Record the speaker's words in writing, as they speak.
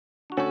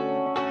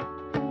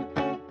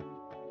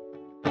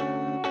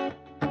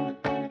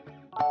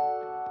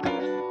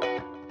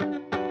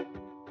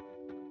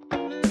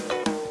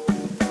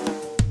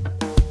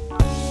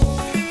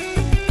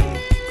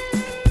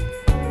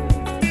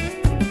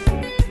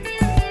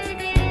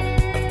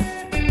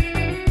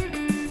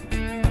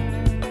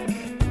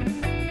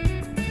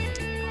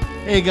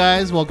Hey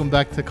guys, welcome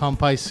back to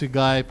Kampai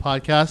Sugai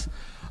podcast.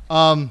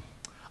 I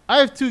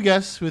have two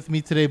guests with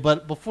me today,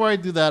 but before I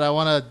do that, I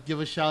want to give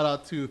a shout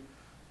out to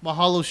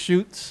Mahalo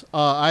Shoots.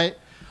 I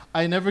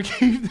never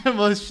gave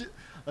them a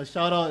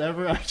shout out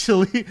ever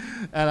actually,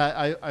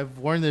 and I've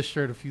worn this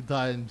shirt a few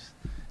times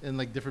in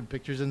like different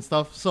pictures and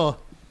stuff. So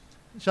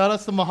shout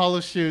outs to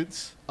Mahalo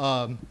Shoots,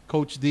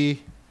 Coach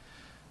D.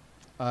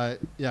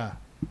 Yeah,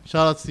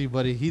 shout outs to you,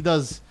 buddy. He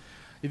does.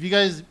 If you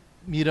guys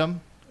meet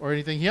him or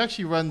anything, he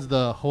actually runs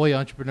the Hawaii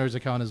Entrepreneurs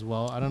account as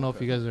well. I don't know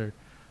if you guys are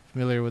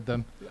familiar with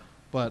them,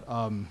 but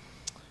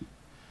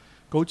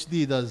Coach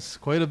D does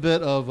quite a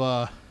bit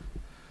of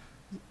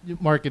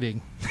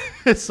marketing.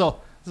 So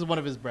this is one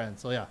of his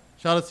brands. So yeah,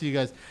 shout out to you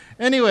guys.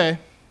 Anyway,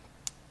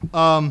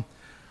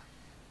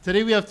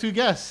 today we have two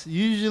guests.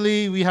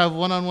 Usually we have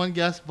one-on-one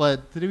guests,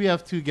 but today we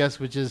have two guests,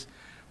 which is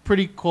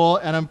pretty cool,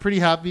 and I'm pretty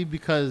happy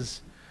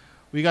because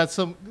we got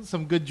some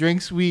good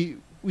drinks. We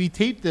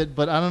taped it,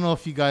 but I don't know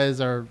if you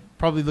guys are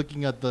probably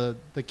looking at the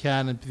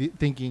can and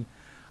thinking,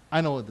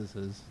 I know what this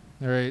is.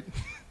 All right.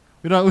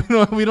 we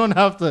don't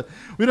have to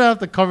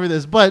cover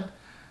this, but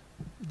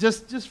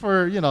just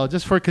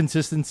for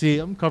consistency,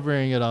 I'm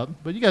covering it up.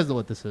 But you guys know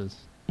what this is.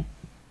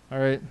 All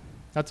right.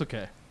 That's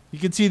okay. You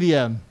can see the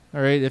M.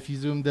 All right. If you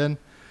zoomed in,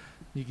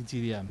 you can see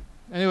the M.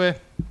 Anyway,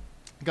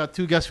 got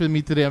two guests with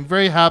me today. I'm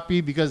very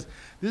happy because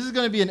this is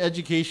going to be an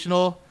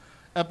educational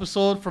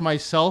episode for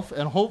myself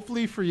and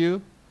hopefully for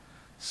you.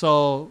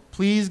 So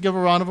please give a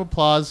round of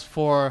applause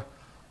for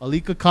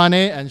Alika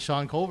Kane and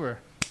Sean Culver.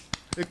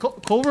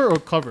 Culver or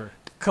Cover?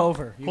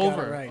 Culver. You got it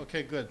Culver. right.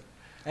 Okay, good.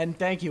 And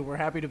thank you. We're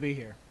happy to be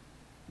here.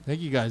 Thank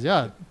you guys.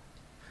 Yeah.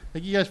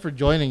 Thank you guys for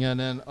joining. And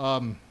then,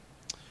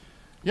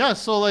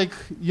 so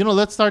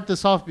let's start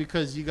this off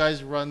because you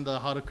guys run the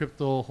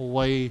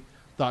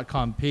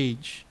howtocryptohawaii.com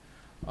page.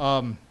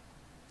 But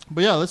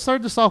yeah, let's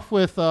start this off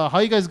with how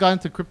you guys got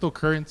into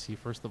cryptocurrency,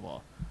 first of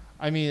all.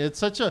 I mean, it's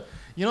such a,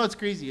 it's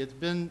crazy. It's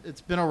been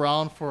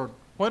around for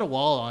quite a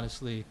while,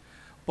 honestly,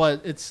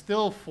 but it's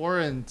still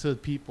foreign to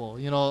people,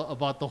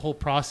 about the whole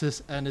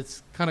process, and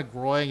it's kind of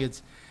growing.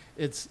 It's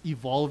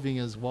evolving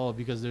as well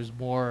because there's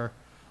more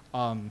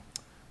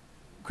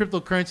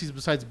cryptocurrencies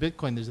besides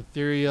Bitcoin. There's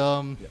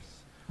Ethereum. Yes.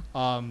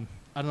 I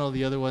don't know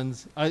the other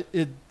ones. I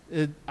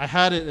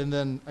had it and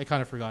then I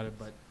kind of forgot it,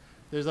 but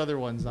there's other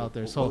ones out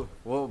there. So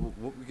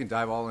we can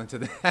dive all into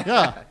that.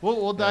 Yeah,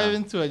 we'll dive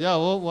into it. Yeah,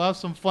 we'll have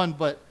some fun,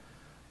 but.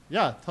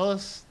 Yeah, tell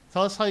us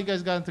how you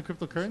guys got into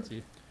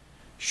cryptocurrency.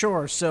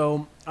 Sure.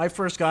 So I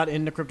first got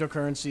into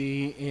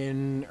cryptocurrency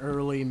in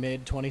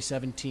mid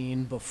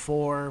 2017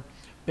 before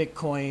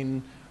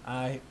Bitcoin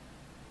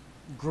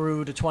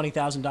grew to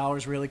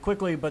 $20,000 really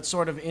quickly, but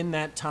sort of in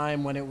that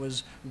time when it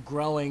was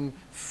growing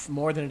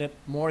more than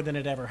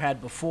it ever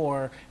had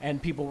before,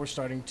 and people were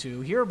starting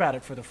to hear about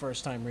it for the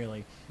first time.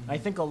 Really, I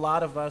think a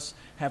lot of us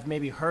have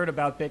maybe heard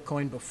about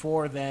Bitcoin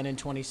before then in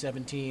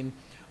 2017.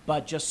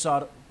 But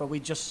we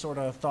just sort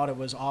of thought it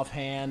was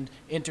offhand,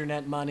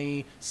 internet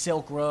money,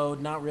 Silk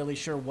Road, not really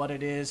sure what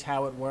it is,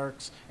 how it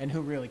works, and who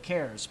really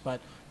cares.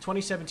 But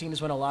 2017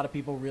 is when a lot of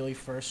people really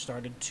first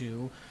started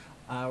to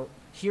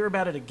hear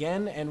about it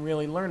again and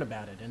really learn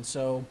about it. And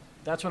so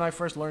that's when I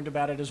first learned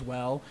about it as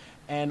well.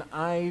 And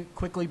I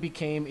quickly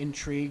became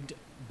intrigued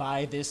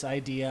by this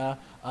idea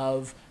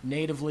of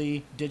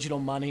natively digital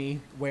money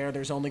where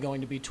there's only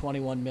going to be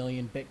 21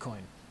 million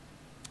Bitcoin.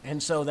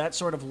 And so that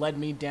sort of led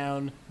me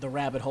down the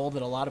rabbit hole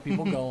that a lot of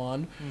people go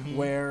on,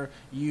 where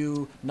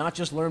you not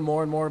just learn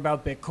more and more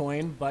about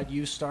Bitcoin, but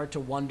you start to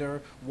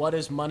wonder, what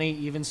is money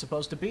even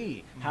supposed to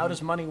be? How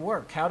does money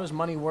work? How does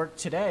money work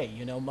today?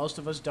 Most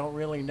of us don't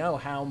really know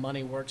how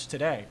money works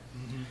today.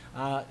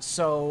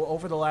 So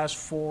over the last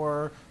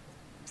 4+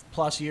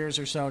 years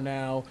or so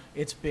now,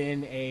 it's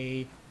been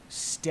a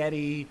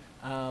steady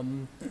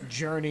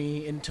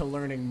journey into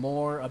learning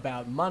more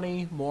about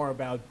money, more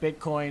about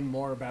Bitcoin,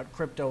 more about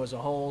crypto as a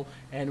whole,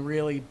 and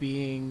really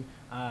being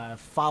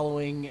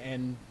following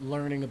and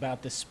learning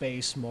about this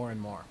space more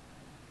and more.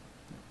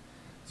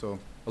 So,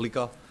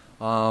 Alika,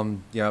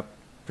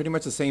 pretty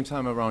much the same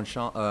time around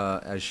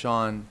as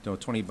Sean,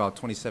 about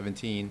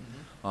 2017,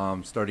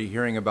 started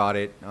hearing about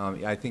it.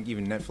 I think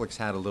even Netflix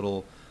had a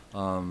little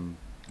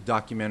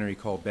documentary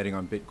called Betting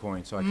on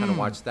Bitcoin. So I kind of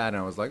watched that and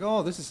I was like,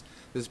 oh, this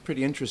is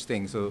pretty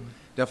interesting. So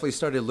definitely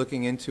started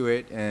looking into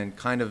it and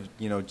kind of,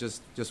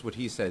 just what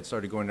he said,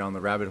 started going down the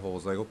rabbit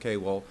holes like, okay,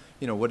 well,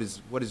 what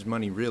is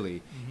money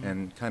really?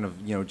 And kind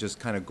of, just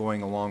kind of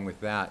going along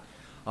with that.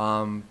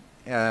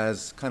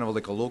 As kind of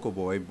like a local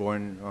boy,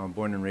 born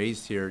and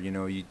raised here,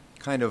 you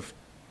kind of,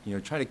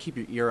 try to keep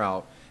your ear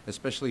out,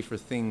 especially for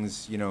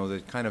things,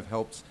 that kind of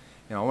helps,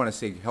 I want to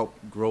say help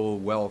grow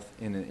wealth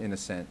in a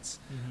sense,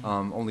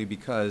 only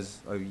because,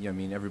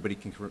 everybody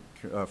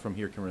from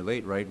here can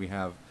relate, right? We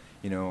have,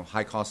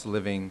 high cost of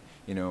living,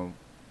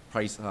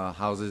 price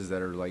houses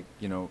that are like,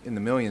 in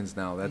the millions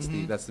now. That's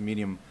the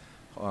medium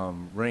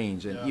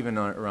range, and Yeah. even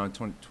around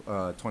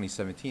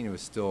 2017, it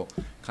was still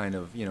kind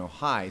of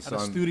high. At So a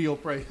studio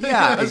price.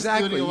 yeah, A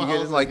exactly. studio You get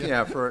housing,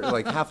 like for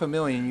like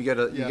 $500,000, you get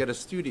a Yeah. you get a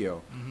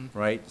studio, Mhm.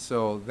 right?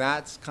 So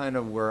that's kind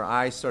of where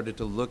I started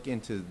to look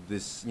into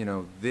this.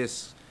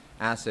 This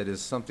asset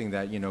is something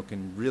that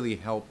can really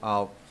help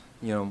out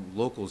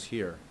locals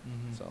here.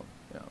 Mhm. So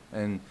yeah,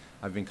 and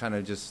I've been kind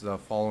of just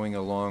following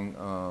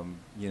along,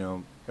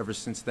 ever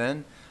since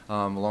then.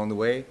 Along the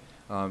way,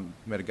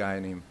 met a guy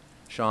named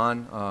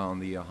Sean on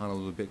the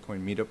Honolulu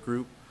Bitcoin Meetup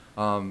group.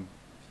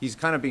 He's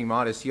kind of being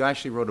modest. He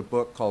actually wrote a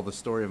book called The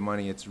Story of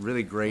Money. It's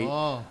really great.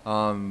 Oh.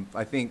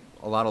 I think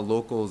a lot of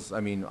locals, I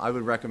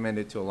would recommend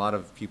it to a lot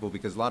of people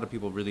because a lot of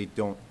people really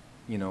don't,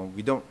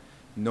 we don't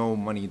know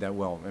money that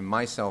well. And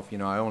myself,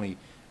 I only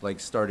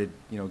started,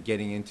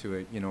 getting into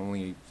it,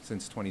 only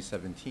since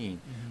 2017.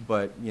 Mhm.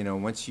 But,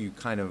 once you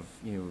kind of,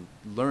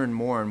 learn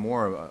more and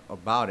more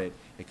about it,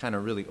 it kind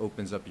of really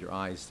opens up your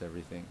eyes to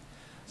everything.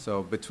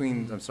 So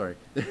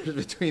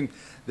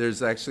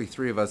there's actually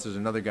three of us. There's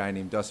another guy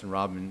named Dustin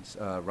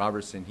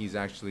Robertson. He's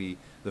actually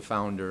the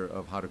founder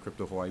of How to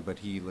Crypto Hawaii, but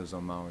he lives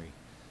on Maui.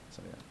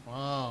 So yeah.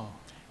 Wow.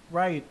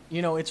 Right.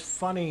 It's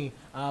funny,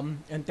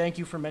 and thank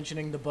you for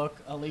mentioning the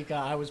book, Alika.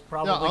 I was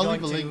probably I'll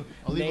going leave a to link-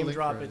 I'll leave a name link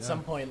drop for it, at yeah.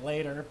 some point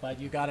later, but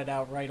you got it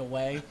out right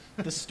away.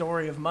 The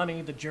Story of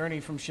Money, the journey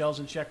from shells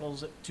and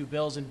shekels to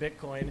bills and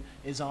Bitcoin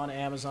is on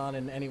Amazon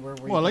and anywhere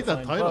where Oh, I you like can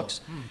that find title.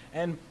 books.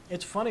 And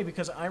it's funny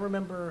because I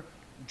remember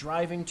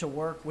driving to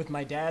work with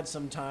my dad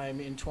sometime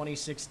in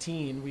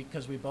 2016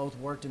 because we both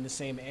worked in the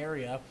same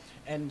area,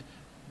 and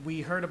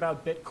we heard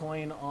about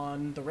Bitcoin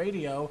on the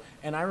radio,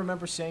 and I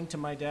remember saying to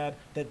my dad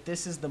that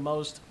this is the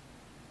most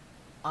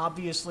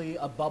obviously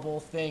a bubble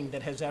thing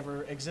that has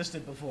ever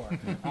existed before.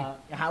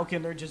 How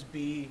can there just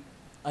be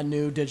a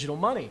new digital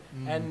money?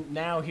 And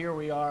now here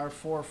we are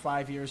 4 or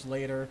 5 years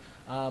later.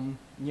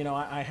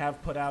 I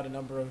have put out a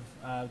number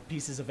of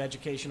pieces of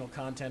educational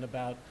content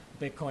about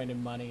Bitcoin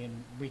and money,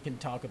 and we can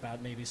talk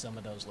about maybe some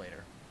of those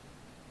later.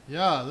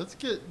 Yeah, let's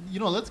get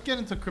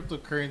into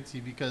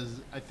cryptocurrency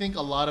because I think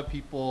a lot of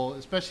people,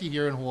 especially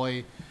here in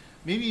Hawaii,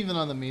 maybe even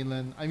on the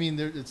mainland,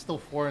 it's still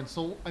foreign.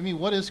 So,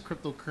 what is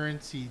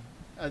cryptocurrency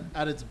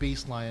at its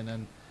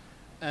baseline,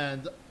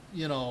 and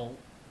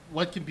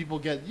what can people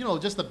get?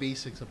 Just the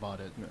basics about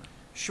it. Yeah.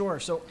 Sure.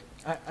 So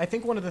I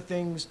think one of the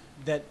things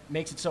that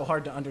makes it so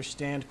hard to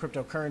understand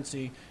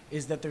cryptocurrency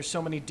is that there's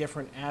so many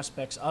different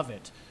aspects of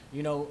it.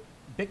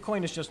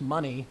 Bitcoin is just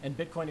money, and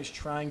Bitcoin is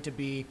trying to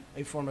be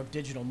a form of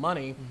digital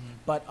money,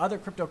 but other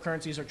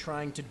cryptocurrencies are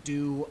trying to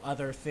do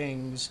other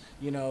things.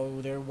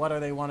 What do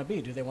they want to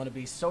be? Do they want to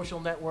be social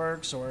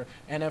networks or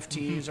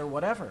NFTs or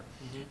whatever?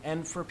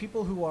 And for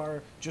people who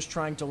are just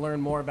trying to learn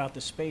more about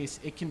the space,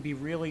 it can be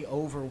really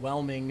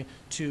overwhelming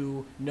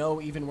to know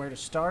even where to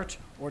start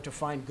or to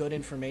find good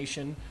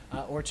information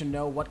or to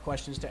know what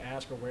questions to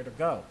ask or where to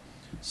go.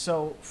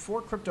 So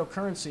for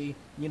cryptocurrency,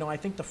 I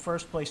think the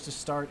first place to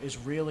start is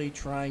really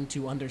trying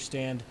to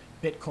understand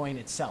Bitcoin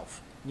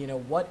itself.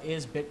 What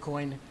is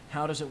Bitcoin?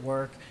 How does it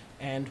work?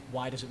 And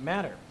why does it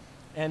matter?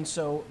 And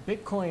so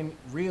Bitcoin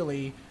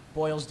really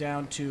boils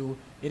down to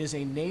it is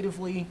a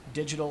natively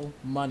digital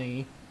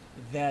money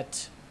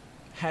that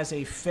has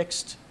a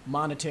fixed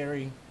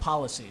monetary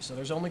policy. So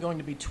there's only going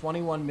to be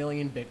 21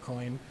 million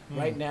Bitcoin.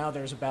 Right now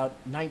there's about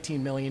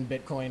 19 million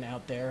Bitcoin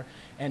out there,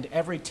 and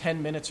every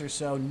 10 minutes or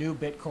so new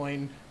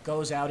Bitcoin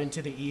goes out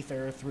into the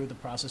ether through the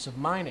process of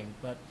mining.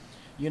 But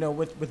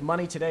with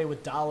money today,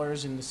 with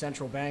dollars and the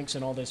central banks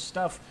and all this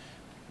stuff,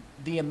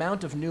 the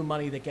amount of new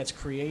money that gets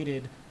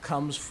created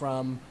comes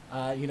from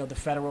the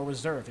Federal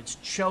Reserve. It's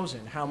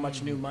chosen how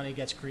much new money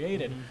gets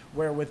created,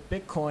 where with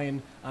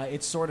Bitcoin,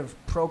 it's sort of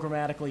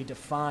programmatically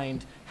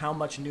defined how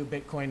much new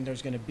Bitcoin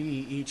there's going to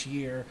be each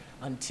year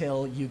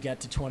until you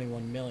get to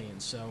 21 million.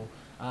 So,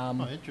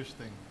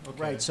 Interesting.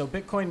 Okay. right. So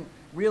Bitcoin,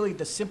 really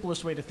the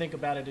simplest way to think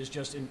about it is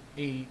just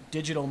a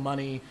digital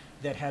money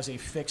that has a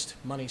fixed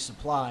money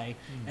supply.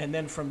 And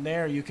then from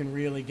there, you can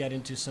really get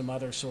into some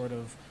other sort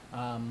of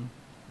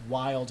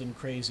wild and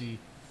crazy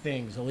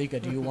things. Alika,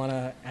 do you want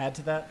to add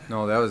to that?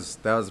 No, that was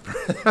that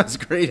was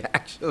great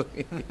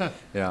actually.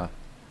 Yeah.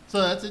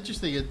 So that's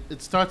interesting.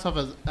 It starts off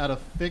at a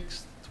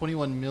fixed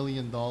 $21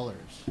 million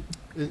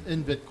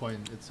in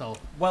Bitcoin itself.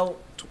 Well,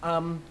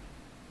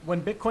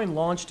 when Bitcoin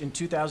launched in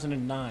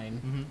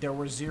 2009, there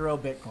were 0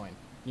 Bitcoin.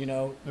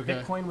 Okay.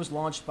 Bitcoin was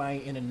launched by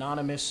an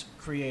anonymous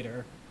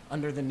creator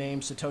under the name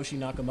Satoshi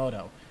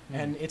Nakamoto.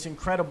 And it's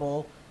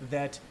incredible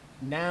that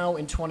now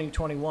in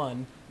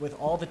 2021, with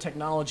all the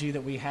technology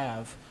that we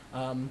have,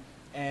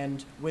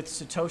 and with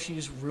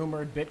Satoshi's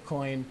rumored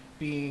Bitcoin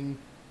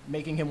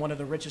making him one of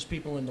the richest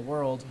people in the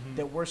world,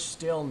 that we're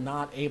still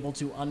not able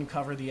to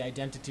uncover the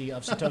identity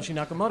of Satoshi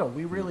Nakamoto.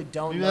 We really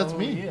don't Maybe know that's who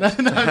me. he is.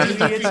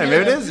 Maybe it's Hey, you.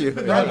 maybe it is you.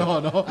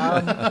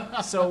 No.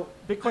 So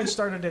Bitcoin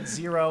started at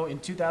 0 in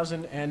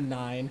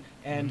 2009,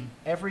 and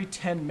every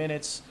 10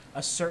 minutes,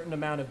 a certain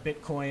amount of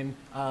Bitcoin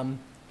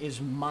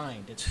is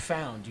mined. It's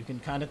found. You can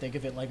kind of think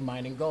of it like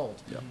mining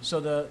gold. Yeah. So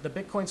the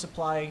Bitcoin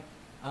supply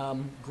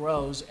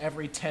grows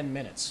every 10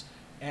 minutes.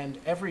 And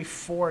every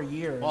 4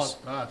 years, Oh, it's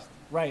fast.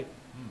 right,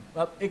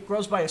 it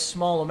grows by a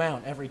small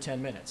amount every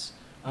 10 minutes.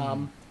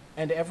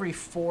 And every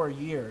 4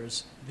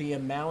 years, the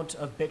amount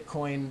of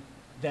Bitcoin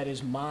that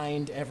is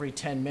mined every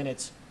 10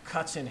 minutes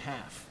cuts in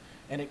half.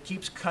 And it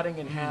keeps cutting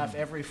in half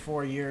every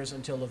 4 years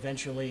until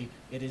eventually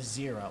it is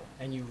zero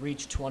and you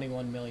reach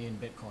 21 million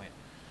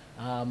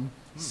Bitcoin.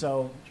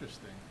 So,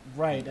 Interesting.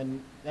 right,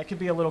 and that can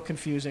be a little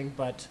confusing,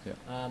 but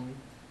Yeah.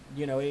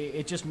 you know,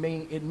 it just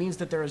it means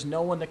that there is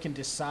no one that can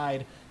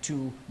decide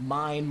to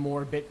mine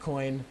more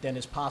Bitcoin than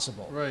is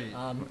possible. Right.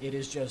 It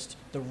is just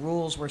the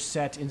rules were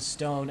set in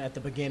stone at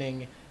the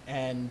beginning,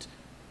 and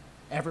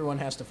everyone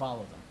has to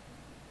follow them.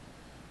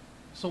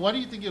 So why do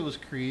you think it was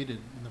created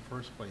in the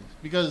first place?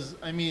 Because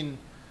I mean,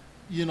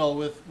 you know,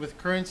 with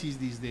currencies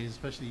these days,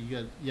 especially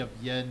you have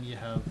yen, you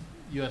have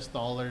U.S.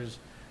 dollars,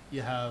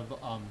 you have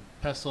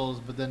pesos,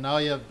 but then now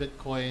you have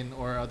Bitcoin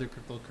or other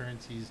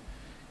cryptocurrencies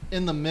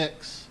in the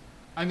mix.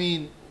 I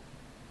mean,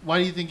 why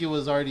do you think it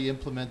was already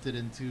implemented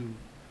into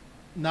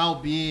now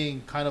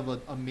being kind of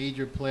a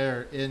major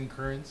player in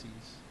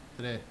currencies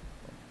today?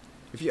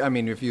 You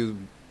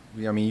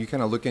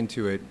kind of look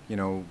into it, you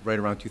know, right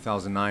around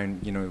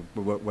 2009, you know,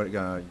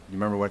 you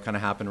remember what kind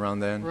of happened around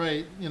then?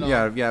 Right. You know.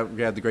 Yeah,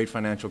 we had the great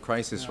financial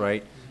crisis, Yeah.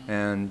 right?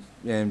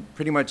 And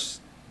pretty much,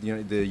 you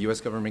know, the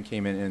U.S. government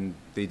came in and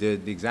they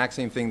did the exact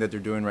same thing that they're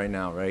doing right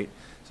now, right?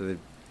 So they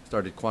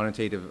started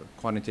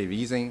quantitative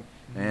easing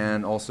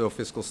and also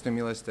fiscal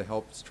stimulus to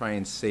help try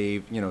and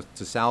save, you know,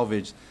 to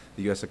salvage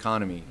the U.S.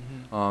 economy.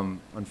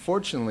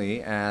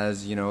 Unfortunately,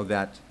 as you know,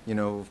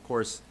 of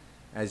course,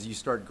 as you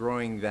start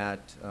growing that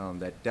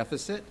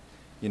deficit,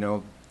 you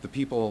know, the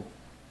people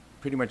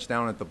pretty much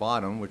down at the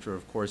bottom, which are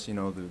of course, you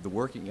know, the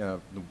working,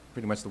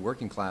 pretty much the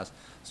working class,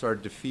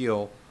 started to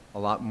feel a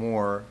lot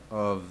more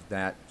of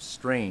that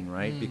strain,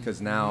 right?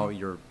 Because now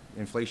your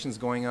inflation's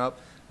going up,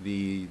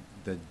 the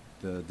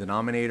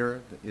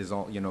denominator is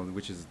all, you know,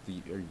 which is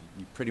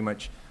pretty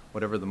much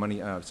whatever the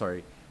money,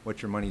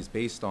 what your money is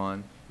based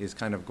on is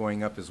kind of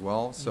going up as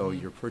well. So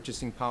your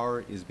purchasing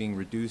power is being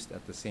reduced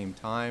at the same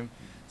time.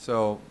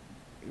 So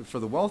for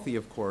the wealthy,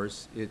 of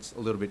course, it's a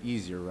little bit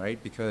easier,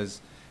 right? Because,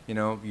 you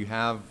know, you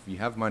have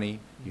money,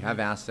 you have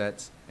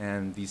assets,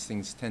 and these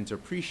things tend to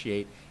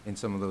appreciate in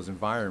some of those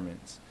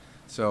environments.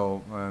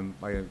 So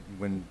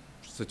when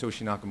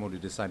Satoshi Nakamoto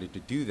decided to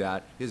do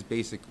that, his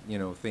basic, you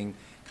know, thing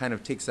kind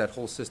of takes that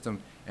whole system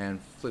and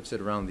flips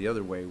it around the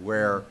other way,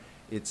 where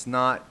it's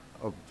not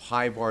a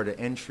high bar to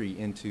entry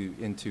into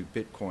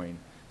Bitcoin.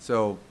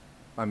 So,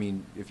 I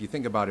mean, if you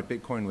think about it,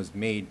 Bitcoin was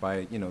made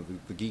by, you know,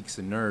 the geeks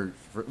and nerds,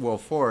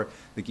 for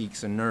the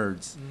geeks and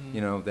nerds, you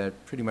know,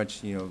 that pretty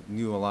much, you know,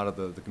 knew a lot of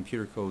the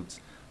computer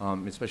codes,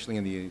 especially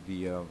in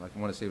I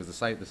want to say it was the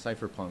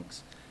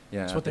cypherpunks.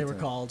 Yeah, That's what they were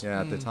called. Yeah,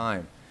 at the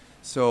time.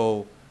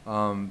 So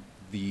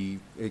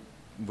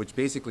which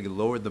basically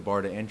lowered the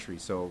bar to entry.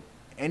 So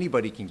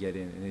anybody can get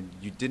in, and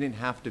you didn't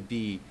have to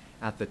be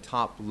at the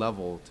top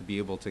level to be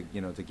able to,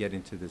 you know, to get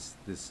into this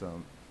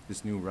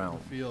new realm.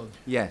 Field.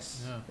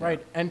 Yes. Yeah.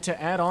 Right, and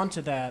to add on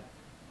to that,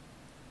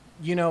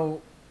 you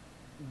know,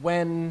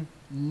 when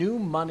new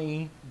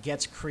money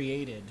gets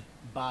created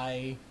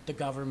by the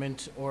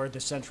government or the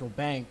central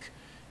bank,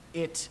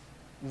 it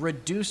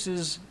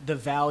reduces the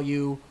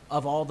value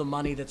of all the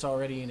money that's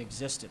already in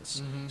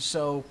existence.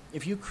 So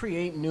if you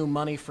create new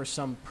money for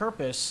some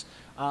purpose,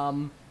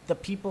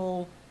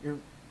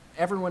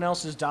 everyone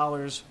else's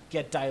dollars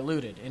get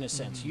diluted in a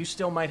sense. You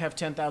still might have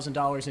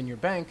 $10,000 in your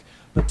bank,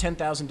 but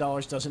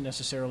 $10,000 doesn't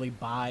necessarily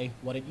buy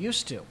what it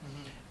used to.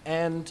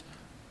 And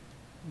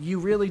you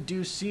really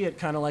do see it,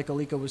 kind of like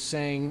Alika was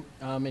saying,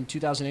 in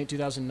 2008,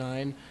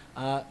 2009,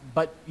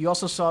 but you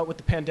also saw it with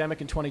the pandemic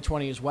in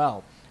 2020 as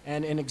well.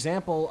 And an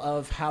example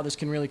of how this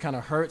can really kind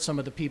of hurt some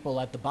of the people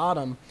at the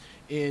bottom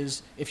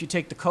is if you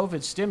take the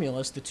COVID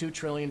stimulus, the $2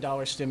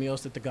 trillion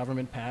stimulus that the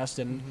government passed,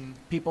 and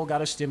people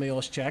got a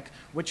stimulus check,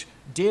 which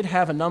did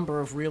have a number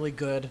of really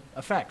good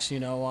effects, you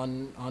know,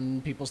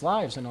 on people's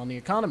lives and on the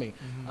economy.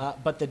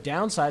 But the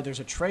downside, there's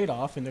a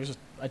trade-off, and there's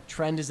a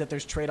trend is that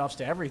there's trade-offs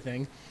to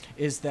everything,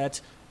 is that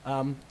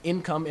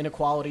income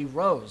inequality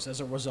rose as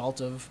a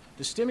result of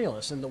the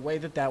stimulus. And the way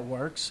that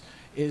works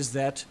is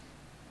that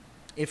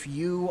if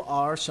you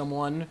are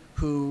someone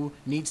who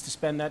needs to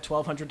spend that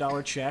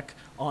 $1,200 check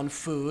on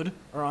food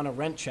or on a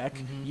rent check,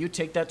 you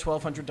take that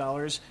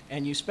 $1,200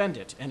 and you spend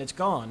it, and it's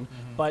gone.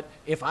 But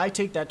if I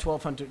take that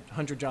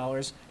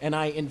 $1,200 and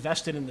I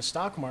invest it in the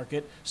stock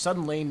market,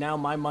 suddenly now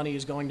my money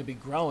is going to be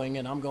growing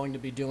and I'm going to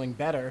be doing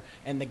better,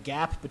 and the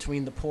gap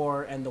between the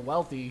poor and the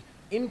wealthy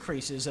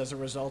increases as a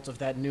result of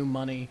that new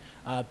money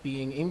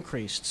being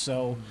increased.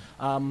 So,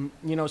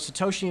 you know,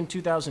 Satoshi in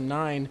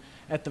 2009,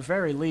 at the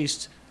very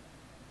least,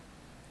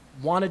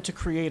 wanted to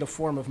create a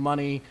form of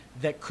money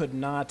that could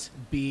not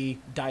be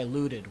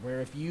diluted, where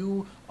if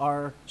you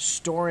are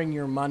storing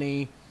your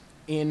money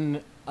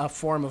in a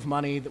form of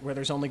money where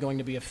there's only going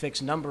to be a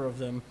fixed number of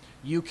them,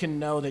 you can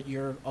know that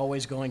you're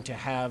always going to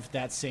have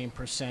that same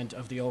percent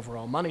of the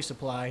overall money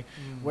supply.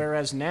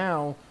 Whereas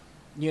now,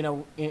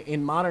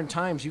 in modern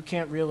times, you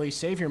can't really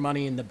save your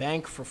money in the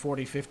bank for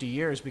 40, 50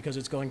 years because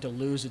it's going to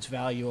lose its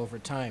value over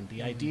time.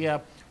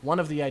 One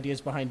of the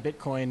ideas behind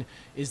Bitcoin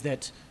is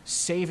that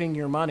saving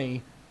your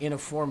money in a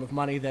form of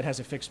money that has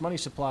a fixed money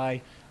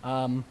supply,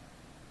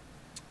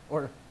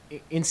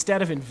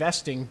 instead of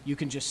investing, you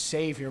can just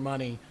save your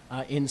money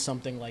in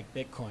something like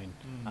Bitcoin.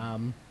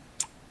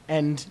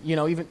 And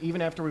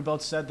even after we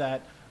both said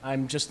that,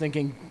 I'm just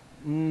thinking,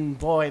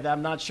 boy,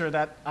 I'm not sure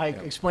that I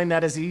explained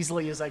that as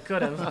easily as I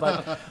could have.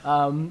 But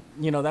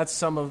that's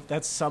some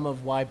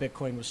of why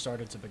Bitcoin was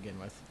started to begin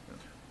with.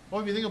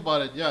 Well, if you think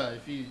about it, yeah,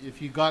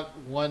 if you got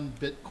one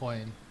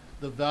Bitcoin,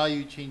 the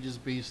value changes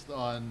based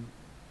on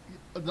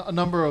a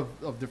number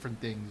of different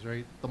things,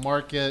 right? The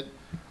market,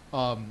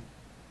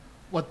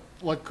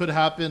 what could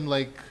happen,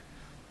 like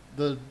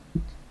the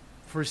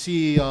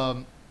foresee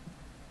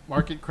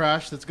market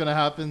crash that's going to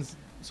happen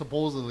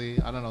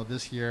supposedly, I don't know,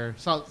 this year.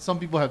 Some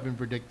people have been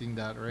predicting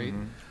that, right?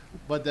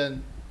 But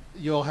then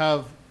you'll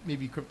have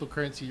maybe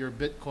cryptocurrency or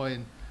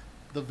Bitcoin,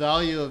 the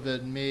value of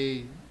it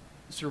may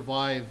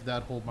survive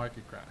that whole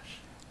market crash,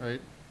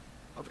 right?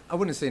 I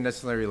wouldn't say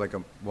necessarily like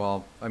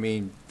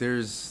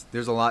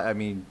there's a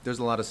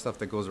lot of stuff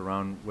that goes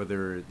around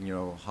whether,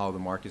 how the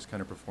markets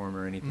kind of perform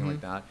or anything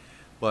like that.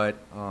 But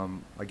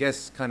I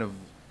guess kind of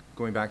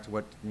going back to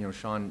what,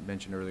 Sean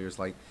mentioned earlier is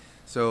like,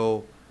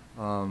 so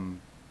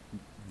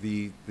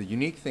the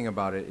unique thing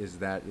about it is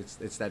that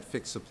it's that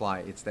fixed supply,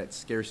 it's that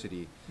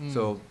scarcity.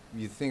 So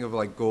you think of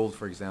like gold,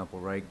 for example,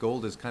 right?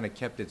 Gold has kind of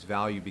kept its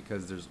value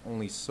because there's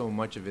only so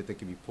much of it that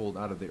can be pulled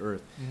out of the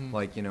earth,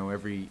 like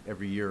every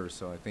year or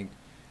so. I think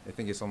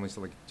it's almost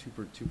like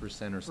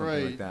 2% or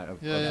something like that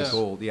of the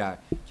gold,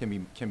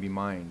 can be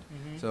mined.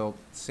 So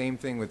same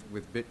thing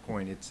with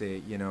Bitcoin. It's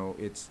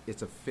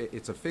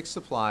a fixed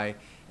supply,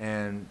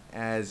 and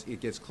as it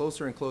gets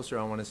closer and closer,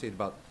 I want to say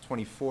about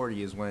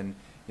 2040 is when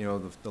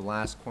the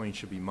last coin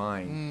should be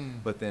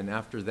mined. But then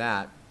after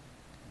that,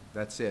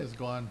 that's it. It's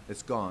gone.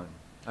 It's gone.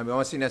 I mean, I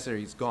want to say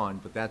necessarily it's gone,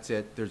 but that's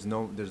it. There's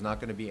not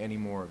going to be any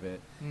more of it.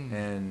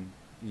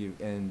 If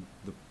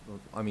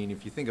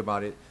you think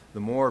about it, the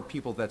more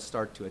people that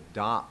start to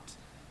adopt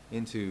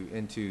into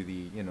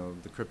the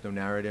the crypto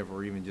narrative,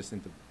 or even just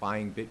into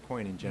buying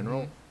Bitcoin in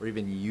general, or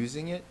even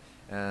using it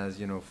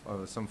as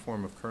some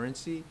form of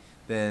currency,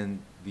 then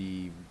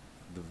the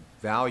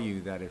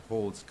value that it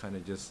holds kind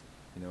of just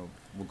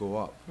will go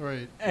up.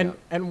 Right.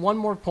 And one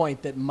more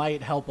point that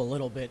might help a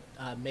little bit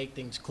make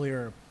things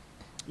clearer.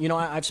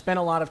 I've spent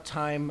a lot of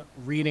time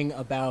reading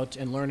about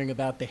and learning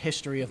about the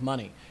history of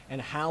money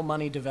and how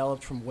money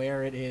developed from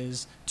where it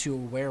is to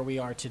where we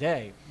are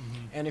today.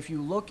 And if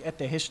you look at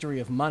the history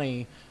of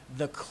money,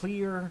 the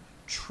clear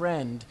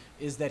trend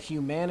is that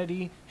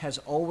humanity has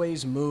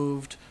always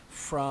moved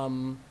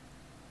from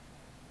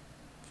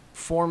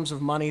forms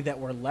of money that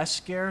were less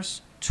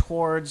scarce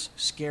towards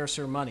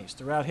scarcer monies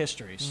throughout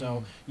history.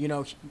 So,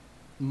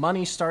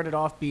 money started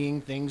off being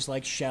things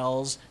like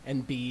shells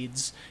and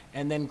beads,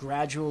 and then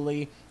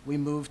gradually we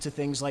moved to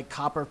things like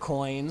copper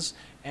coins,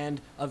 and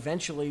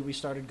eventually we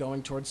started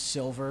going towards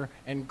silver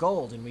and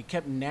gold, and we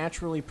kept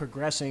naturally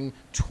progressing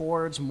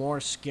towards more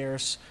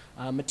scarce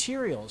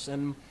materials.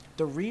 And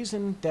the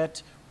reason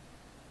that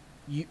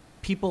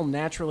people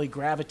naturally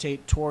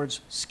gravitate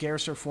towards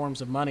scarcer forms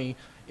of money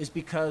is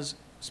because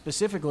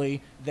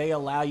specifically they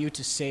allow you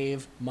to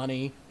save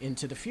money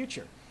into the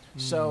future.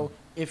 So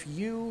if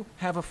you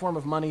have a form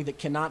of money that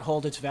cannot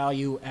hold its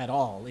value at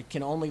all, it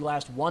can only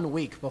last 1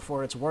 week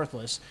before it's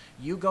worthless,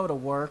 you go to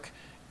work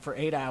for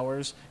 8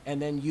 hours,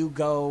 and then you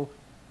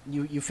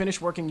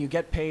finish working, you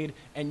get paid,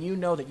 and you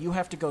know that you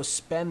have to go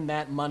spend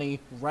that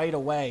money right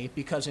away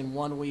because in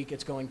 1 week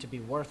it's going to be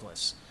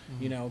worthless.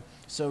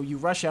 So you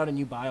rush out and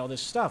you buy all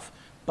this stuff.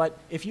 But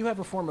if you have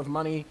a form of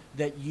money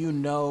that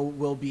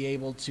will be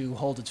able to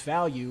hold its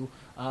value,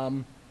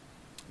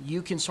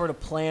 you can sort of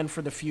plan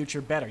for the future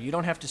better. You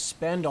don't have to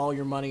spend all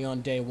your money on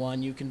day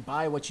one. You can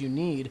buy what you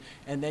need,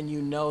 and then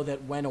you know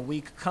that when a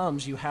week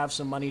comes, you have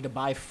some money to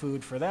buy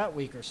food for that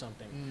week or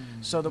something.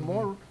 So the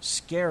more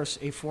scarce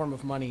a form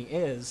of money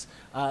is,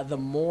 the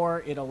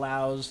more it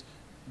allows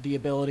the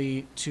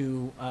ability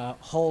to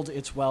hold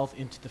its wealth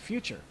into the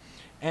future.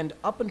 And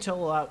up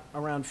until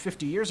around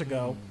 50 years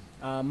ago,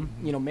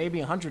 maybe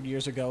 100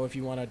 years ago, if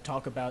you want to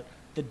talk about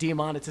the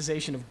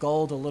demonetization of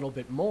gold a little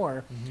bit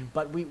more,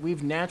 but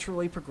we've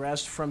naturally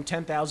progressed from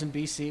 10,000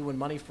 BC when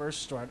money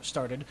first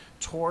started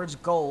towards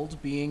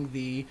gold being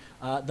the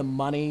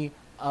money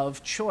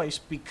of choice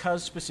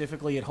because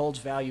specifically it holds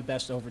value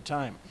best over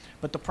time.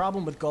 But the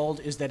problem with gold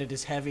is that it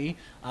is heavy,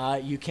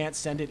 you can't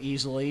send it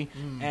easily,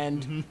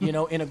 and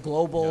in a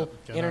global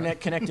internet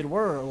connected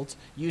world,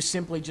 you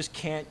simply just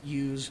can't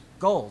use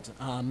gold.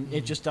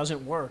 It just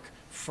doesn't work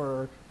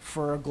for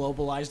a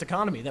globalized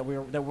economy that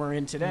we're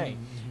in today.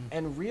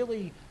 And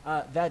really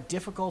that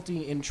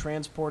difficulty in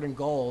transporting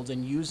gold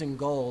and using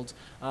gold,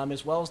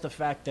 as well as the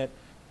fact that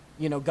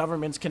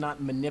governments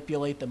cannot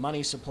manipulate the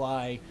money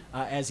supply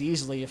as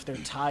easily if they're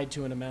tied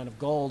to an amount of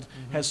gold,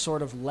 has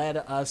sort of led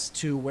us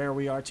to where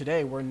we are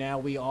today, where now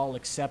we all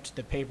accept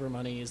that paper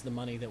money is the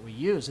money that we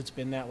use. It's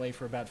been that way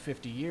for about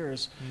 50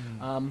 years.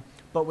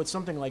 But with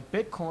something like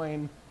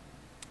Bitcoin,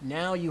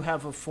 now you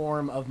have a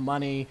form of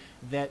money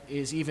that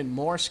is even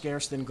more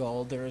scarce than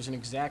gold. There is an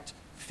exact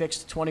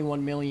fixed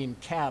 21 million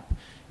cap,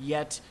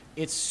 yet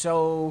it's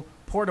so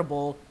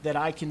portable that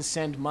I can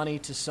send money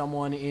to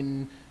someone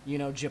in,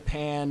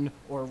 Japan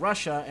or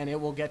Russia, and it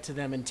will get to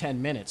them in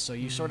 10 minutes. So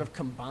you sort of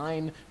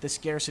combine the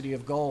scarcity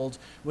of gold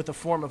with a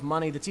form of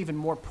money that's even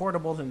more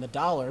portable than the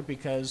dollar,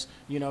 because,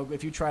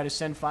 if you try to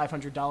send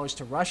 $500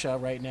 to Russia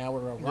right now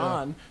or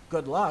Iran,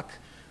 good luck.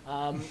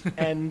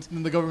 And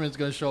the government's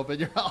going to show up at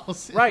your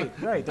house. Right.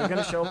 They're going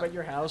to show up at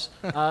your house.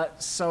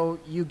 So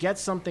you get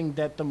something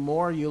that the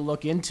more you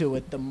look into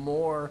it, the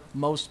more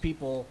most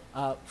people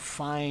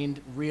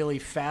find really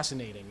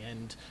fascinating.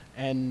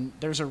 And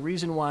there's a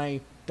reason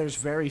why there's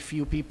very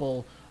few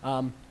people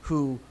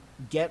who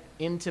get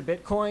into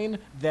Bitcoin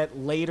that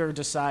later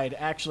decide,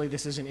 actually,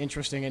 this isn't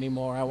interesting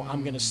anymore.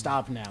 I'm going to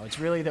stop now. It's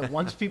really that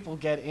once people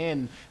get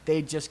in,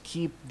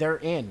 they're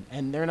in,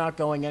 and they're not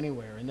going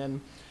anywhere. And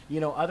then,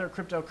 other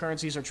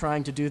cryptocurrencies are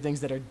trying to do things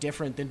that are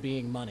different than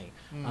being money.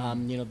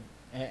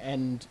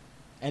 And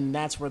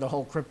that's where the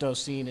whole crypto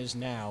scene is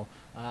now,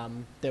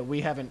 that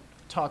we haven't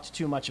talked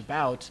too much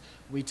about.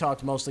 We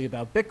talked mostly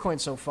about Bitcoin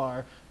so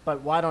far,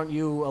 but why don't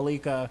you,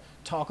 Alika,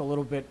 talk a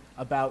little bit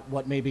about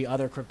what maybe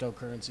other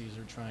cryptocurrencies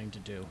are trying to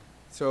do?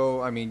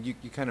 So, I mean,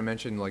 you kind of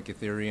mentioned like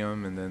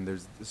Ethereum, and then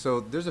there's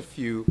a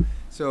few.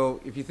 So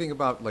if you think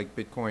about like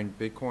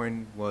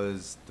Bitcoin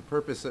was the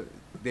purpose of,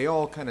 they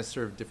all kind of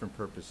serve different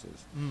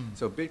purposes.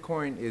 So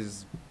Bitcoin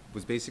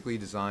was basically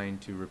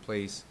designed to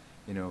replace,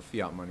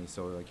 fiat money.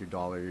 So like your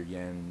dollar, your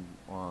yen,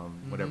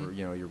 whatever,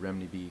 your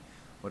renminbi,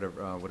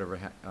 whatever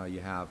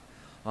you have.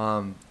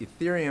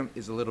 Ethereum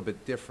is a little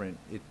bit different.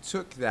 It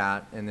took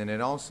that, and then it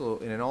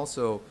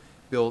also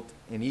built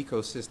an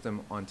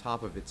ecosystem on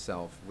top of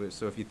itself.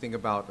 So if you think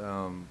about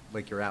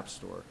like your app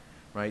store,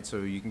 right? So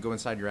you can go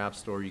inside your app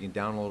store, you can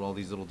download all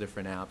these little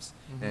different apps,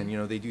 and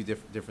they do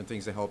different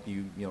things to help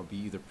you,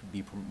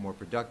 be more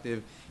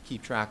productive,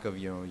 keep track of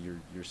your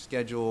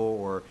schedule,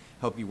 or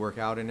help you work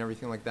out and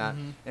everything like that.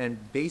 And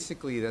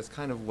basically, that's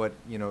kind of what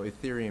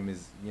Ethereum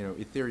is.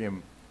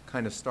 Ethereum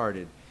kind of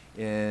started.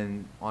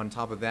 And on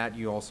top of that,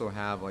 you also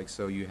have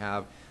you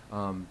have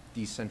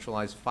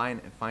decentralized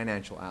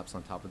financial apps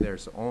on top of there.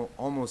 So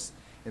almost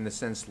in the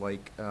sense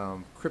like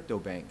crypto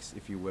banks,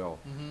 if you will,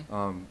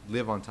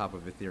 live on top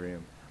of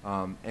Ethereum.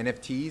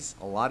 NFTs,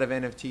 a lot of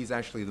NFTs,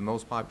 actually the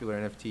most popular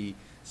NFT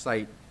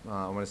site,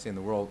 I want to say in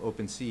the world,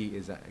 OpenSea,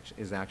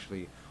 is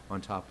actually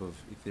on top of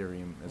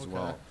Ethereum as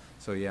well.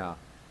 So yeah,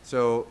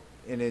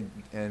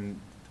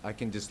 and I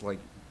can just like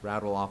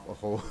rattle off a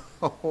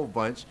whole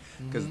bunch,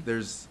 because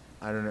there's,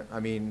 I don't know, I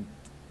mean,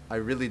 I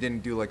really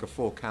didn't do like a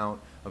full count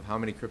of how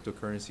many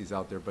cryptocurrencies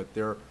out there, but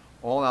they're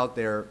all out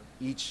there,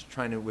 each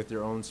trying to with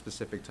their own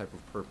specific type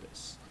of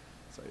purpose.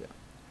 So yeah.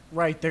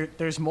 Right.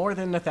 There's more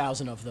than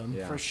 1,000 of them,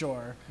 for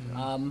sure.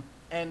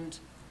 And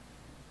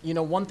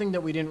one thing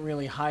that we didn't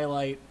really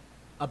highlight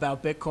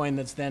about Bitcoin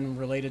that's then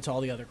related to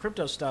all the other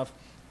crypto stuff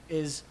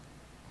is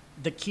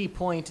the key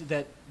point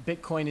that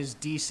Bitcoin is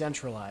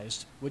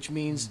decentralized, which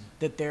means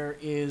that there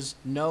is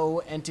no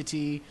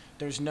entity,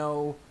 there's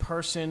no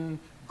person,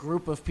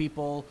 group of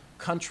people,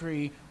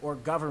 country, or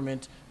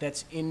government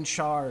that's in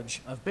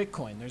charge of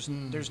Bitcoin.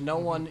 There's no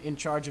one in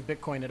charge of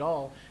Bitcoin at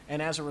all,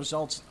 and as a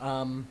result,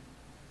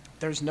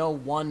 there's no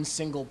one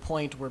single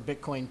point where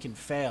Bitcoin can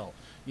fail.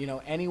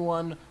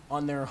 Anyone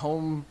on their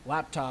home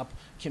laptop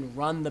can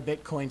run the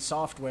Bitcoin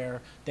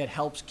software that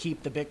helps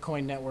keep the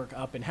Bitcoin network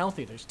up and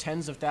healthy. There's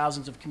tens of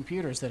thousands of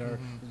computers that are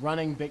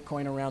running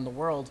Bitcoin around the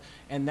world,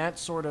 and that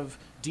sort of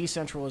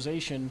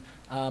decentralization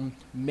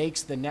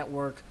makes the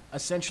network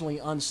essentially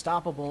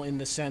unstoppable in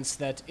the sense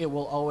that it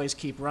will always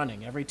keep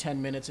running. Every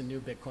 10 minutes, a new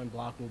Bitcoin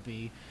block will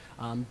be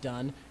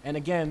done. And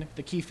again,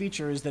 the key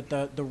feature is that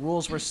the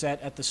rules were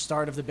set at the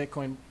start of the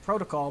Bitcoin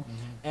protocol,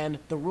 and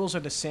the rules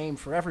are the same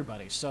for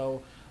everybody.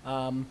 So,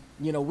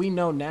 we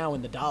know now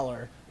in the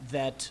dollar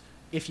that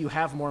if you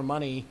have more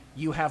money,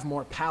 you have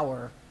more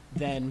power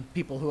than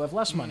people who have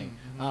less money.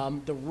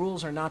 The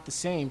rules are not the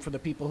same for the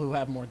people who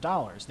have more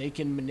dollars. They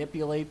can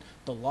manipulate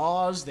the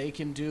laws, they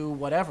can do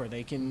whatever,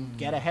 they can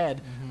get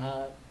ahead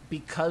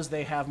because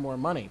they have more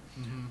money.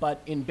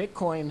 But in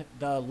Bitcoin,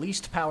 the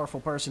least powerful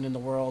person in the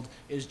world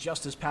is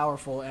just as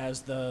powerful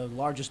as the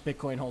largest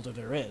Bitcoin holder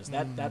there is.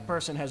 That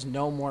person has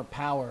no more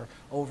power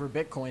over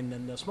Bitcoin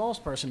than the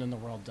smallest person in the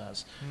world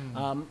does.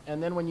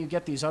 And then when you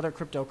get these other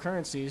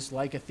cryptocurrencies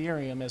like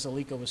Ethereum, as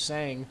Alika was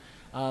saying,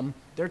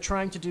 they're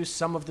trying to do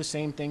some of the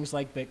same things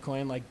like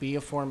Bitcoin, like be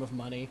a form of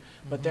money,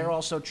 but they're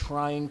also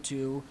trying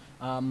to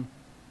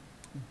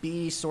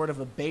be sort of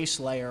a base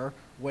layer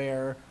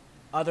where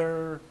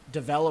other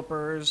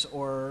developers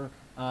or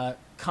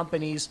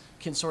companies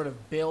can sort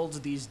of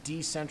build these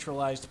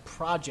decentralized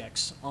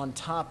projects on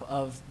top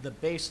of the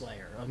base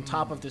layer, on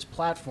top of this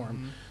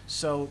platform.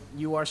 So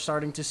you are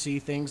starting to see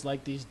things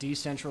like these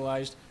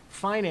decentralized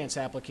finance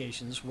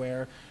applications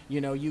where,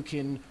 you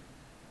can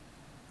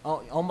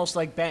almost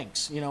like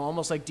banks,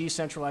 almost like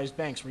decentralized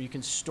banks, where you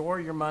can store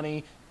your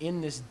money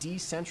in this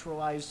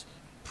decentralized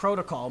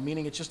protocol,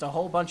 meaning it's just a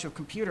whole bunch of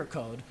computer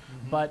code,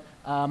 but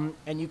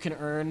and you can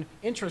earn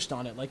interest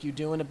on it like you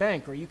do in a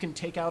bank, or you can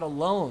take out a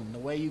loan the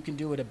way you can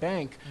do at a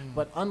bank.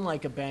 But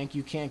unlike a bank,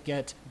 you can't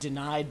get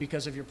denied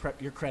because of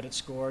your credit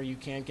score. You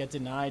can't get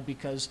denied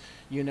because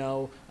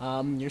you're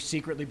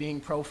secretly being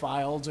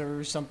profiled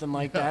or something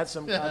like that,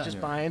 some conscious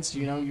bias.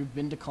 You've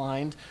been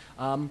declined.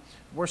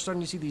 We're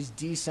starting to see these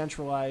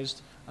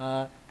decentralized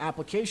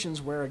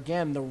applications where,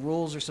 again, the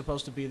rules are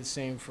supposed to be the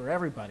same for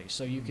everybody.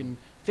 So you can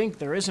think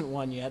there isn't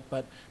one yet,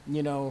 but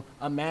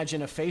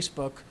imagine a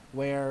Facebook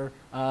where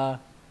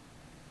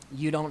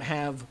you don't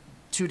have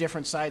two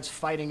different sides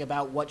fighting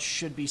about what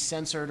should be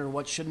censored or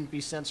what shouldn't be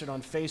censored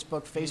on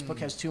Facebook. Facebook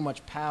has too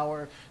much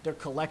power. They're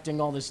collecting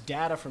all this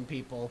data from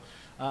people.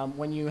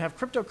 When you have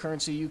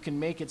cryptocurrency, you can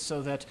make it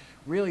so that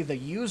really the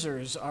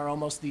users are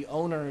almost the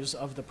owners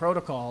of the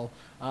protocol,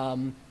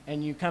 and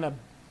you kind of,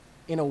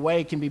 in a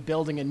way, can be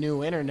building a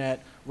new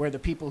internet where the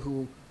people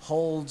who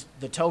hold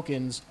the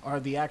tokens are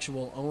the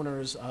actual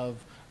owners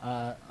of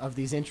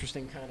these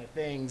interesting kind of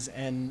things,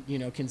 and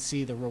can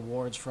see the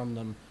rewards from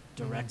them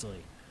directly.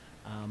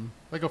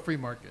 Like a free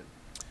market.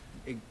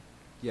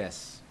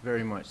 Yes,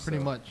 very much. Pretty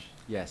so. much.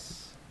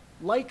 Yes.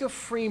 Like a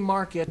free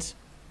market,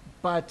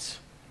 but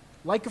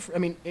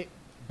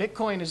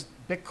Bitcoin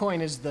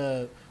is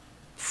the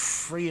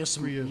freest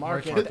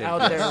market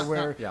out there,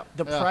 where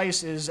the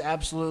price is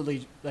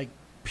absolutely like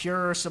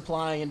pure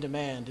supply and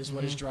demand is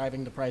what is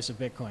driving the price of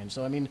Bitcoin.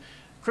 So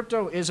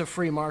crypto is a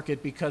free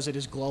market because it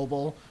is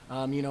global.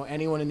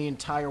 Anyone in the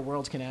entire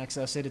world can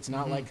access it. It's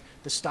not like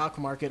the stock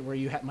market where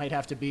you might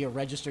have to be a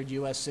registered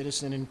U.S.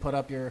 citizen and put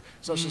up your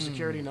social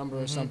security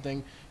number or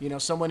something.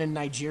 Someone in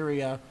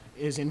Nigeria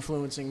is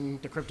influencing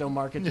the crypto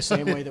market the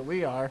same way that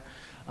we are.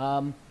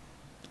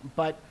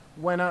 But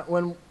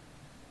when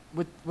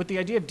with the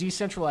idea of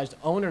decentralized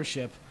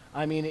ownership,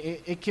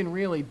 it can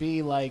really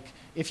be like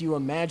if you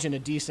imagine a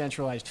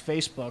decentralized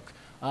Facebook.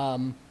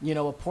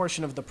 A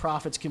portion of the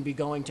profits can be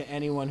going to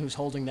anyone who's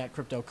holding that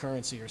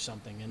cryptocurrency or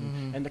something.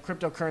 And the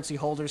cryptocurrency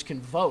holders can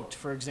vote,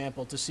 for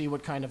example, to see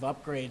what kind of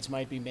upgrades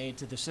might be made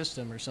to the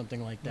system or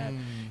something like that.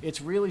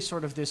 It's really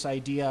sort of this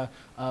idea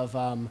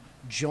of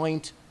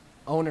joint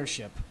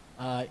ownership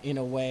in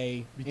a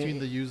way. Between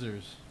the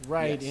users.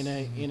 Right,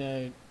 Yes. in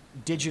a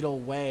digital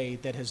way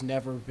that has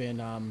never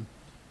been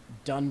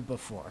done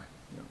before.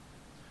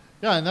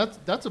 Yeah, and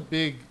that's a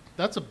big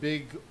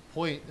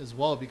point as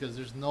well, because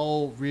there's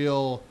no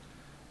real,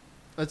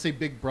 let's say,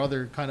 big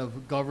brother kind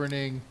of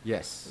governing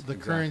Yes. the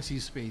currency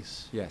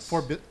space. Yes.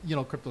 For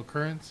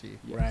cryptocurrency.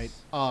 Yes. Right.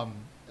 And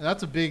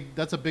that's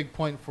a big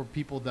point for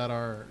people that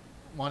are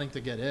wanting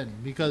to get in,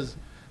 because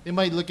they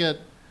might look at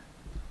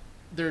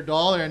their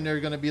dollar and they're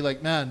going to be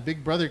like, man,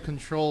 big brother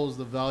controls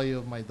the value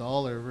of my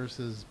dollar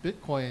versus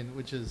Bitcoin,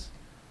 which is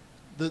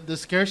the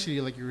scarcity,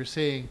 like you were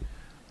saying.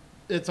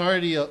 It's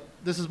already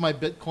this is my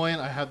Bitcoin.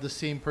 I have the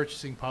same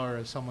purchasing power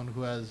as someone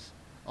who has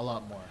a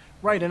lot more.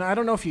 Right, and I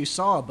don't know if you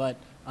saw, but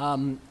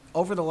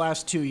over the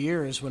last 2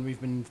 years when we've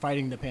been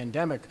fighting the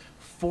pandemic,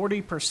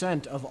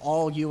 40% of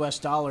all U.S.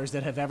 dollars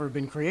that have ever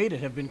been created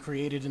have been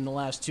created in the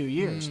last 2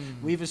 years.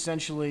 We've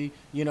essentially,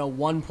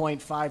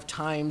 1.5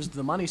 times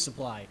the money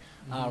supply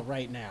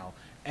right now.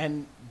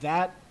 And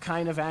that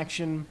kind of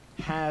action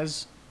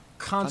has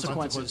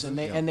consequences, and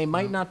they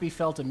might not be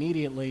felt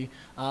immediately,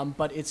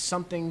 but it's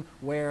something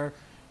where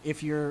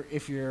if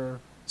you're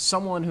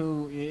someone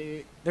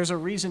who there's a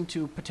reason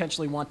to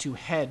potentially want to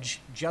hedge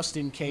just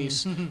in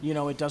case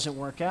it doesn't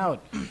work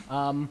out.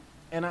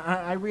 And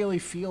I really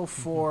feel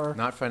for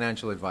Not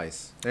financial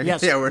advice.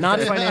 yes, Yeah, not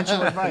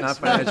financial advice. Not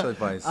financial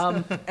advice.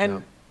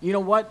 And you know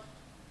what?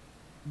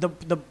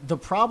 The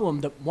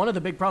problem, one of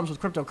the big problems with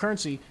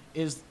cryptocurrency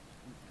is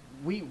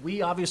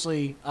we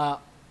obviously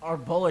are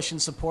bullish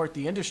and support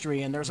the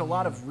industry, and there's a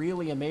lot of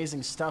really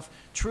amazing stuff,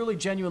 truly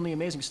genuinely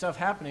amazing stuff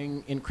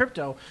happening in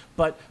crypto,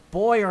 but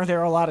boy are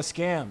there a lot of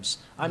scams.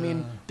 I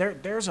mean,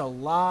 there's a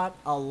lot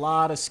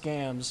of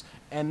scams,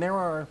 and there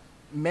are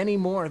many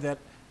more that,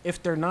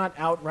 if they're not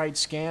outright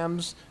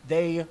scams,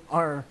 they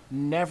are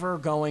never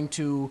going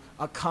to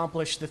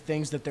accomplish the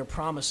things that they're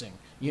promising,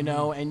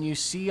 and you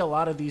see a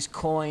lot of these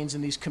coins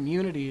and these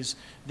communities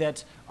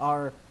that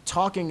are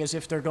talking as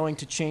if they're going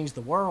to change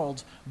the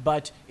world,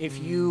 but if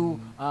you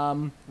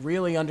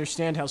really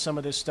understand how some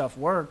of this stuff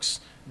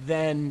works,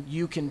 then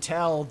you can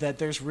tell that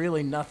there's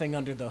really nothing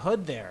under the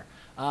hood there.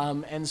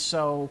 And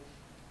so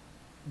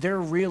there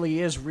really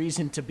is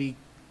reason to be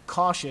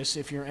cautious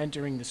if you're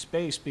entering the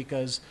space,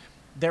 because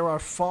there are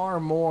far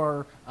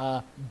more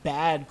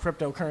bad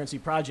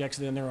cryptocurrency projects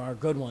than there are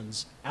good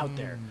ones out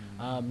there.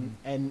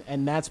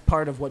 And that's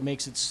part of what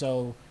makes it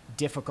so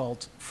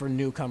difficult for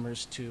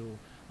newcomers to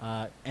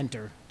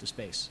enter the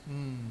space.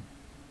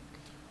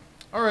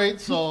 All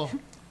right, so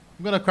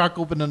I'm gonna crack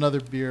open another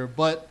beer,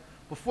 but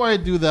before I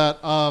do that,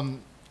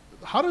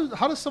 how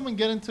does someone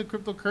get into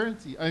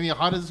cryptocurrency? I mean,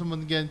 how does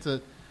someone get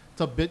into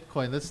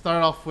Bitcoin? Let's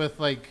start off with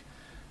like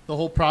the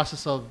whole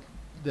process of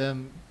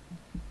them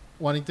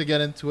wanting to get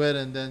into it,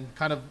 and then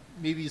kind of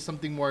maybe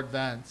something more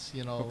advanced.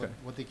 You know, Okay.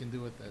 what they can do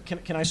with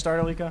it. Can I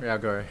start, Alika? Yeah,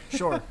 go ahead.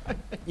 Sure.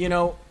 You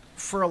know,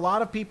 for a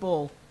lot of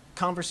people,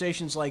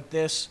 conversations like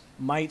this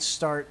might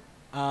start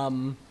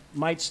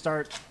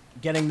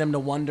getting them to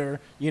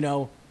wonder, you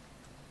know,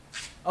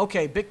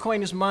 okay,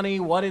 Bitcoin is money.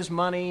 What is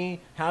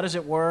money? How does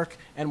it work?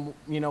 And,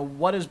 you know,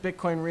 what does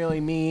Bitcoin really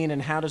mean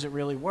and how does it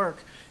really work?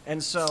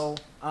 And so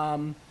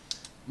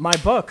my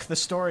book, The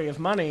Story of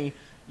Money,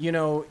 you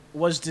know,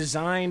 was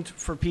written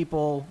for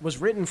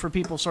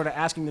people sort of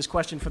asking this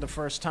question for the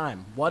first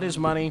time. What is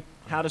money?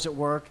 How does it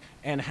work?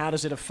 And how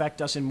does it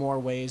affect us in more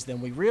ways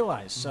than we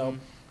realize? So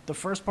the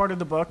first part of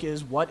the book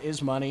is what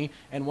is money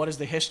and what is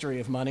the history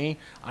of money.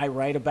 I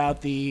write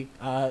about the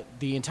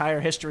entire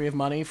history of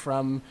money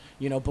from,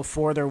 you know,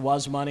 before there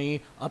was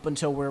money up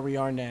until where we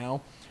are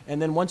now.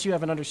 And then once you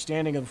have an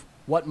understanding of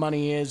what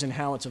money is and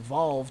how it's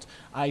evolved,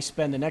 I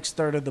spend the next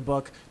third of the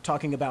book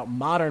talking about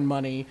modern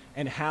money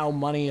and how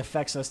money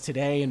affects us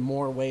today in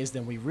more ways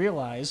than we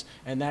realize.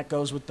 And that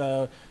goes with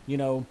the, you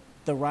know,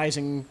 the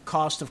rising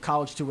cost of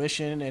college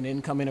tuition and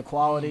income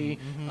inequality,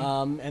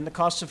 and the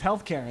costs of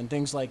healthcare and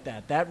things like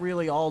that. That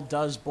really all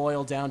does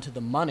boil down to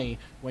the money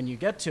when you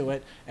get to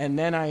it. And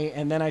then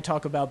I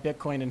talk about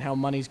Bitcoin and how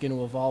money's going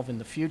to evolve in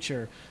the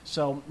future.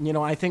 So, you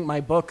know, I think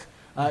my book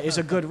is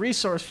a good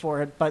resource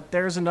for it, but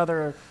there's a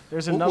number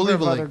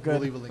of other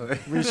good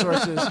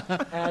resources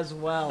as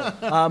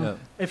well.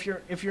 If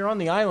you're on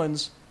the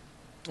islands,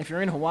 if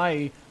you're in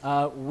Hawaii,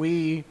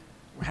 we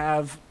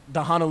have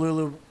the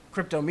Honolulu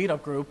Crypto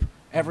Meetup Group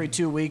every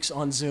 2 weeks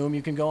on Zoom.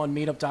 You can go on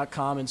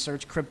meetup.com and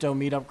search Crypto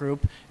Meetup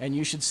Group, and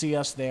you should see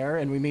us there.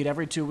 And we meet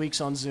every 2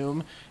 weeks on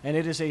Zoom, and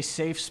it is a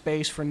safe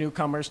space for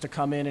newcomers to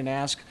come in and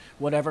ask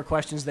whatever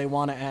questions they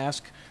want to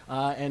ask,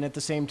 and at the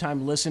same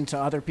time listen to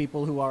other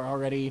people who are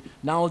already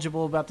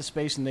knowledgeable about the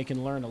space, and they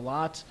can learn a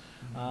lot.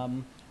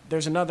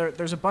 There's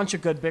a bunch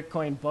of good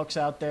Bitcoin books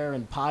out there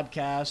and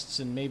podcasts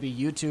and maybe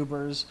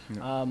YouTubers.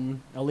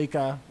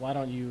 Alika, why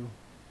don't you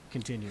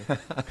continue?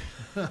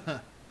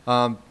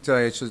 So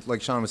it's just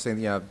like Sean was saying,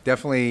 yeah,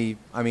 definitely.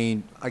 I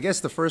mean, I guess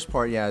the first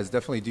part, yeah, is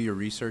definitely do your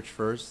research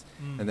first,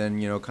 and then,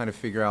 you know, kind of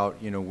figure out,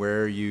 you know,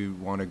 where you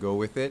want to go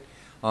with it.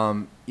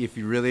 If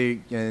you're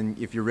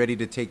ready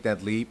to take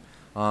that leap,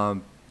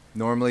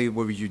 normally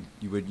what you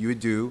would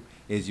do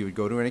is you would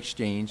go to an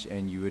exchange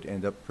and you would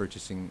end up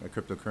purchasing a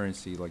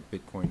cryptocurrency like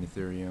Bitcoin,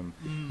 Ethereum,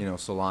 you know,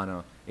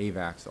 Solana,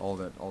 AVAX, all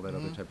that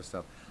other type of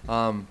stuff.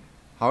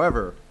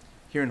 However,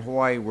 here in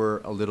Hawaii, we're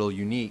a little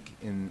unique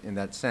in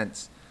that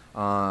sense.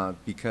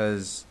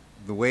 Because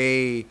the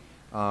way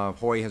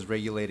Hawaii has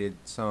regulated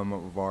some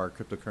of our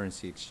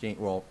cryptocurrency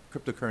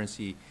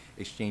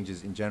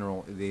exchanges in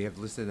general, they have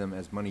listed them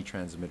as money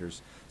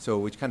transmitters. So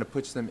which kind of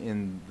puts them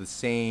in the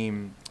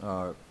same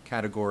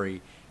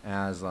category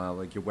as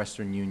like your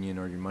Western Union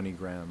or your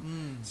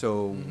MoneyGram.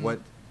 So what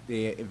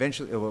they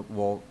eventually,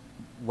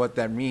 what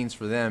that means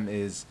for them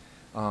is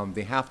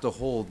they have to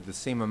hold the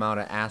same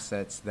amount of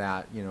assets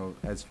that, you know,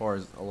 as far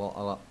as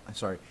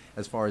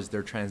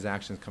their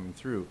transactions coming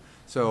through.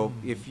 So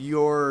if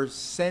you're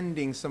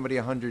sending somebody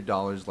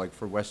 $100, like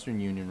for Western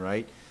Union,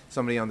 right?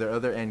 Somebody on their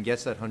other end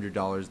gets that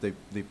 $100,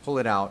 they pull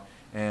it out,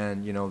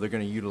 and, you know, they're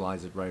going to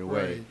utilize it right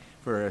away.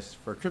 Right.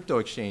 For a crypto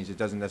exchange, it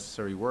doesn't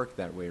necessarily work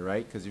that way,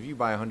 right? Because if you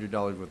buy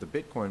 $100 worth of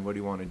Bitcoin, what do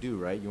you want to do,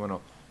 right? You want to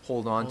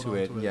hold on to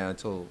it,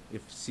 until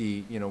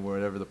you know,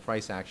 whatever the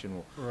price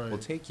action will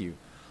take you.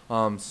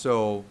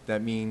 So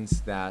that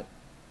means that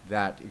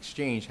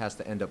exchange has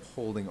to end up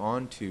holding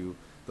on to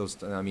those,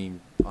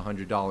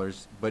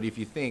 $100. But if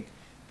you think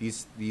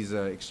these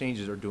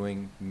exchanges are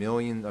doing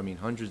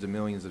hundreds of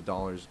millions of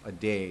dollars a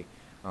day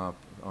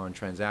on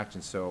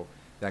transactions, so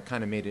that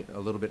kind of made it a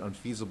little bit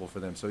unfeasible for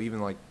them. So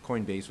even like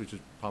Coinbase, which is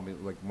probably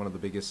like one of the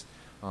biggest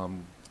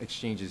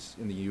exchanges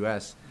in the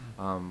U.S.,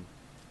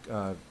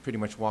 pretty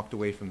much walked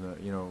away from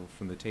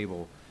the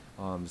table,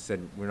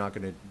 said we're not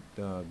going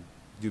to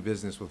do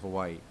business with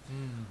Hawaii.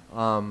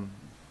 On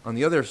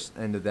the other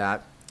end of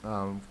that,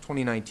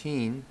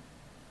 2019,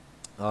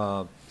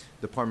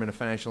 Department of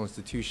Financial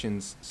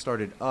Institutions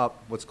started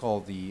up what's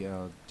called the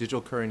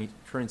Digital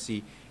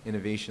Currency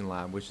Innovation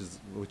Lab, which is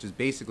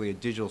basically a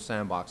digital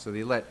sandbox. So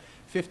they let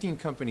 15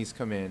 companies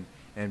come in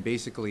and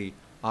basically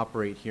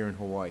operate here in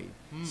Hawaii.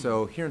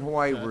 So here in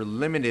Hawaii, we're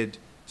limited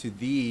to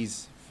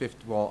these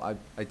 50. Well,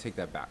 I take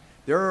that back.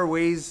 There are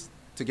ways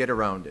to get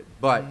around it,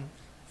 but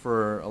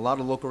for a lot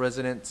of local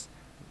residents,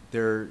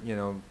 they're, you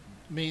know,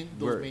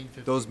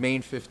 those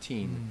main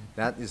 15.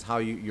 That is how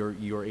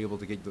you're able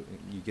to get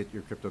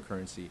your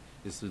cryptocurrency,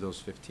 is through those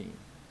 15.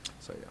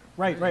 So yeah.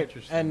 Right.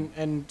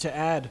 And to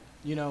add,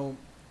 you know,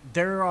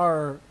 there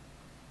are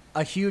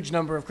a huge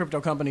number of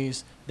crypto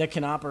companies that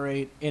can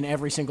operate in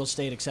every single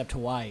state except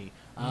Hawaii.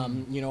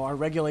 You know, our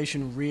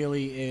regulation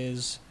really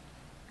is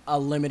a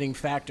limiting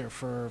factor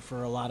for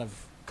a lot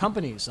of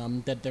companies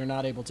that they're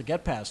not able to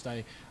get past.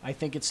 I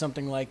think it's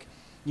something like,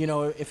 you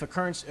know, if a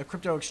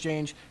crypto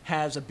exchange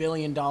has $1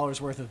 billion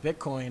worth of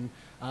Bitcoin,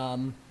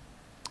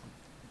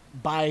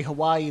 by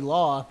Hawaii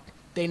law,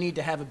 they need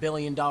to have $1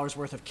 billion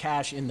worth of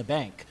cash in the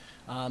bank.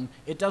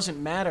 It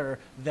doesn't matter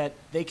that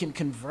they can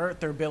convert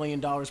their $1 billion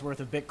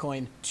worth of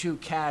Bitcoin to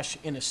cash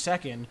in a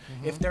second.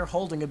 If they're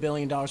holding $1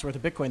 billion worth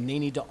of Bitcoin, they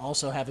need to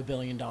also have $1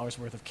 billion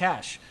worth of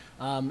cash.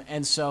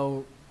 And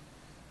so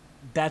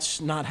that's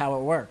not how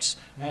it works.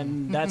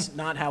 And that's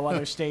not how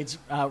other states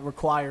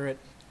require it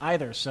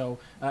either. So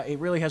it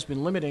really has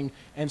been limiting.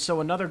 And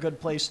so another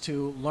good place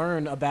to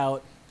learn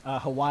about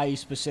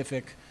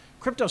Hawaii-specific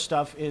crypto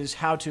stuff is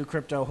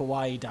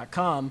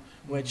howtocryptohawaii.com,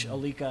 which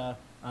Alika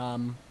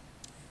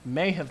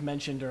may have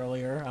mentioned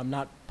earlier. I'm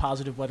not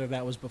positive whether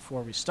that was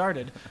before we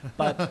started,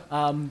 but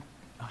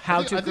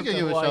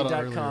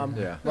howtocryptohawaii.com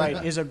Yeah.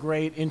 right, is a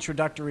great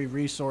introductory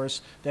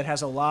resource that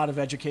has a lot of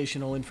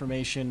educational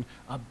information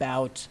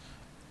about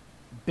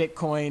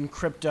Bitcoin,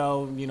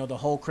 crypto, you know, the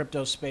whole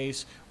crypto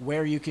space,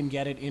 where you can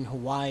get it in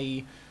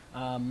Hawaii,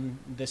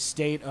 the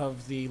state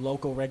of the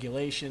local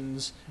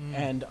regulations,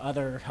 and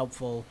other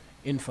helpful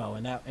info.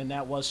 And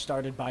that was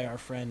started by our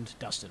friend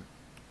Dustin.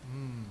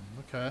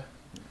 Okay.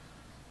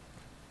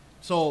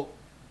 So,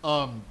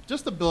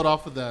 just to build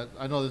off of that,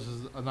 I know this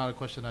is another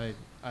question I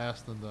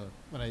asked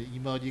when I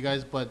emailed you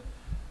guys, but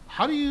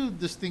how do you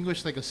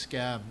distinguish like a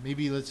scam?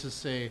 Maybe let's just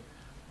say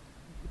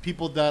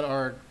people that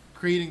are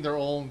creating their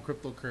own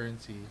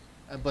cryptocurrency,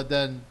 but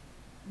then,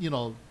 you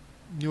know,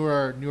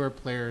 newer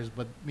players,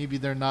 but maybe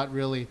they're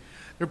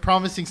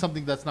promising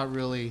something that's not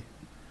really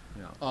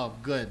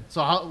good.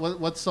 So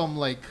what's some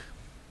like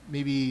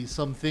maybe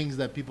some things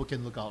that people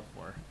can look out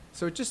for?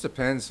 So it just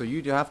depends. So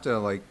you have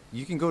to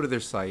you can go to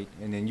their site,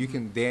 and then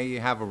they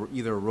have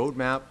either a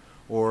roadmap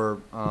or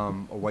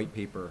a white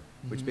paper,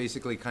 which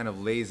basically kind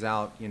of lays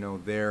out, you know,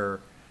 their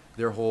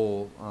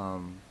whole,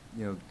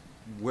 you know,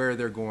 where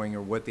they're going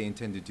or what they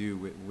intend to do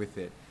with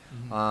it.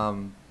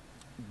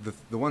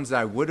 The ones that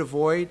I would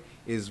avoid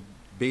is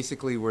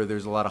basically where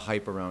there's a lot of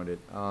hype around it.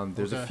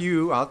 There's a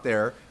few out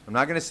there. I'm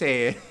not going to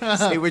say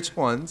which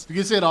ones. You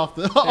can say it off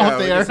the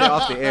air. Say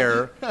off the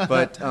air.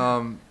 But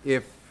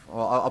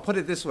I'll put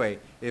it this way.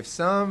 If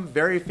some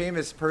very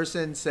famous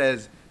person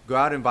says, go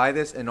out and buy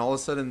this, and all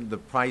of a sudden the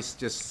price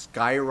just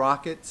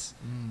skyrockets,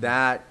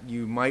 that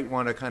you might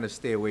want to kind of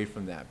stay away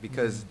from that.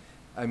 Because,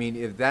 I mean,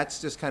 if that's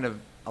just kind of,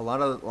 a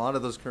lot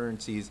of those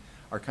currencies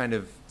are kind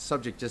of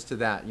subject just to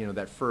that, you know,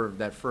 that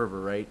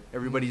fervor, right?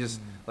 Everybody just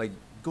like,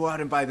 go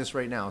out and buy this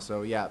right now.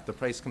 So yeah, the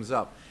price comes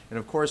up. And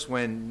of course,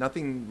 when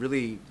nothing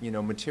really, you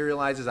know,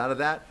 materializes out of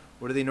that,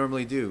 what do they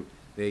normally do?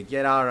 They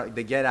get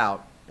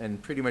out,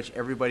 and pretty much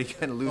everybody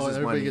kind of loses money.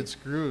 Everybody gets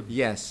screwed.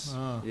 Yes.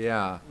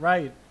 Yeah.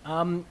 Right.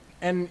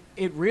 And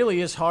it really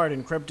is hard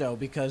in crypto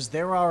because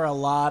there are a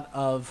lot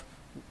of,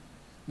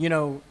 you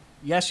know,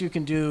 yes, you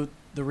can do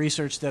the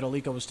research that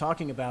Alika was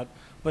talking about,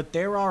 but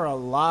there are a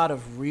lot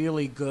of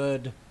really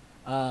good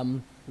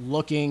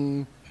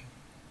looking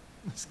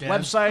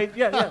website.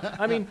 Yeah.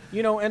 I mean,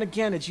 you know, and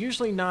again, it's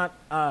usually not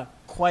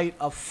quite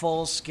a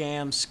full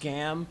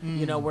scam,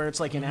 you know, where it's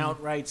like an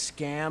outright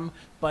scam,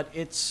 but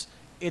it's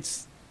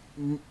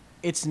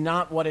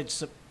not what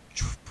it's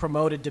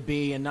promoted to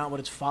be and not what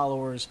its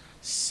followers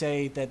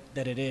say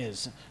that it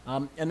is.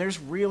 And there's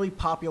really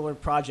popular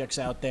projects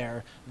out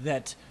there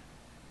that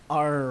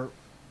are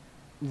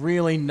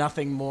really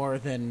nothing more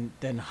than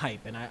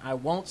hype. And I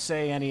won't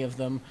say any of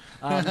them.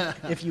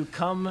 If you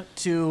come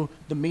to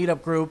the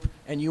meetup group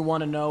and you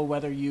want to know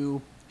whether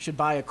you should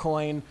buy a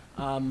coin,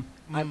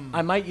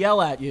 I might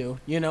yell at you,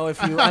 you know,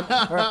 if you,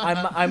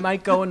 I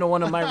might go into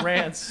one of my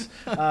rants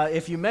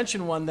if you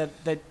mention one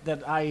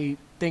that I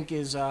think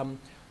is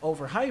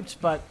overhyped,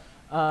 but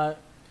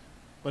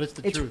it's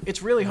the truth.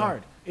 It's really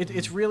hard.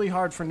 It's really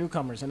hard for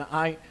newcomers, and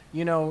I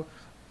don't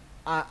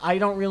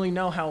really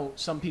know how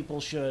some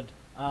people should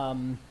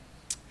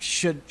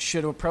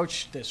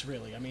approach this,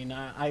 really. I mean,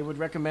 I would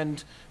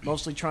recommend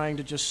mostly trying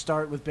to just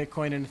start with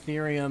Bitcoin and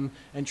Ethereum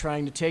and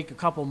trying to take a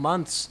couple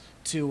months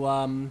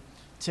to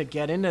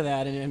get into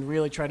that and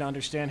really try to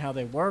understand how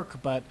they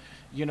work. But,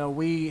 you know,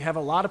 we have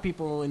a lot of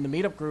people in the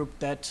meetup group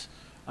that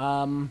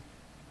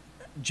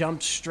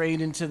jumped straight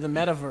into the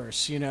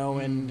metaverse, you know,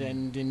 and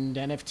in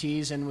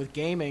NFTs and with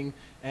gaming,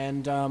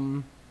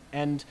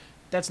 and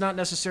that's not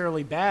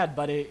necessarily bad,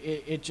 but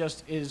it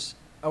just is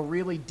a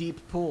really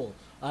deep pool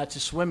to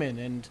swim in.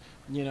 And,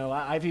 you know,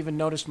 I've even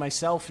noticed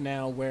myself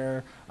now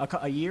where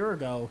a year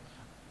ago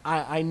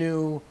I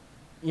knew,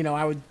 you know,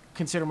 I would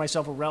consider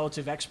myself a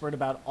relative expert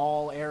about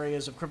all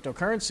areas of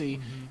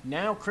cryptocurrency.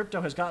 Now crypto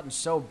has gotten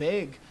so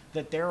big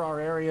that there are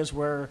areas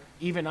where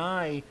even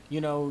I,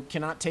 you know,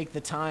 cannot take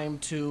the time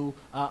to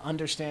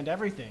understand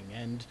everything.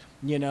 And,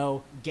 you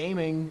know,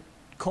 gaming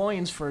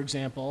coins, for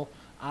example,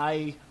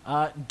 I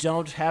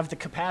don't have the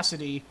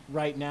capacity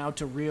right now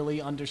to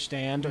really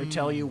understand or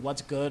tell you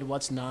what's good,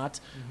 what's not.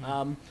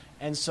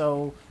 And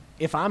so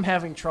if I'm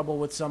having trouble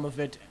with some of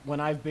it when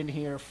I've been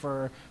here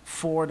for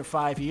 4 to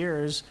 5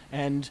 years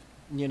and,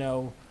 you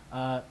know,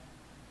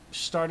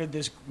 started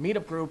this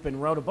meetup group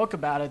and wrote a book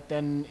about it,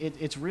 then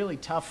it's really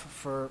tough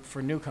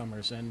for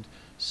newcomers. And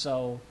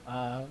so,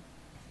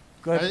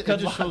 good It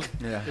just luck. shows,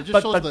 Yeah. it just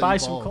But- shows but the buy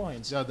some evolve-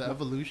 coins. Yeah, the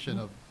evolution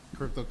of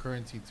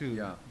cryptocurrency too.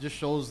 Yeah. Just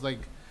shows like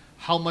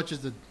how much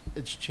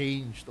it's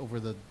changed over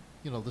the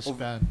the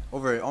span I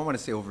want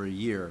to say over a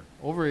year.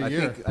 over a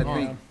year. I Oh.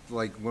 think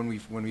like when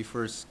we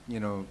first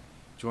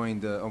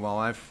joined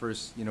I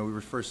first we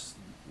were first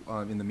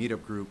in the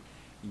meetup group,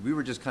 we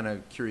were just kind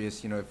of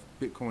curious if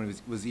Bitcoin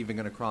was even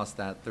going to cross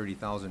that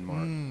 30,000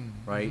 mark,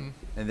 right?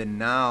 And then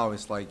now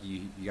it's like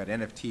you got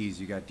NFTs,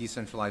 you got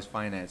decentralized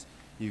finance,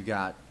 you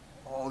got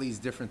all these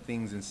different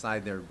things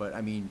inside there.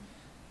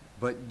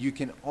 But you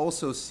can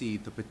also see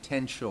the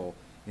potential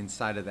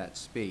inside of that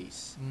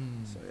space.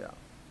 So yeah.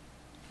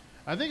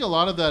 I think a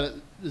lot of that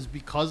is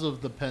because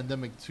of the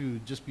pandemic too,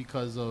 just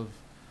because of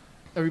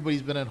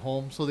everybody's been at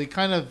home, so they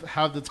kind of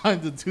have the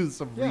time to do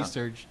some Yeah.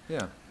 research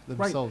Yeah.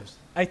 themselves.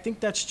 I think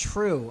that's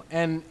true,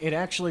 and it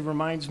actually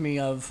reminds me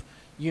of,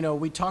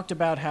 we talked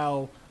about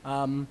how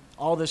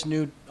all these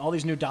new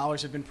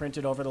dollars have been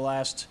printed over the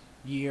last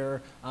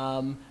year,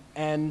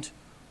 and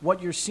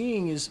what you're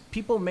seeing is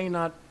people may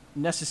not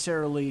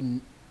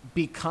necessarily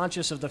be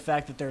conscious of the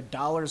fact that their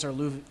dollars are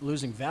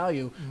losing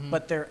value,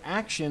 but their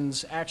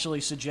actions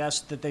actually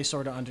suggest that they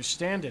sort of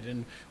understand it.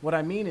 And what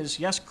I mean is,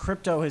 yes,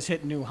 crypto has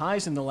hit new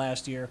highs in the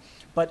last year,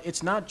 but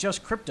it's not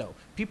just crypto.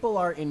 People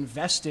are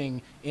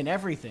investing in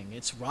everything.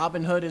 It's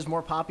Robinhood is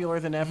more popular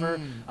than ever.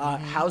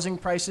 Housing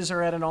prices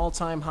are at an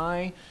all-time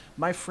high.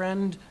 My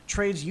friend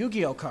trades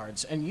Yu-Gi-Oh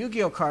cards, and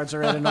Yu-Gi-Oh cards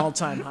are at an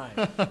all-time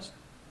high.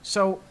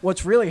 So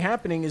what's really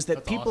happening is that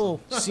That's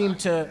people seem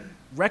to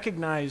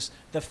recognize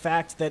the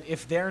fact that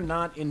if they're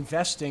not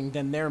investing,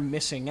 then they're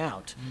missing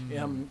out.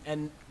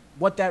 And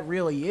what that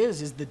really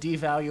is the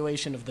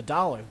devaluation of the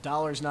dollar.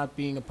 Dollars not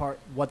being a part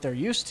what they're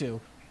used to,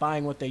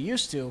 buying what they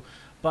used to,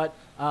 but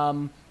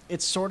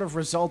it's sort of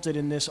resulted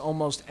in this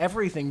almost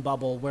everything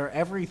bubble where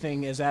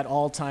everything is at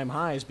all-time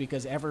highs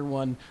because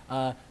everyone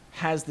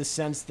has the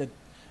sense that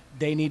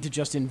they need to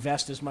just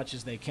invest as much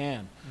as they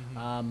can.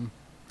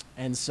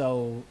 And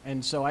so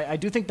I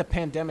do think the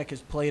pandemic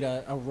has played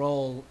a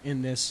role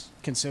in this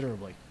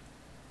considerably.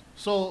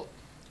 So,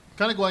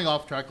 kind of going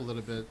off track a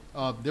little bit,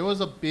 there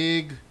was a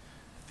big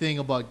thing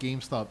about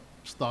GameStop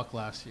stock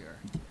last year,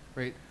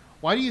 right?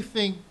 Why do you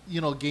think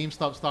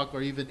GameStop stock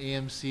or even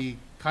AMC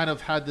kind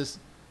of had this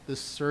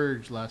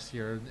surge last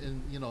year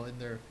in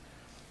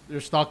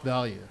their stock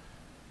value?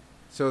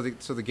 So the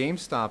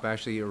GameStop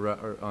actually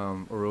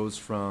arose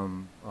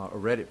from a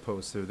Reddit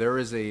post. So there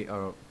is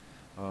a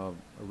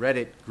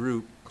Reddit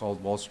group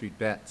called Wall Street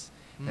Bets,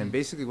 and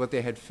basically what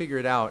they had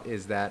figured out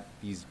is that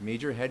these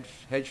major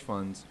hedge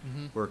funds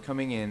were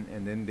coming in,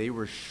 and then they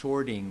were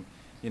shorting,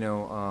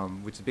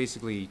 which is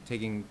basically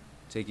taking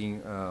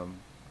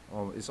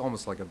it's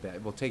almost like a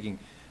bet. Well, taking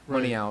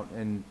money out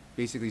and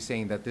basically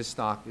saying that this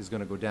stock is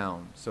going to go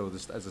down. So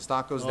as the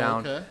stock goes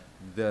down, okay.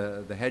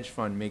 the hedge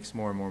fund makes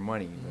more and more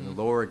money. And the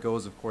lower it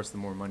goes, of course, the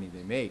more money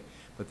they make.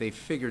 But they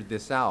figured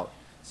this out.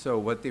 So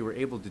what they were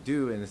able to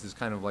do, and this is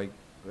kind of like,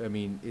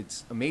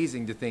 it's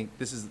amazing to think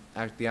this is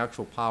the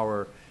actual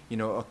power,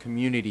 a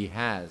community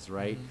has,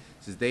 right?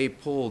 So they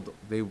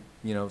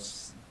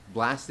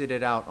blasted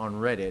it out on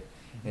Reddit,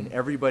 and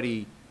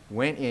everybody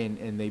went in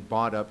and they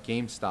bought up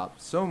GameStop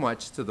so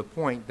much to the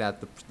point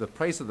that the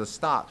price of the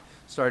stock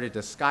started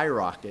to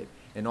skyrocket,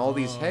 and all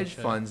these hedge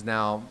funds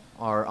now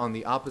are on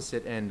the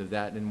opposite end of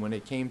that. And when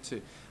it came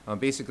to,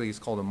 basically it's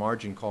called a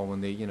margin call,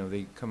 when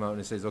they come out and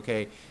it says,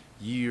 okay,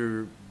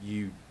 you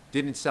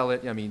didn't sell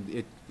it.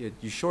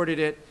 You shorted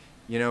it,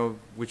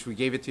 which we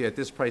gave it to you at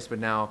this price, but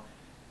now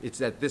it's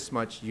at this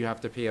much. You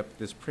have to pay up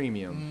this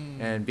premium.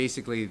 And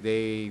basically,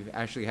 they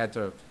actually had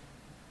to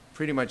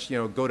pretty much,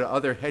 go to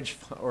other hedge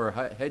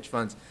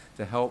funds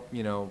to help,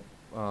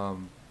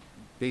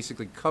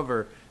 basically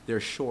cover their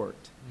short.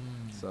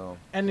 So.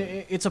 And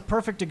it's a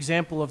perfect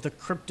example of the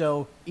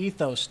crypto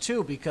ethos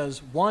too,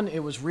 because one, it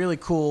was really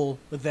cool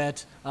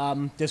that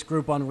this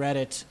group on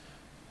Reddit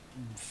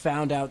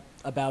found out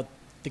about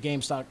the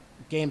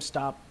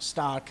GameStop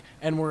stock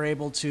and were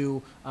able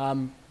to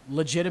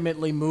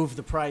legitimately move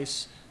the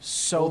price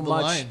so Hold the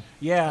much. line.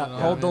 Yeah, Yeah,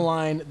 hold the man.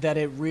 line that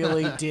it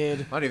really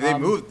did. Funny, they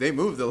moved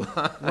the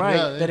line. Right,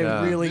 Yeah, that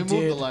yeah. it really They moved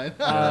the did line.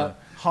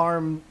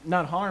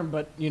 not harm,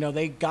 but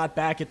they got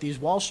back at these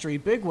Wall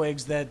Street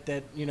bigwigs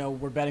that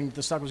were betting that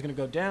the stock was going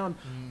to go down.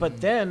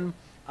 But then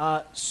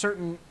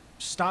certain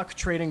stock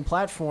trading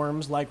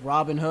platforms like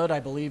Robinhood, I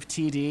believe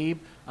TD,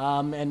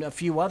 and a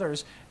few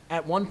others,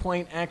 at one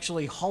point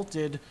actually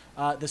halted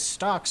the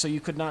stock, so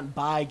you could not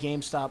buy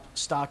GameStop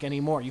stock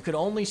anymore. You could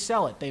only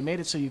sell it. They made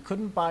it so you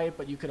couldn't buy it,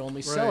 but you could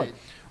only sell it. Right.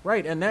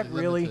 Right, and that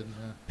really Limited,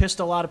 yeah. pissed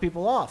a lot of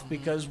people off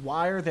because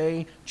why are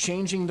they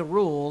changing the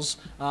rules,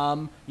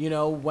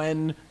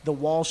 when the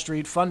Wall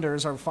Street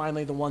funders are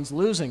finally the ones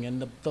losing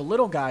and the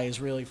little guy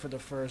is really for the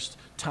first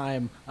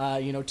time,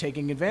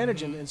 taking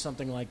advantage in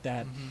something like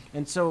that.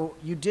 And so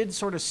you did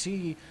sort of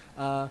see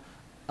a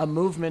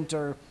movement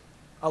or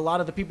a lot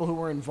of the people who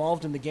were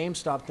involved in the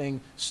GameStop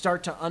thing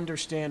start to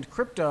understand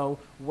crypto,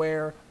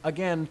 where,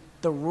 again,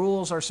 the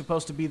rules are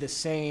supposed to be the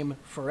same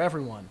for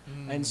everyone.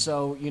 And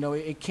so,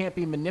 it can't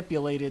be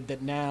manipulated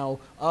that now,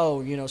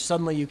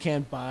 suddenly you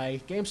can't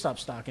buy GameStop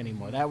stock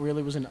anymore. That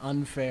really was an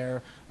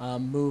unfair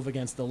move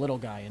against the little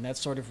guy. And that's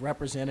sort of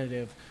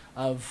representative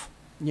of,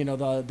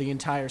 the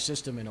entire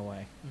system in a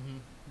way.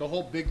 The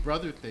whole Big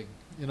Brother thing,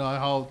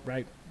 how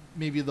Right.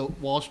 maybe the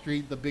Wall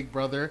Street, the Big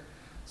Brother,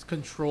 is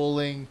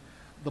controlling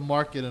the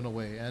market in a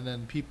way, and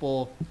then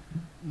people,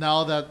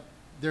 now that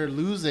they're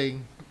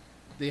losing,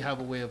 they have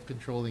a way of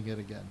controlling it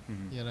again.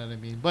 You know what I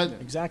mean? But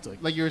Exactly.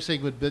 like you were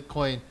saying with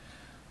Bitcoin,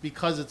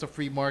 because it's a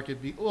free market,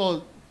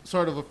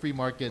 sort of a free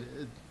market,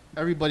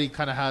 everybody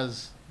kind of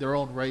has their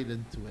own right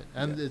into it,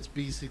 and it's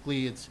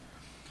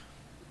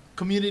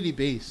community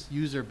based,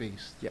 user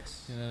based.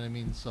 Yes. You know what I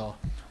mean? So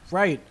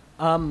Right.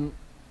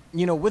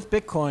 With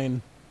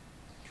Bitcoin,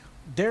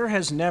 there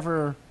has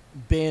never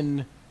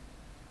been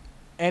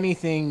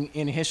anything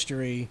in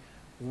history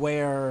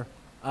where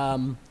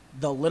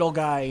the little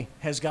guy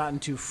has gotten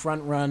to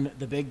front run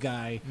the big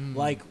guy,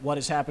 like what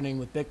is happening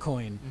with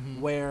Bitcoin,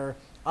 where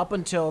up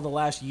until the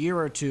last year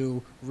or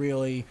two,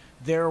 really,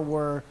 there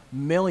were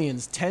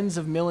millions, tens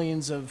of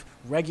millions of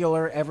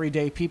regular,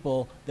 everyday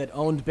people that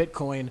owned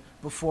Bitcoin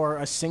before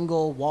a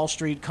single Wall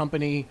Street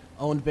company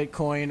owned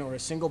Bitcoin, or a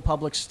single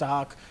public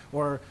stock,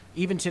 or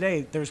even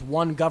today, there's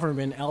one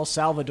government, El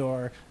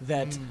Salvador,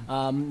 that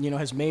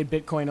has made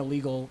Bitcoin a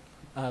legal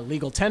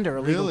tender,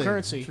 a legal really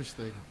currency.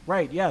 interesting.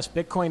 Right, yes.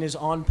 Bitcoin is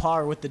on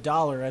par with the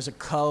dollar as a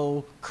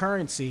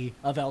co-currency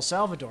of El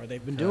Salvador.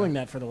 They've been doing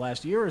that for the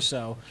last year or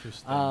so.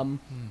 Interesting.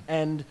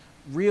 And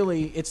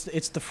really,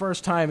 it's the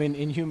first time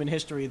in human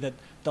history that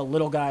the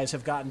little guys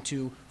have gotten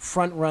to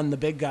front run the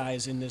big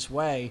guys in this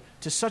way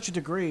to such a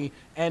degree.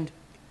 And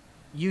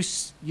you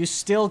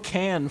still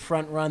can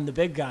front run the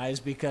big guys,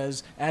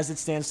 because as it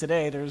stands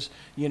today, there's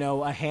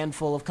a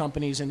handful of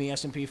companies in the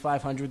S&P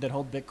 500 that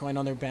hold Bitcoin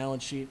on their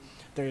balance sheet.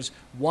 There's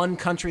one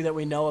country that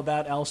we know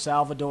about, El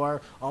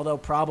Salvador, although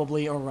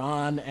probably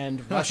Iran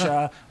and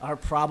Russia are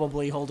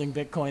probably holding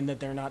Bitcoin that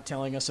they're not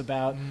telling us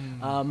about.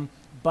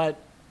 But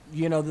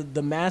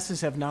the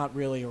masses have not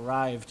really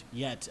arrived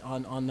yet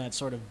on that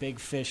sort of big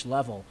fish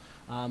level,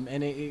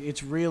 and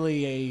it's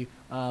really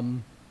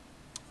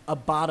a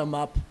bottom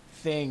up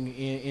thing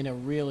in a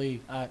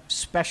really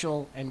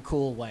special and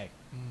cool way.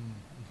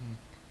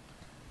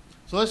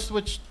 So let's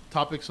switch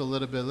topics a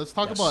little bit. Let's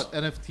talk Yes. about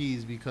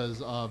NFTs,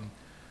 because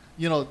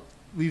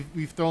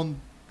we've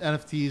thrown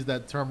NFTs,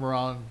 that term,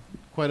 around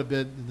quite a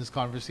bit in this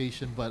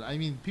conversation. But I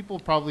mean, people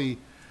probably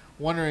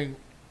wondering,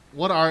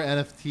 what are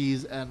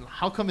NFTs and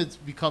how come it's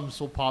become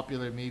so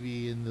popular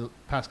maybe in the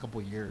past couple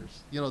of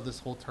years? This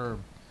whole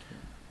term.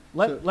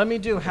 Let me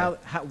do how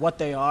what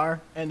they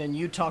are, and then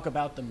you talk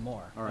about them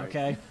more. All right.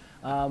 Okay.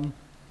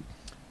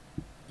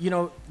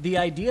 The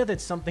idea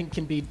that something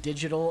can be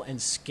digital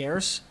and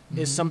scarce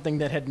is something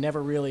that had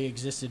never really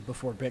existed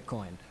before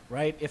Bitcoin,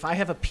 right? If I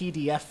have a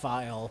PDF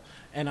file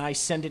and I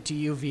send it to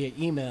you via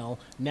email,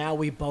 now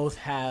we both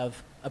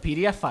have a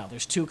PDF file.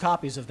 There's two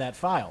copies of that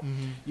file.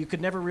 You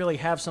could never really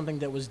have something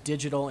that was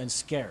digital and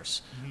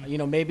scarce.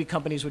 Maybe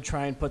companies would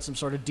try and put some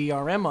sort of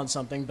DRM on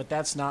something, but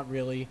that's not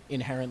really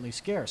inherently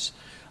scarce.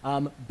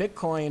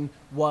 Bitcoin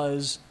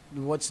was,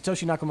 what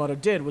Satoshi Nakamoto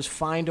did was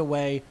find a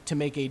way to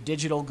make a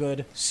digital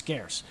good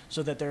scarce,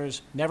 so that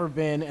there's never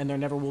been and there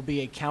never will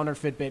be a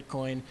counterfeit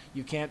Bitcoin.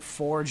 You can't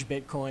forge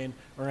Bitcoin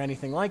or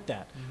anything like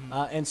that.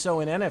 And so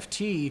an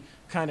NFT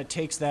kind of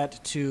takes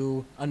that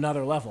to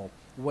another level,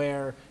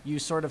 where you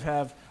sort of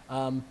have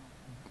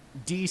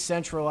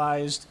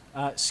decentralized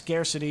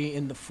scarcity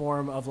in the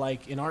form of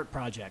like an art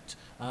project.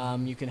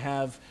 You can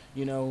have,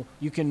 you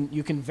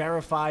can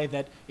verify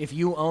that if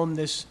you own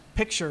this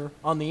picture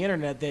on the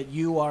internet, that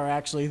you are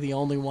actually the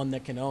only one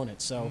that can own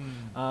it. So,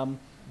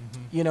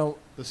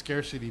 The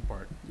scarcity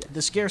part.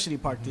 the scarcity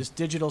part, this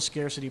digital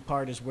scarcity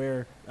part, is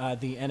where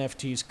the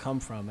NFTs come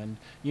from. And,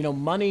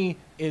 money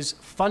is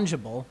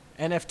fungible.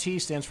 NFT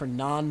stands for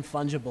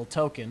non-fungible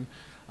token.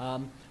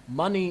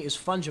 Money is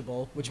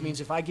fungible, which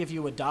means if I give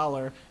you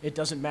 $1, it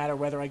doesn't matter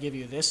whether I give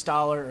you this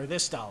dollar or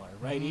this dollar,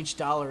 right? Each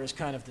dollar is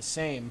kind of the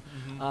same.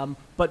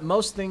 But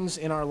most things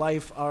in our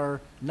life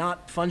are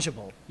not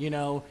fungible.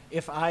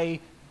 If I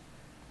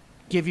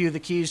give you the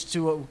keys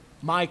to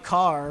my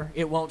car,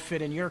 it won't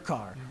fit in your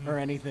car or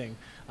anything.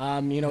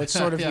 It's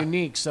sort of Yeah.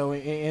 unique. So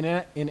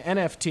in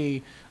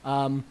NFT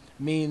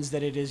means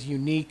that it is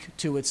unique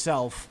to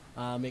itself.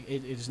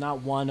 It is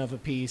not one of a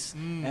piece,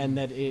 and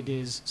that it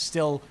is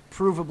still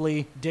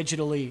provably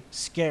digitally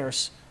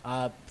scarce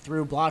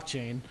through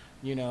blockchain,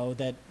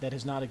 that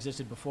has not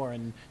existed before.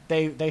 And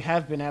they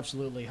have been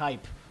absolutely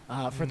hype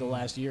for the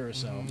last year or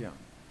so.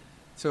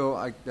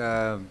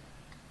 Yeah.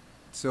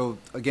 So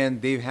again,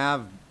 they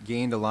have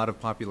gained a lot of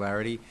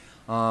popularity.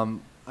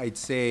 I'd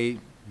say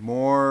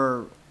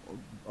more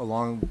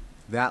along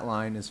that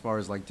line as far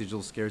as like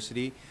digital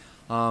scarcity.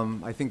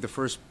 I think the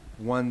first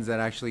ones that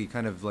actually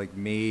kind of like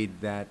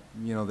made that,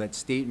 you know, that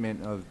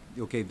statement of,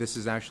 okay, this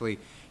is actually,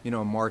 you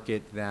know, a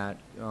market that,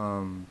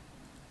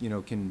 you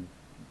know,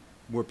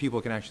 where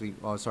people can actually,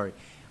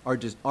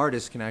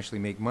 artists can actually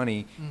make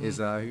money. Is,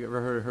 have you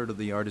ever heard of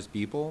the artist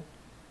Beeple?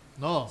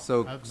 No.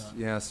 So I've not.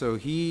 yeah, so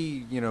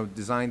he, you know,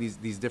 designed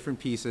these different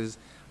pieces,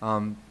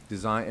 and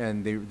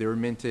they were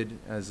minted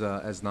as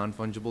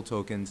non-fungible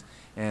tokens,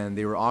 and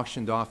they were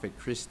auctioned off at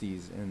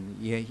Christie's, and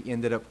he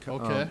ended up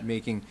Okay.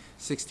 making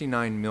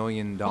 $69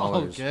 million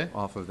Okay.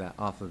 off of that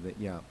auction.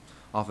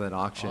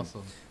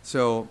 Awesome.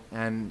 So,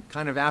 and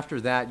kind of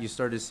after that, you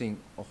started seeing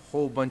a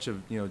whole bunch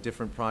of, you know,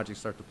 different projects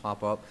start to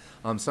pop up.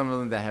 Some of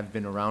them that have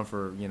been around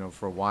for, you know,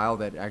 for a while,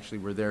 that actually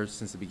were there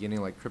since the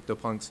beginning, like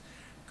CryptoPunks,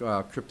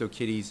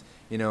 CryptoKitties.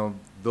 You know,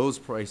 those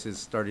prices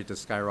started to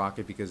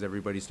skyrocket because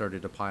everybody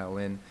started to pile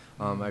in.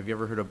 Have you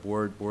ever heard of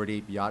Bored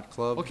Ape Yacht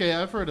Club? Okay,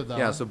 I've heard of that.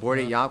 Yeah, one. so Bored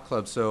Ape Yacht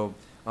Club. So,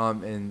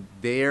 and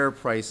their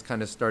price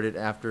kind of started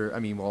after. I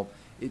mean, well,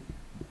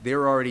 they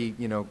were already,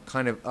 you know,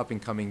 kind of up and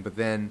coming, but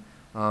then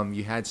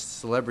you had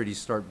celebrities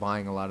start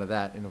buying a lot of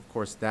that, and of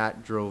course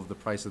that drove the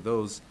price of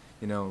those,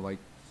 you know, like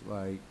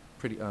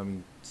pretty,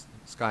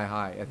 sky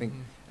high. I think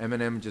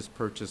Eminem just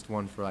purchased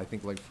one for, I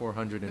think, like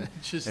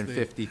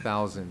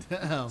 $450,000.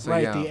 Damn. So,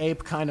 Right, yeah. the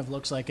ape kind of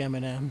looks like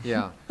Eminem.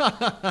 Yeah.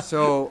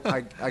 So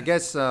I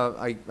guess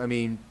I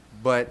mean,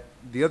 but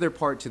the other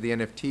part to the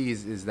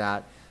NFTs is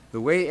that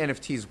the way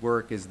NFTs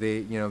work is they,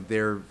 you know,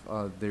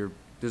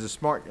 there's a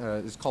smart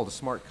it's called a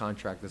smart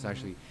contract that's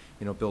actually,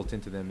 you know, built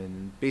into them,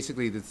 and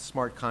basically the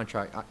smart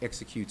contract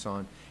executes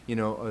on, you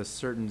know, a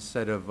certain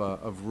set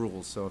of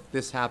rules. So if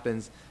this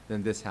happens,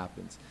 then this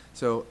happens.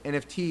 So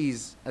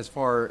NFTs, as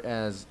far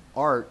as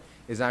art,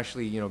 is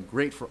actually, you know,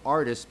 great for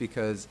artists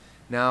because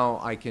now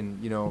I can,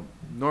 you know,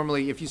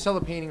 normally if you sell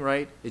a painting,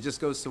 right, it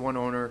just goes to one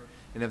owner,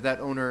 and if that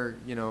owner,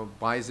 you know,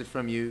 buys it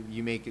from you,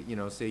 you make it, you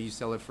know, say you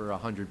sell it for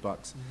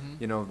 $100,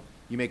 you know,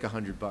 you make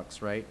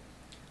 $100, right?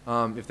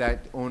 If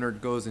that owner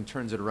goes and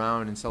turns it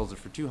around and sells it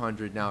for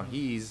 200, now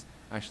he's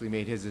actually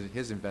made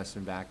his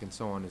investment back, and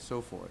so on and so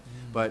forth.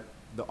 But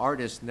the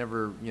artist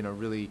never, you know,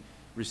 really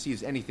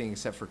receives anything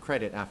except for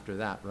credit after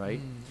that, right?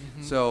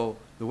 So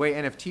the way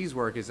NFTs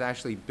work is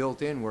actually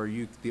built in where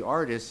the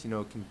artist, you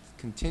know, can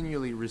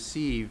continually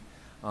receive,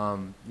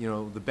 you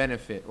know, the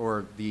benefit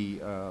or the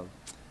I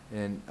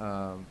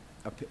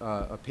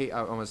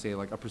want to say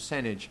like a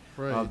percentage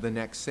Right. of the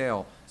next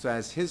sale. So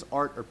as his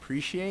art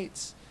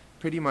appreciates,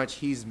 pretty much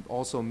he's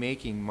also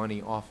making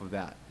money off of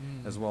that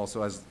as well.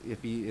 So as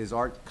if his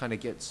art kind of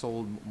gets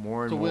sold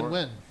more and It's a more.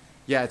 win-win.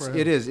 Yeah, for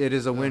it him.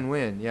 is a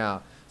win-win. Yeah.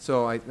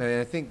 So I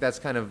think that's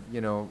kind of,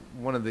 you know,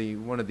 one of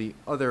the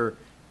other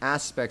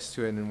aspects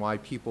to it, and why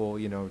people,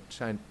 you know,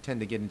 tend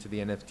to get into the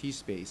NFT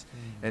space.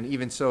 And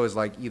even so is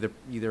like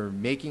either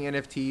making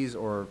NFTs,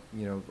 or,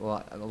 you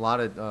know, a lot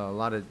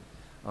of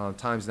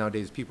times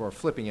nowadays people are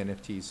flipping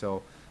NFTs.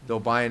 So they'll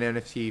buy an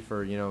NFT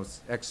for, you know,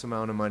 X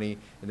amount of money,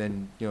 and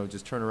then, you know,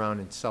 just turn around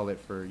and sell it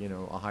for, you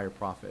know, a higher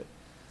profit.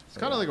 It's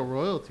kind of like a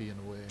royalty in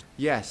a way.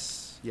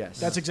 Yes.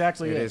 That's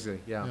exactly it. It is.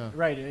 Yeah. Yeah.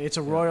 Right, it's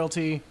a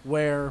royalty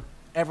where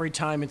every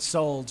time it's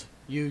sold,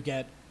 you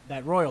get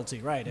that royalty,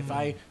 right? If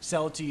I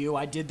sell it to you,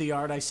 I did the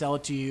art, I sell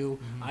it to you,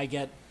 I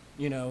get,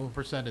 you know,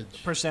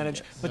 Percentage.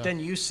 percentage. But Yeah. then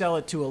you sell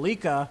it to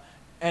Alika,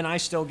 and I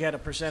still get a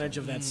percentage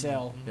of that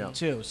sale Yeah.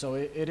 too. So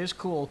it is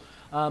cool.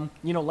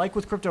 You know, like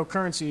with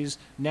cryptocurrencies,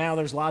 now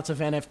there's lots of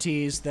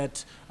NFTs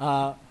that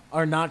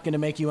are not going to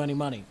make you any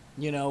money.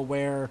 You know,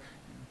 where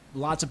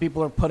lots of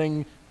people are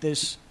putting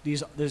these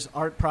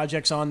art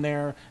projects on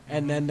there,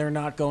 and then they're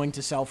not going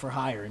to sell for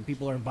higher, and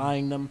people are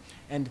buying them.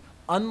 And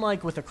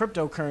unlike with a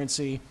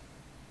cryptocurrency,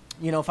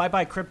 you know, if I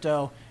buy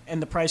crypto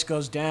and the price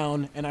goes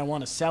down and I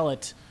want to sell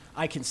it,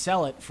 I can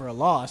sell it for a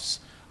loss.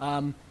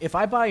 If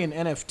I buy an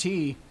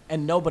NFT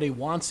and nobody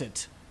wants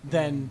it,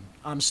 then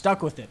I'm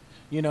stuck with it.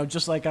 You know,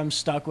 just like I'm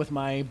stuck with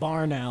my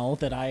barn owl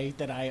that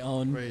I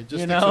own. Right,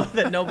 just you like know, some-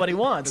 that nobody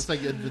wants. It's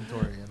like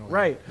inventory in a way.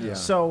 Right. Yeah.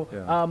 So,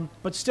 Yeah.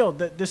 but still,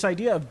 this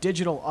idea of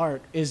digital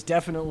art is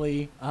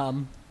definitely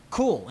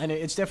cool, and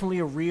it's definitely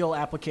a real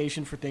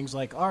application for things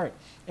like art.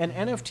 And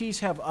NFTs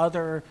have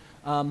other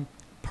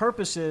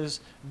purposes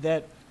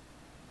that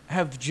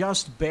have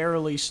just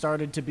barely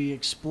started to be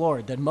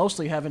explored, that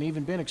mostly haven't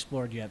even been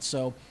explored yet.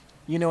 So,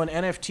 you know, an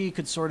NFT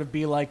could sort of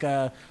be like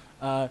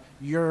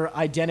your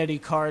identity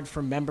card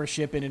for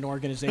membership in an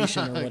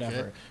organization or Okay.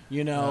 whatever.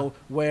 You know,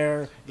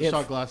 where The if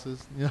shot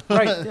glasses. Yeah.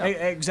 right,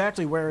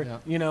 exactly. Where Yeah.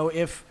 you know,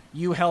 if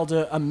you held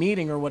a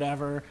meeting or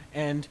whatever,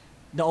 and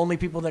the only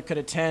people that could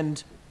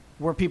attend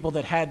were people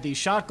that had these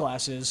shot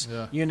glasses,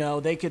 Yeah. you know,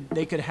 they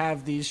could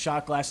have these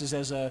shot glasses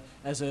as a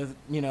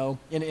you know,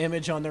 an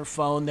image on their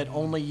phone that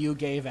only you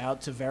gave out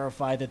to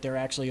verify that they're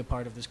actually a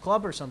part of this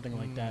club or something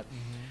like that.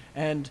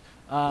 And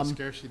The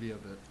scarcity of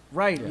it.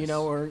 right, you Yes.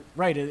 know, or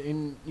right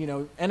in, you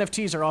know,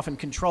 NFTs are often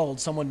controlled.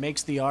 Someone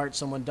makes the art,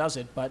 someone does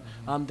it, but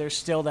there's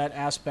still that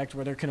aspect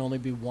where there can only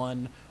be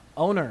one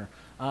owner.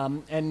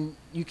 And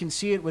you can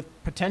see it with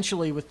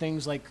potentially with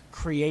things like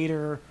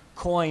creator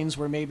coins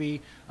where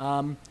maybe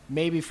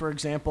for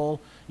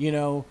example, you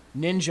know,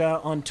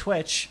 Ninja on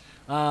Twitch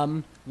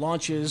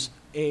launches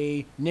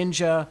a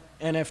Ninja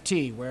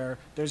NFT where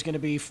there's going to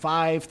be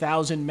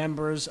 5,000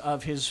 members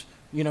of his,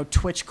 you know,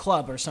 Twitch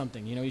club or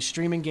something. You know, he's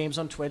streaming games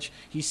on Twitch.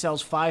 He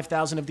sells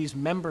 5,000 of these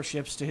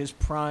memberships to his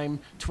Prime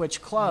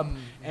Twitch club.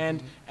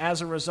 And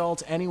as a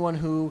result, anyone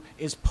who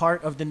is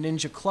part of the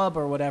Ninja Club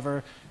or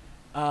whatever,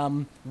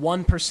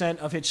 1%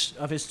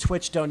 of his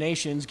Twitch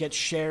donations get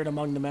shared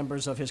among the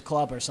members of his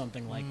club or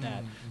something like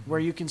that, where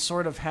you can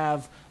sort of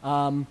have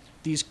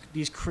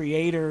these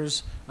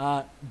creators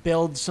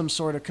build some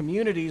sort of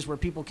communities where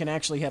people can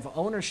actually have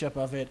ownership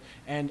of it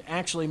and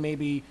actually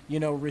maybe,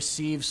 you know,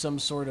 receive some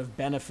sort of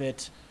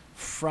benefit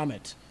from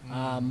it.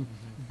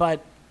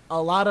 But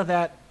a lot of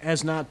that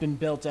has not been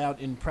built out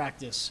in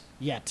practice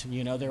yet.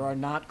 You know, there are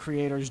not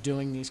creators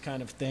doing these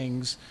kind of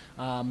things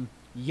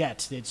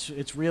yet.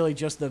 It's really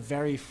just the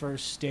very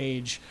first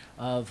stage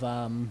of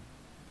the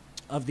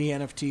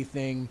NFT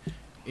thing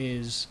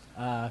is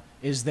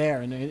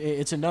there, and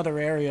it's another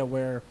area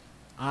where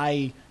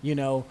I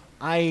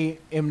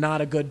am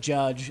not a good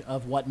judge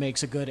of what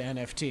makes a good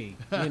NFT,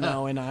 you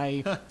know, and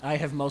I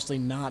have mostly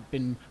not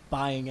been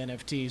buying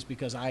NFTs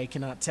because I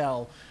cannot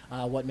tell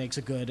what makes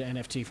a good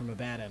NFT from a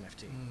bad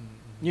NFT.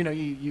 You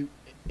know,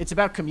 it's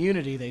about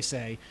community, they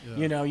say. Yeah.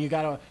 You know, you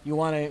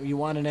want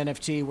an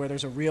NFT where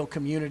there's a real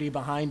community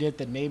behind it,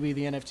 that maybe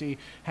the NFT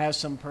has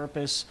some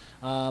purpose,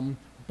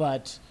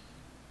 but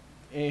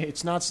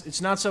it's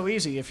not so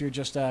easy if you're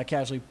just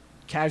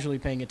casually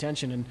paying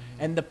attention.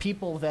 And the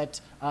people that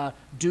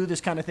do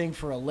this kind of thing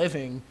for a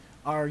living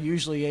are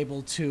usually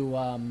able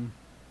to,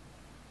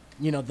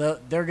 you know,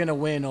 they're going to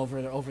win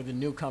over the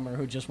newcomer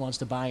who just wants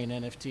to buy an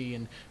NFT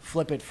and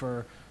flip it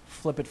for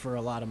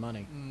a lot of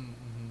money.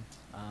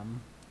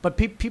 But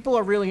people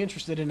are really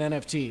interested in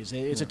NFTs.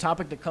 It's a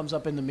topic that comes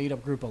up in the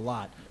meetup group a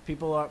lot.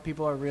 People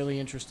are really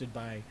interested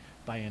by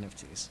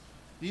NFTs.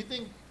 Do you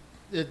think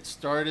it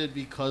started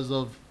because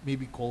of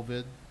maybe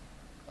COVID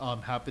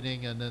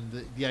happening, and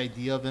then the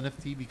idea of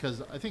NFT?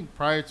 Because I think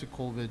prior to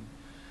COVID,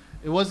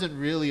 it wasn't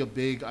really a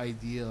big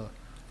idea.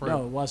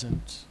 No, it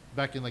wasn't.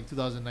 Back in like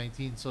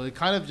 2019. So it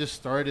kind of just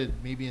started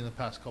maybe in the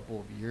past couple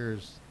of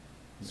years.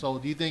 So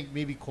do you think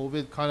maybe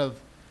COVID kind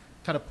of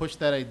pushed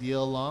that idea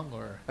along?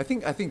 Or I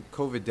think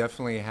COVID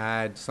definitely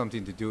had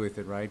something to do with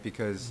it, right?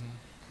 Because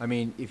I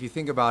mean, if you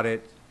think about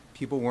it,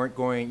 people weren't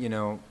going, you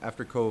know,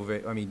 after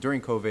COVID, I mean, during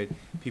COVID,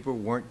 people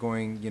weren't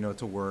going, you know,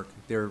 to work.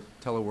 They're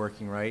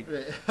teleworking, right?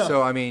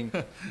 So, I mean,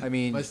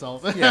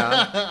 myself.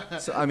 Yeah.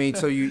 So, I mean,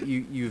 so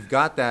you've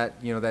got that,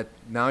 you know, that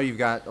now you've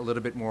got a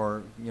little bit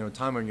more, you know,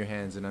 time on your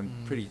hands. And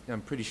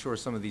I'm pretty sure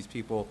some of these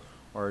people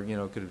are, you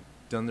know, could have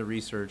done the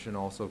research and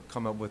also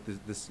come up with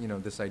this you know,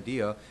 this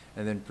idea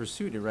and then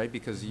pursued it, right?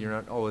 Because you're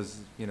not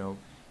always, you know,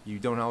 you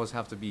don't always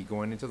have to be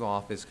going into the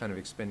office, kind of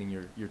expending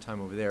your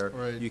time over there.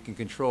 Right. You can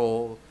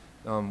control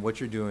what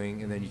you're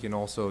doing, and then you can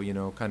also, you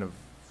know, kind of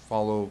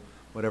follow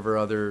whatever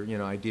other, you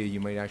know, idea you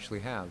might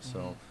actually have.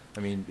 So, I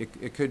mean,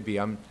 it could be.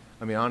 I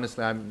mean,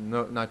 honestly, I'm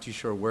not too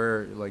sure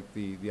where, like,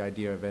 the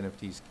idea of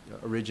NFTs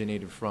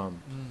originated from.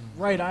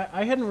 Right.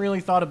 I hadn't really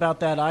thought about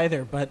that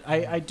either, but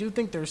I do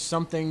think there's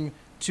something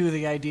to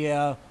the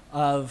idea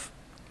of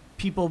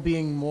people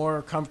being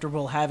more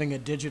comfortable having a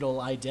digital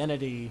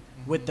identity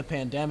with the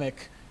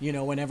pandemic, you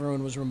know, when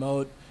everyone was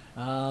remote,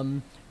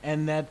 and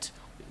that,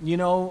 you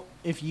know,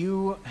 if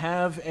you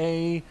have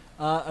a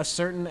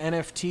certain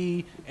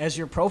NFT as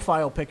your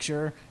profile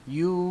picture,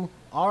 you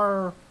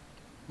are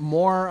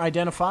more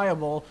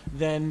identifiable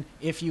than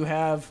if you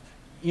have,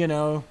 you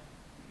know,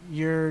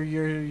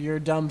 your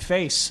dumb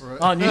face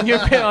on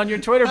your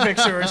Twitter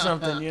picture or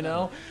something, you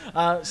know.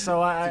 So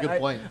That's a good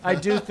point. I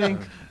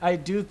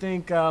do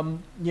think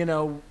you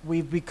know,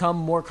 we've become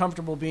more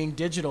comfortable being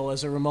digital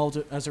as a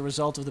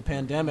result of the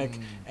pandemic,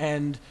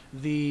 and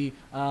the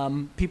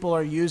people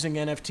are using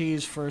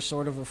NFTs for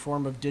sort of a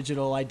form of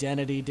digital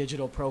identity,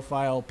 digital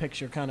profile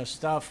picture kind of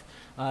stuff.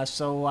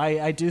 So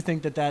I do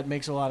think that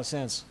makes a lot of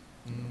sense.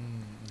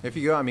 If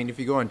you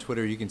go on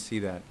Twitter, you can see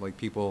that, like,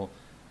 people,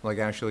 like,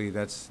 actually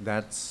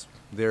that's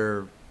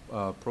their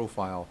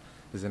profile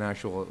is their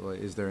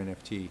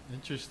NFT.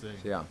 Interesting.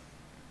 Yeah.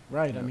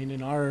 Right. Yeah. I mean,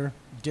 in our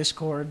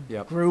Discord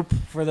Yep. group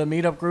for the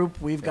meetup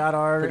group, we've got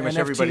our Pretty much NFTs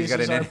everybody's got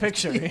as an our NFT.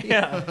 picture.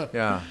 Yeah.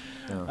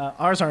 Yeah.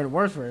 Ours aren't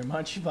worth very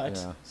much, but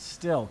Yeah.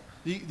 still.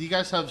 Do you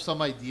guys have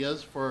some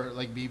ideas for,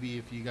 like, maybe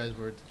if you guys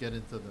were to get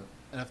into the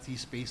NFT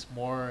space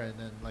more, and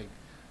then, like,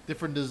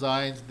 different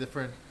designs,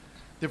 different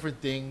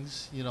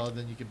things, you know,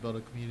 then you can build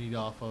a community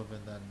off of,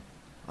 and then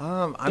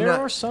There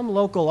are some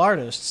local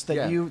artists that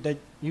Yeah.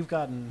 you've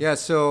gotten. Yeah,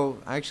 so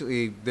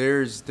actually,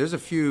 there's a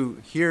few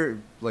here,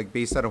 like,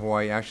 based out of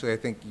Hawaii. Actually, I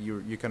think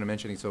you're kind of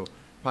mentioning, so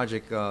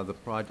Project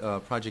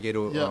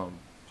 808. Yeah.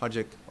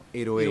 Project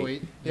 808.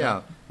 808,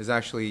 Yeah, is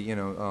actually, you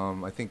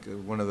know, I think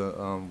one of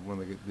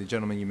the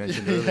gentlemen you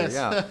mentioned earlier. Yes.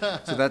 Yeah,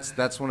 so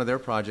that's one of their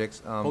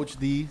projects. Coach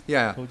D,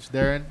 Yeah. Coach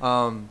Darren.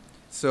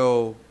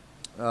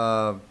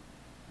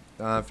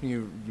 if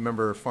you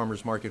remember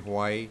Farmers Market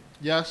Hawaii.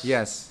 Yes.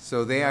 Yes.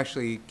 So they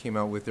actually came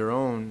out with their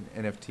own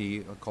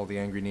NFT called the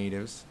Angry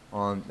Natives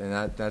and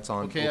that's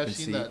on Okay, I've OpenSea.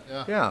 seen that.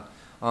 Yeah. Yeah.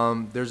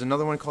 There's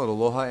another one called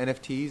Aloha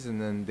NFTs,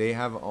 and then they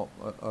have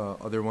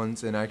other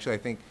ones. And actually, I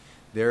think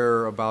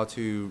they're about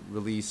to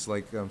release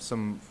like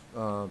some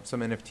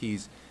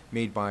NFTs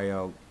made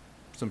by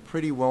some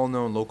pretty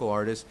well-known local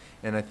artists.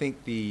 And I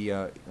think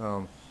the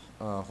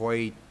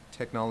Hawaii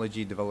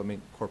Technology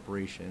Development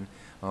Corporation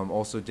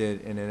also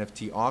did an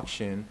NFT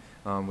auction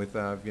with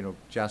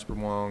Jasper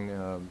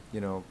Wong,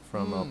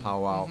 from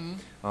Powwow,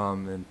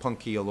 and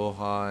Punky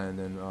Aloha, and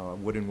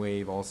then Wooden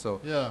Wave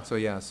also.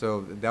 Yeah.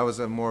 So that was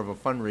more of a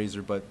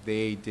fundraiser, but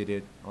they did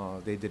it.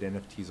 They did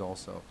NFTs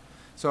also.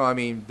 So I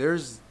mean,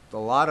 there's a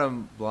lot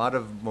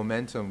of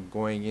momentum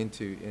going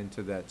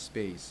into that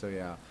space. So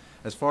yeah,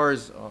 as far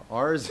as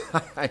ours,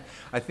 I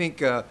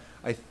think.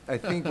 I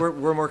think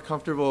we're more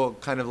comfortable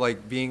kind of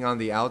like being on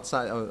the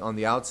outside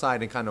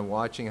and kind of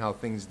watching how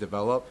things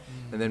develop,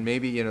 and then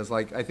maybe it's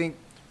like I think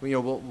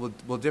we'll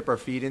dip our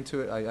feet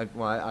into it.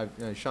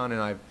 Sean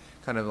and I've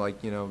kind of like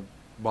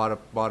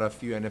bought a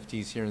few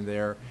NFTs here and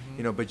there,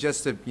 but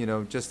just to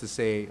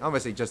say, I'm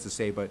gonna say just to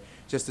say, but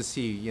just to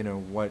see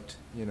what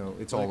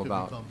it's all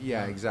about. Become.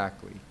 Yeah,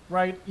 exactly.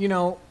 Right.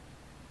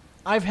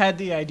 I've had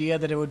the idea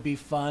that it would be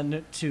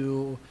fun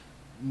to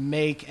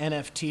make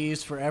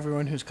NFTs for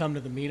everyone who's come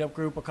to the meetup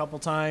group a couple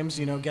times,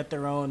 get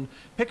their own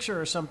picture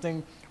or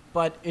something,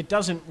 but it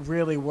doesn't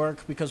really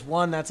work because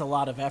one, that's a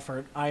lot of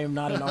effort. I am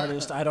not an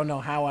artist. I don't know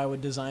how I would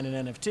design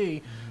an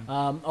NFT,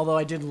 although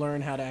I did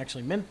learn how to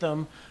actually mint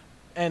them.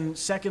 And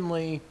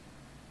secondly,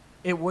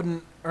 it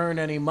wouldn't earn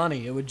any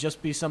money. It would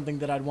just be something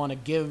that I'd want to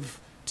give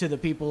to the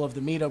people of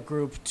the meetup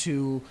group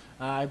to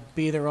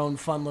be their own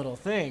fun little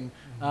thing.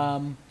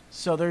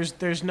 So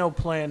there's no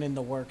plan in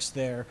the works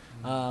there.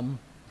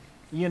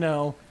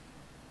 No,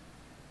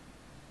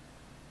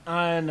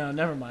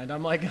 never mind.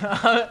 I'm like,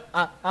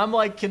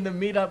 can the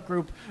meetup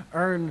group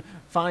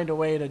find a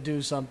way to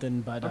do something?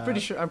 But I'm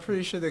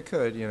pretty sure they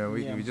could.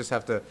 We just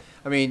have to.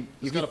 I mean,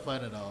 You got to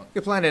plan it out.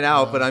 You can plan it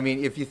out, but I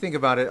mean, if you think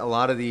about it, a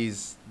lot of the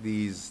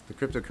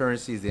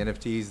cryptocurrencies, the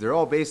NFTs, they're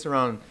all based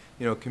around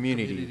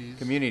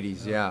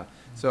communities. Yeah.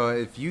 So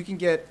if you can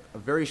get a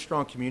very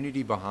strong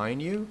community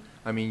behind you,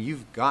 I mean,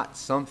 you've got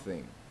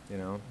something.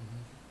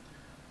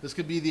 This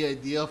could be the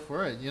idea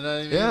for it. You know what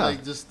I mean? Yeah.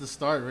 Like just the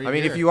start right I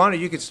mean, here. if you wanted,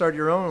 you could start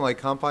your own like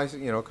Kanpai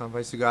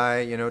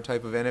Sugai,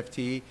 type of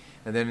NFT,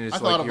 and then it's I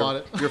like thought about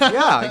it.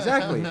 Yeah,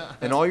 exactly.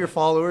 And all your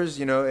followers,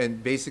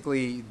 and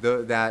basically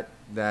that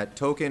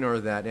token or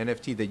that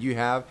NFT that you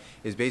have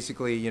is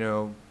basically,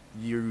 you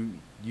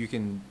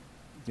can,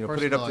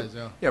 put it up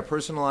to,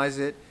 personalize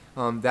it.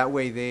 That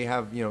way they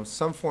have,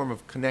 some form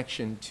of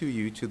connection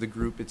to the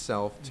group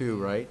itself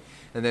too, right?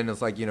 And then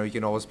it's like, you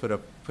can always put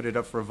it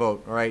up for a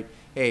vote. All right,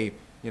 hey.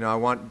 I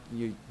want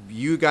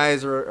you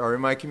guys are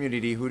in my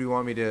community. Who do you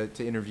want me to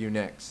interview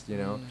next?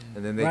 And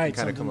then they can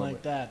kind of come up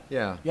with that.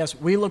 Yeah. Yes,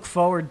 we look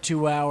forward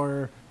to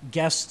our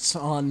guests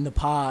on the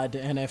pod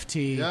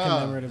NFT,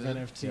 commemorative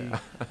NFT,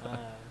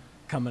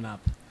 coming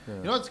up. Yeah.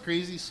 You know what's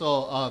crazy?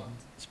 So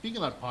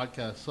speaking of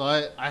podcasts, so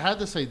I had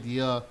this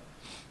idea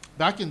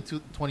back in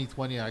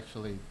 2020,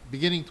 actually,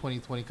 beginning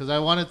 2020, because I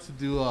wanted to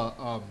do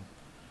a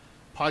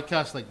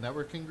podcast like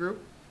networking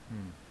group.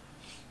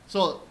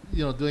 So,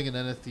 doing an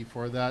NFT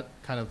for that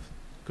kind of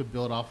could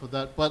build off of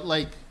that. But,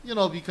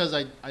 because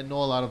I know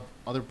a lot of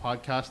other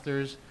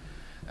podcasters.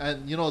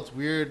 And, it's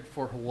weird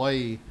for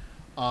Hawaii,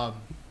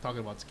 talking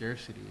about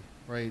scarcity,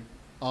 right?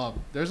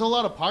 There's a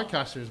lot of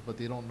podcasters, but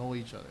they don't know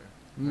each other,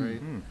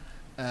 right?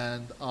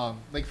 And,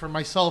 for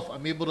myself,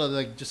 I'm able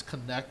to, just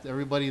connect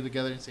everybody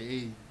together and say,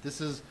 hey,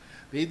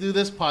 they do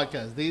this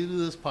podcast. They do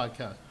this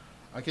podcast.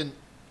 I can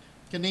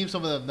name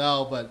some of them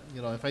now, but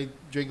if I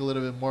drink a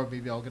little bit more,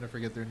 maybe I'm gonna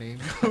forget their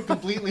names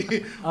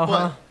completely.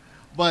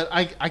 But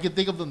I can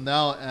think of them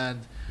now, and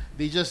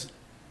they just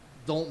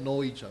don't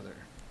know each other.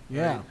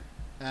 Yeah. Right?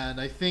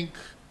 And I think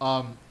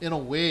in a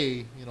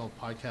way,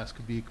 podcasts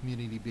could be a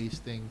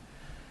community-based thing,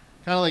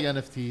 kind of like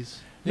NFTs.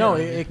 No,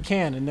 it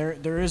can, and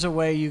there is a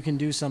way you can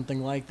do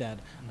something like that.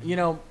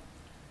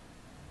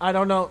 I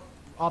don't know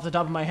off the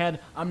top of my head.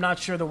 I'm not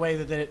sure the way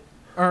that it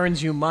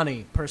earns you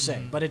money per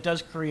se, but it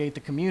does create the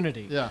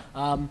community. Yeah.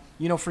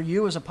 For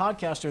you as a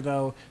podcaster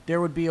though,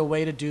 there would be a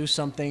way to do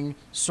something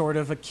sort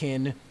of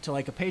akin to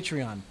like a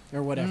Patreon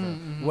or whatever,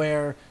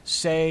 where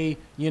say,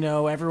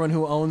 everyone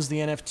who owns the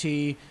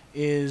NFT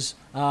is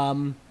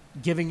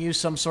giving you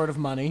some sort of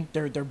money.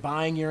 They're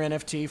buying your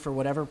NFT for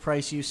whatever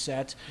price you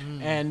set,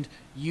 and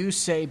you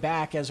say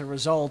back as a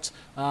result,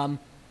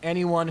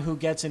 anyone who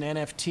gets an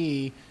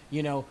NFT,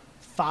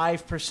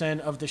 5%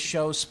 of the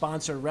show's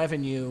sponsor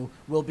revenue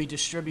will be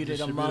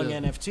distributed among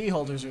NFT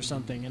holders or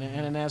something.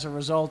 And as a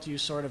result, you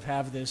sort of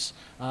have this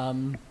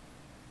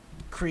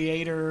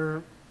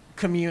creator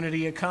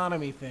community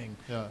economy thing.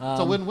 Yeah.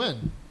 It's a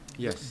win-win.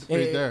 Yes.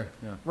 Right there.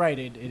 Yeah.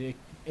 Right.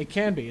 It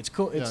can be. It's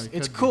cool. Yeah, It's it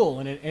it's could be. cool,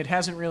 and it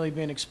hasn't really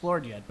been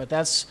explored yet. But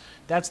that's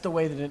the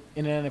way that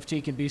an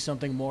NFT can be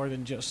something more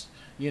than just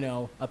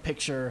a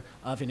picture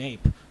of an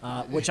ape,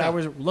 which I Yeah.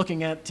 was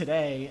looking at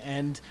today,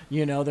 and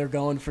they're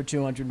going for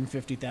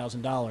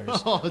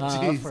 $250,000 Oh,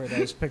 jeez. for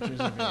those pictures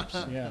of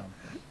apes. Yeah.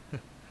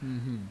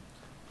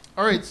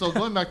 All right, so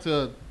going back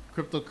to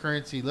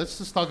cryptocurrency, let's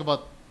just talk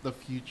about the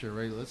future,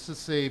 right? Let's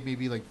just say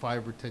maybe like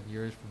 5 or 10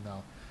 years from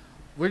now.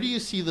 Where do you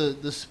see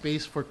the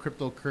space for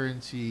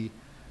cryptocurrency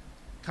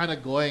kind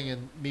of going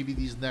in maybe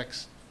these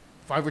next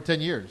 5 or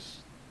 10 years?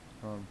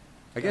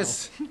 I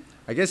guess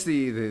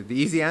the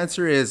easy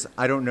answer is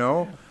I don't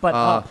know. But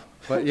up.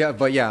 But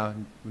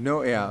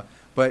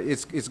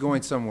it's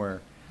going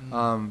somewhere.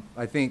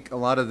 I think a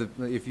lot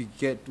of if you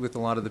get with a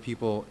lot of the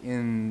people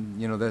in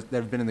that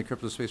have been in the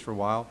crypto space for a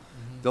while,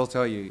 they'll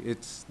tell you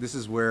this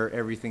is where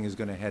everything is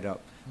going to head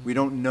up. We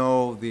don't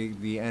know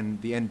the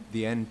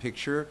end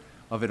picture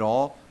of it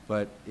all,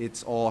 but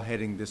it's all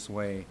heading this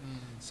way.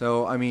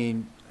 So I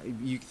mean,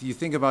 you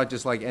think about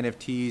just like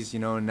NFTs,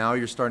 and now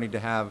you're starting to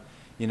have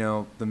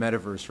the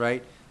metaverse,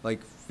 right? Like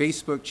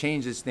Facebook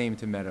changed its name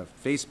to Meta.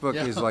 Facebook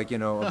is like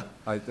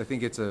I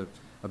think it's a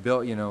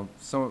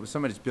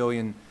somebody's $1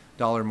 billion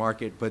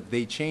market, but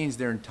they changed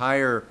their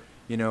entire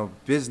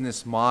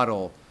business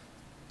model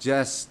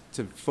just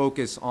to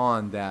focus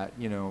on that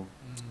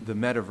the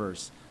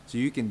metaverse. So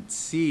you can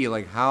see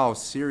like how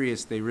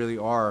serious they really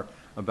are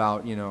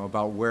about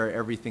about where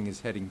everything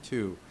is heading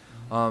to.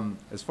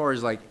 As far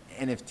as like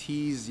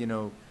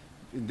NFTs,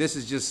 this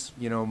is just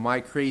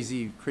my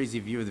crazy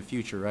view of the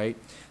future, right?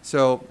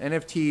 So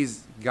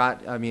NFTs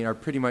are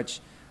pretty much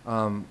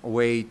a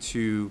way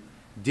to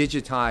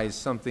digitize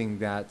something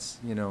that's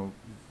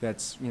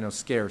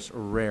scarce or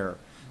rare.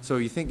 So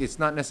you think it's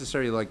not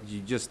necessarily like you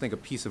just think a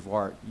piece of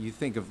art. You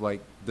think of like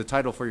the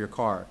title for your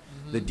car,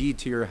 the deed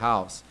to your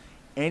house,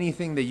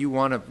 anything that you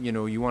want to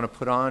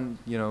put on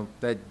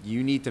that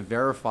you need to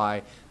verify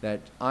that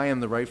I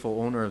am the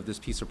rightful owner of this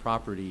piece of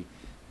property.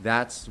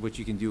 That's what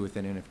you can do with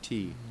an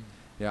NFT.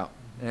 Yeah,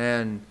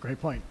 and Great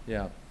point.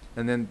 yeah,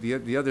 and then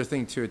the other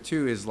thing to it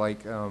too is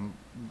like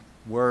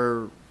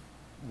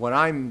what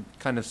I'm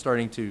kind of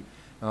starting to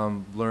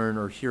learn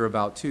or hear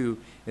about too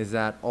is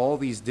that all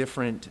these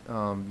different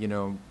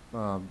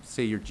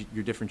say your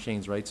different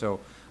chains, right? So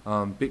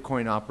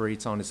Bitcoin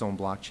operates on its own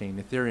blockchain,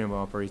 Ethereum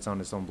operates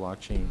on its own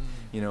blockchain.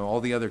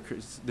 All the other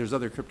there's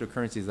other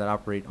cryptocurrencies that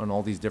operate on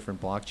all these different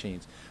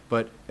blockchains,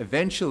 but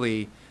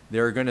eventually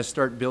they're going to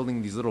start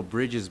building these little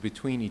bridges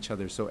between each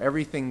other. So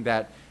everything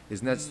that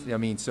is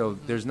so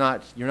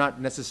you're not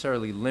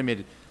necessarily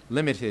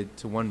limited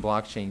to one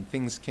blockchain.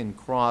 Things can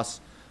cross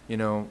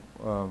over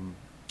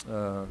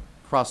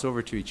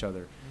to each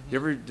other.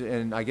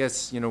 And I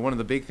guess one of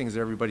the big things that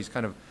everybody's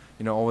kind of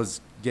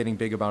always getting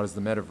big about is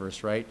the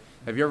metaverse, right?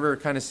 Have you ever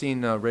kind of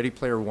seen Ready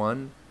Player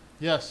One?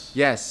 Yes.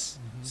 Yes.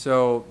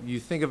 So you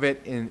think of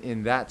it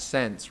in that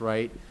sense,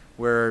 right?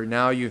 Where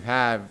now you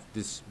have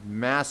this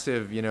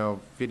massive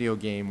video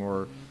game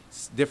or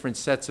different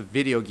sets of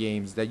video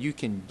games that you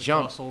can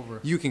jump.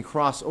 Crossover. You can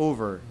cross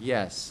over,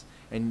 yes.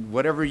 And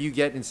whatever you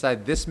get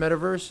inside this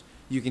metaverse,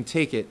 you can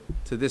take it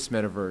to this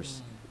metaverse.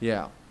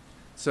 Yeah.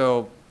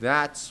 So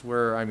that's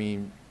where,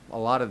 a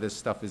lot of this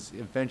stuff is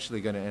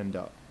eventually going to end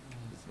up.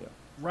 Yeah.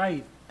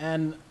 Right.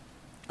 And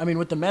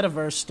with the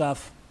metaverse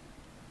stuff,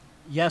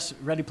 yes,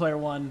 Ready Player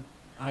One,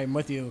 I'm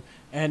with you.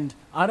 And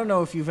I don't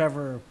know if you've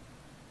ever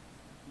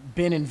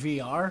been in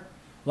VR.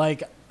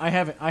 Like I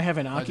have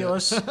an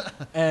Oculus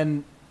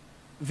and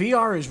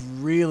VR is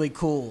really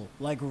cool,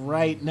 like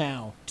right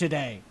now,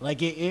 today.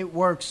 Like it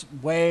works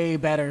way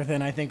better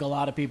than I think a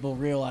lot of people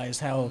realize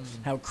how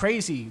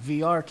crazy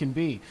VR can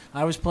be.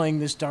 I was playing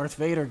this Darth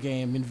Vader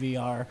game in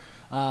VR,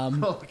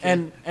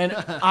 and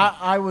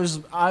I was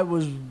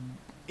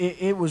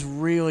it was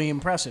really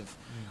impressive.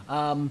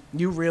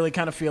 You really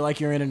kind of feel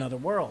like you're in another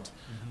world.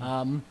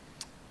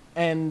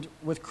 And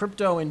with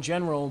crypto in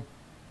general,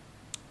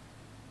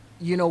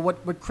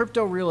 what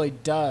crypto really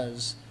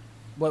does,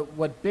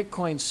 what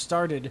Bitcoin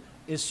started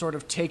is sort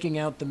of taking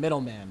out the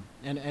middleman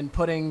and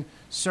putting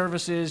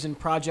services and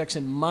projects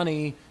and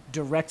money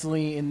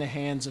directly in the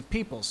hands of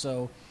people.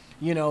 So,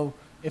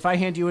 if I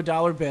hand you a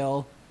dollar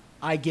bill,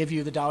 I give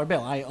you the dollar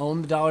bill. I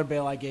own the dollar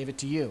bill. I gave it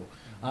to you.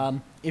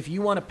 If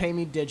you want to pay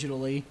me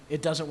digitally,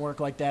 it doesn't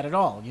work like that at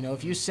all.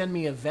 If you send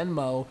me a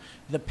Venmo,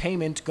 the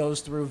payment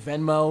goes through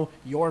Venmo,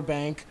 your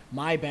bank,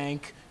 my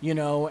bank,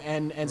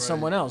 and Right.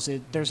 someone else.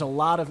 There's a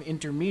lot of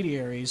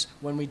intermediaries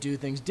when we do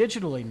things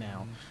digitally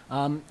now.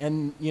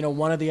 And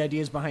one of the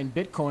ideas behind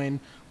Bitcoin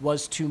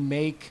was to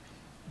make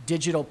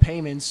digital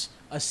payments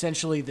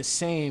essentially the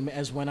same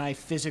as when I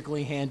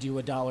physically hand you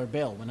a dollar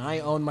bill. When I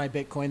own my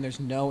Bitcoin, there's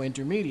no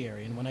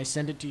intermediary. And when I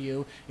send it to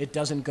you, it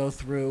doesn't go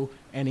through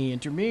any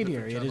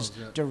intermediary. It is Different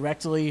channels,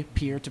 directly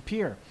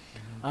peer-to-peer.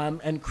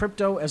 And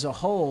crypto as a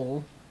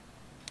whole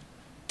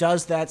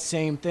does that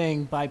same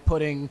thing by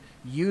putting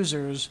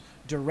users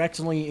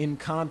directly in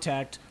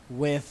contact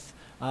with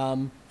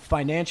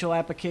financial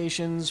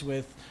applications,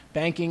 with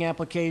banking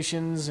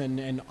applications,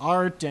 and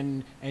art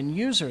and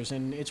users.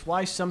 And it's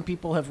why some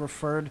people have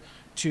referred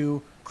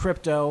to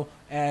crypto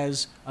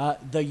as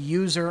the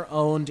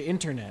user-owned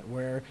internet,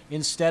 where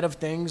instead of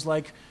things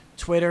like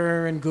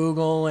Twitter and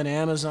Google and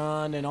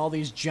Amazon and all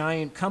these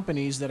giant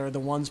companies that are the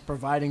ones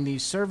providing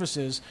these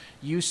services,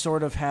 you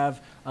sort of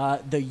have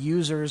the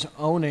users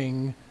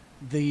owning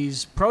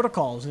these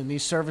protocols and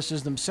these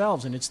services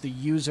themselves, and it's the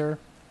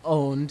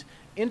user-owned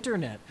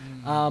internet.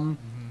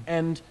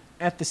 And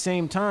at the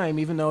same time,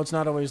 even though it's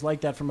not always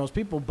like that for most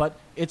people, but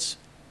it's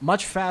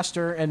much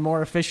faster and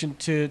more efficient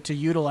to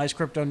utilize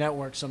crypto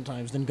networks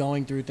sometimes than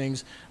going through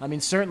things. I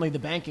mean, certainly the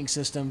banking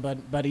system,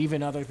 but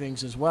even other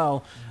things as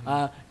well.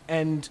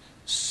 And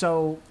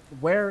so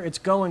where it's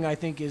going, I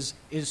think, is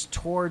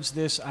towards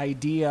this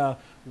idea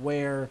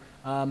where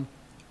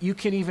you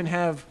can even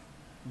have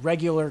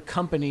regular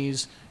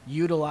companies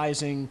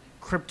utilizing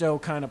crypto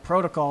kind of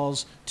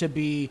protocols to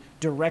be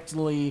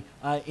directly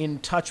in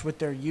touch with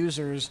their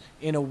users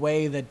in a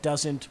way that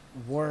doesn't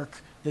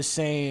work the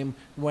same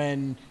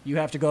when you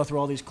have to go through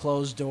all these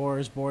closed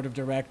doors, board of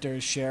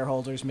directors,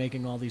 shareholders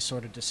making all these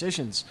sort of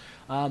decisions.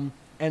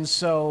 And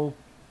so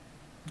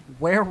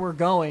where we're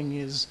going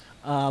is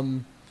up.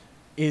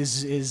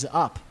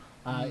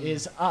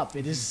 Is up.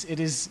 It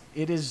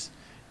is.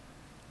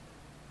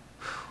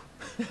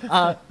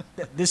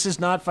 This is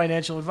not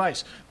financial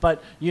advice,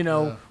 but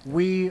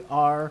we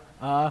are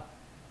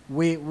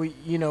we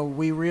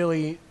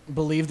really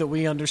believe that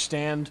we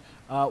understand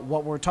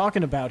what we're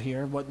talking about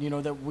here.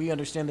 That we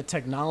understand the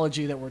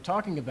technology that we're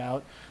talking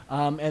about,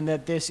 and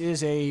that this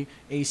is a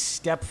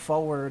step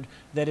forward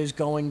that is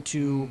going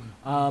to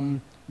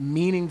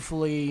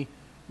meaningfully,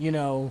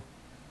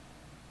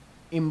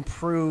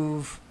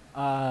 improve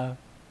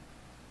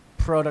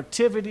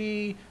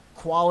productivity,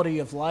 quality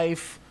of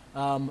life,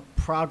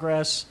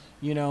 progress,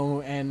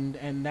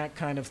 and that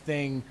kind of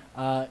thing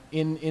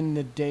in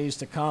the days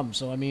to come.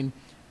 So, I mean,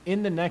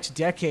 in the next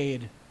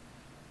decade,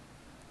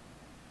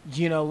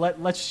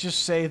 let's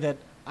just say that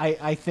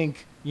I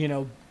think,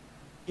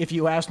 if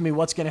you asked me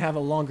what's going to have a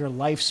longer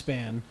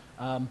lifespan,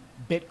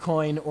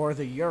 Bitcoin or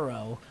the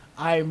euro,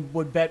 I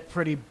would bet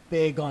pretty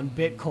big on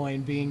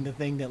Bitcoin being the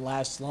thing that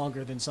lasts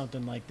longer than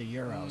something like the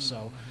euro.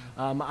 So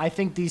I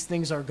think these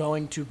things are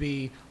going to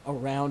be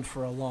around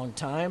for a long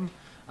time,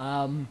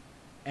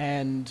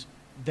 and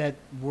that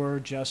we're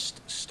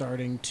just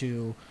starting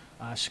to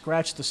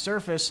scratch the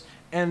surface.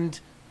 And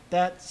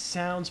that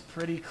sounds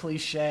pretty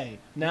cliche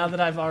now that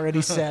I've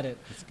already said it.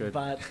 That's good.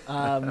 But,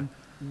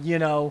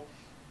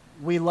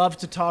 we love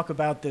to talk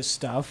about this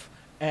stuff.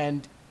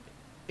 And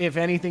if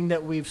anything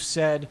that we've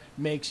said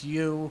makes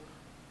you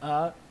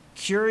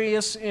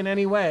curious in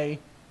any way,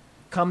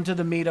 come to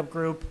the meetup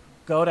group.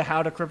 Go to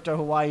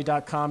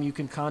howtocryptohawaii.com. You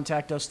can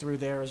contact us through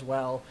there as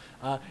well.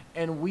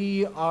 And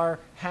we are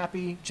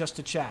happy just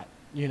to chat,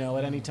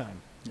 at any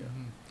time. Yeah.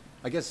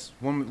 I guess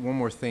one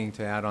more thing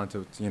to add on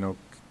to,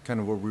 kind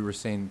of what we were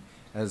saying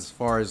as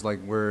far as like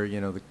where,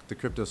 the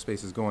crypto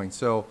space is going.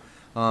 So,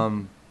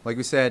 like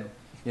we said,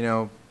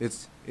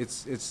 it's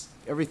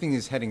everything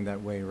is heading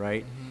that way,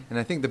 right? And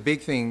I think the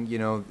big thing,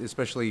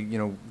 especially,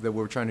 that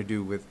we're trying to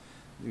do with,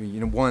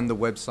 one, the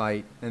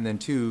website, and then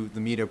two, the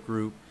meetup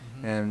group,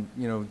 and,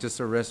 just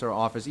the rest of our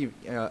office,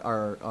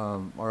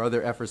 our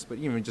other efforts, but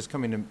even just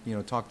coming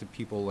to, talk to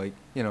people like,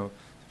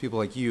 people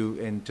like you,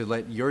 and to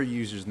let your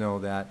users know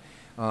that,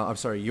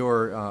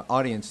 your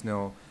audience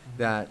know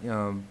that,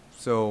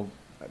 so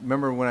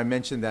remember when I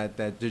mentioned that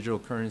Digital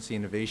Currency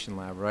Innovation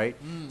Lab, right?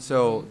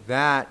 So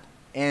that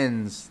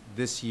ends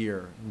this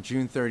year,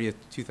 June 30th,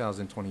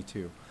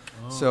 2022.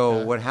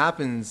 So what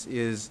happens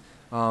is,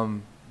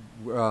 so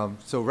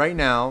right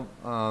now,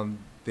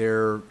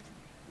 there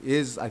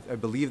is, I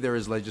believe there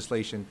is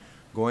legislation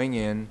going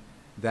in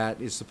that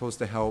is supposed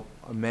to help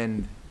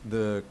amend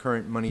the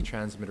current money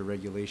transmitter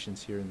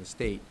regulations here in the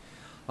state.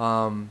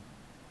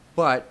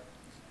 But,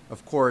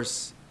 of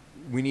course,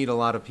 we need a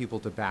lot of people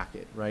to back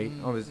it, right?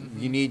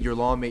 You need your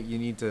lawmate.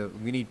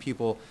 We need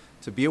people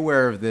to be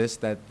aware of this.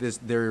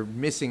 They're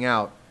missing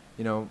out.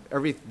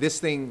 This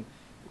thing,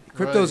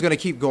 crypto is going to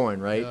keep going,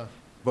 right? Yeah.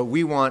 But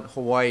we want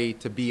Hawaii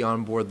to be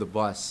on board the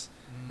bus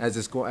as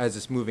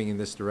it's moving in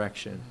this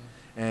direction,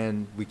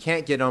 and we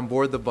can't get on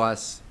board the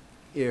bus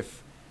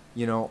if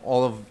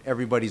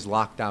everybody's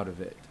locked out of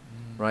it,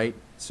 right?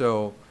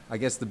 So I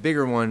guess the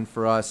bigger one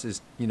for us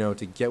is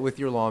to get with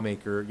your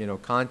lawmaker,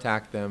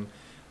 contact them.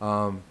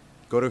 Go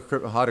to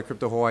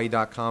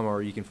howtocryptohawaii.com,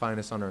 or you can find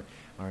us on our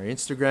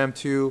Instagram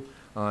too,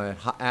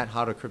 at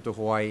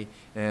howtocryptohawaii,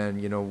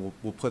 and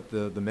we'll put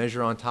the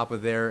measure on top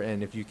of there,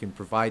 and if you can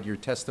provide your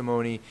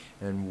testimony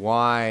and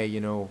why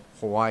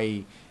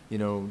Hawaii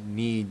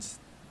needs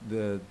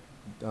the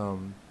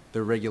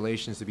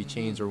regulations to be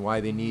changed, or why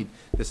they need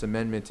this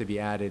amendment to be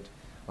added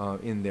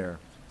in there,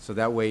 so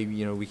that way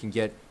we can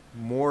get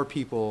more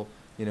people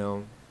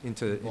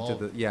into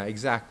the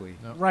exactly.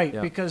 Yep. Right,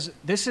 yeah. Because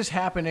this is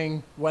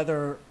happening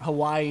whether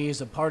Hawaii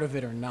is a part of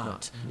it or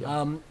not.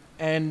 Yeah.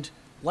 And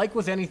like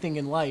with anything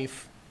in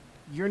life,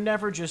 you're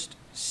never just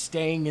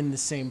staying in the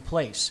same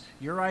place.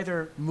 You're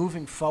either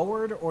moving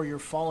forward or you're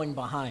falling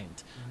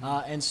behind.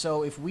 And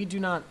so if we do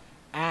not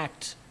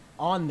act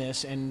on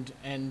this and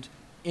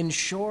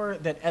ensure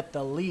that at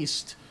the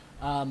least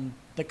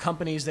the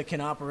companies that can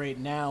operate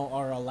now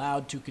are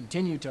allowed to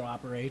continue to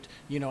operate,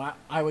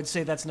 I would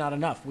say that's not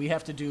enough. We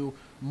have to do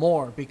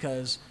more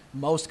because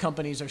most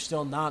companies are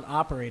still not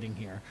operating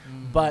here.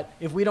 But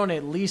if we don't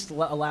at least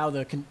allow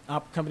the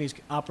companies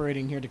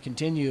operating here to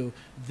continue,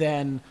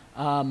 then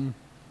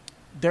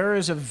there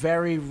is a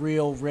very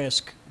real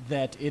risk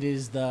that it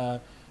is the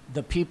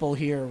people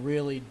here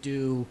really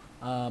do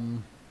are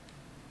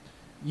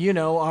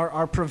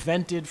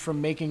prevented from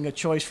making a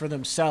choice for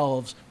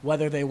themselves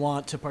whether they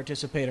want to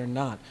participate or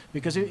not.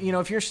 Because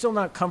if you're still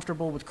not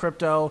comfortable with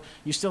crypto,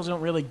 you still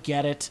don't really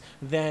get it,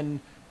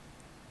 then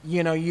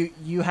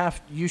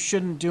you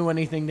shouldn't do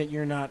anything that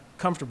you're not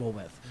comfortable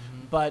with.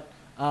 But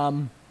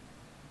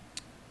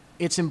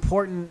it's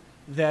important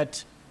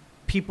that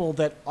people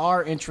that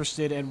are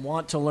interested and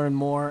want to learn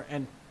more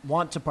and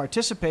want to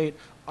participate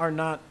are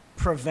not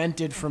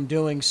prevented from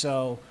doing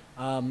so.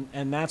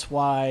 And that's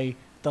why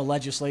the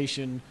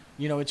legislation,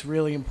 it's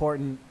really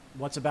important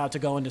what's about to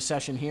go into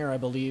session here, I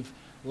believe,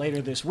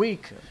 later this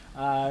week.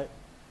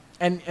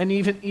 And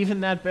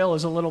even that bill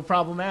is a little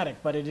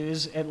problematic, but it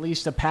is at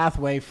least a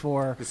pathway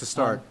for... It's a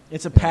start.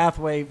 It's a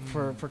pathway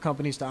for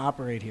companies to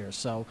operate here.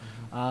 So,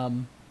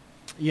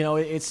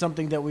 it's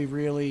something that we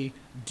really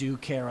do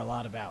care a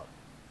lot about.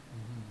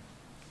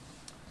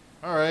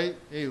 All right.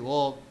 Hey,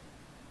 well,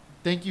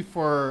 thank you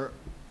for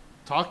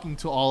talking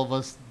to all of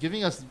us,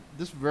 giving us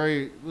this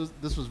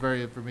was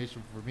very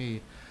informational for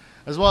me,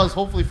 as well as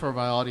hopefully for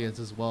my audience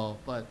as well.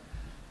 But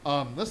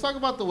let's talk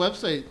about the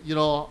website.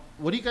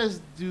 What do you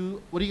guys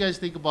do? What do you guys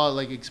think about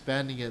like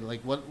expanding it? Like,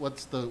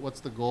 what's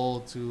the goal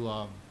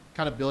to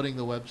kind of building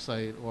the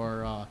website,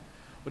 or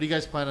what do you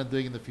guys plan on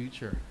doing in the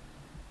future?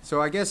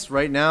 So I guess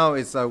right now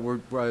it's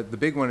the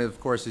big one, of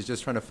course, is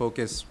just trying to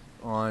focus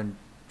on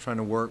trying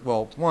to work.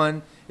 Well,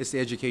 one, it's the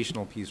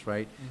educational piece,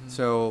 right?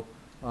 So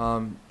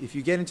if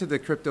you get into the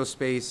crypto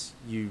space,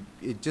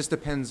 it just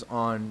depends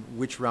on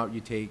which route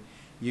you take.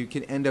 You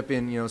can end up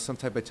in some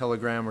type of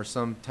Telegram or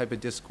some type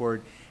of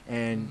Discord,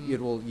 and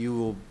you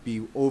will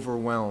be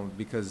overwhelmed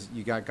because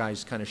you got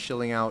guys kind of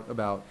shilling out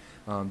about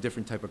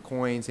different type of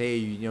coins. Hey,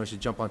 you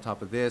should jump on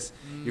top of this.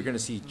 You're going to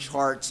see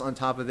charts on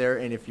top of there,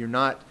 and if you're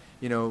not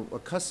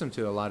accustomed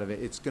to a lot of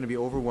it, it's going to be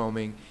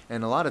overwhelming,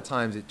 and a lot of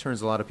times it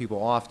turns a lot of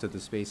people off to the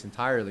space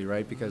entirely,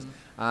 right? Because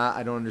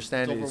I don't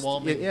understand it's it.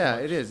 Overwhelming.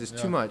 It is. It's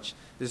too much.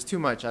 There's too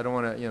much. I don't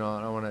want to.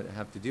 I don't want to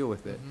have to deal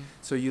with it.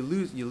 So you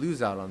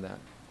lose out on that.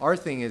 Our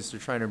thing is to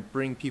try to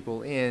bring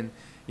people in,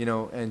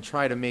 and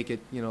try to make it,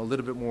 a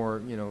little bit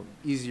more,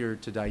 easier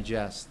to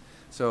digest.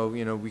 So,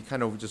 we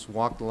kind of just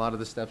walked a lot of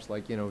the steps.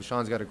 Like,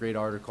 Sean's got a great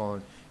article,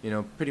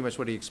 and pretty much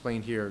what he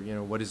explained here.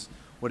 What is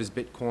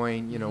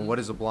Bitcoin? What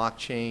is a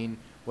blockchain?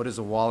 What is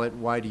a wallet?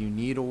 Why do you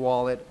need a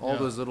wallet? All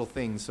those little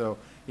things. So,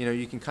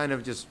 you can kind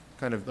of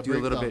do a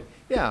little bit.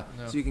 Yeah.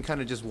 So you can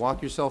kind of just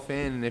walk yourself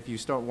in, and if you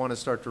want to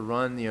start to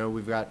run,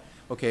 we've got,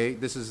 okay,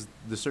 this is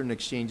the certain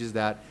exchanges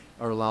that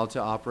are allowed to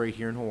operate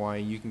here in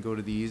Hawaii. You can go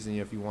to these, and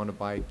if you want to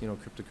buy,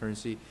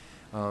 cryptocurrency,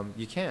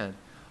 you can.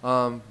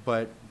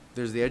 But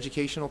there's the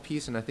educational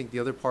piece, and I think the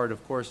other part,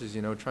 of course, is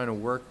trying to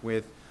work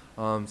with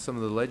some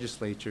of the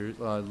legislators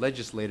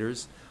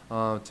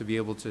to be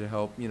able to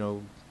help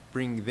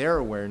bring their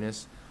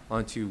awareness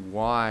onto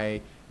why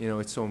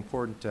it's so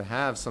important to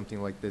have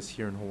something like this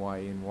here in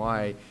Hawaii, and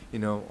why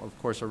of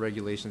course our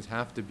regulations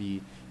have to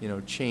be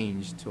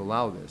changed to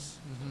allow this.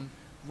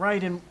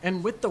 Right,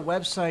 and with the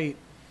website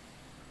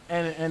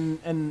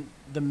and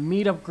the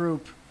meetup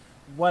group,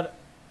 what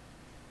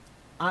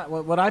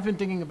I've been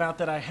thinking about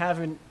that I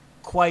haven't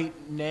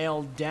quite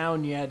nailed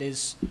down yet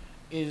is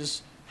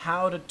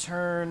how to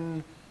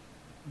turn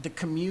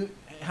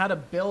how to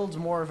build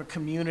more of a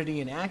community,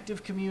 an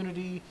active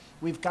community.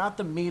 We've got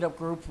the meetup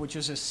group, which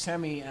is a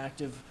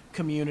semi-active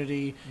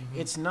community.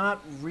 It's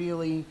not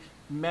really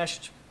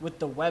meshed with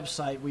the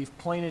website. We've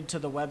pointed to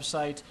the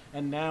website,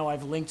 and now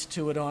I've linked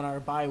to it on our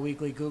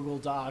bi-weekly Google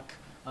Doc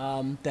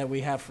that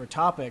we have for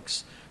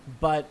topics.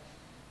 But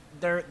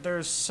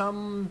there's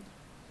some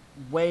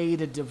way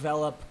to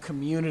develop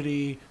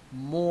community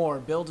more,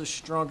 build a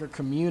stronger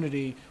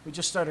community. We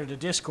just started a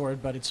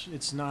Discord, but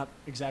it's not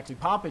exactly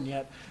popping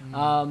yet.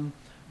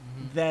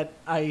 That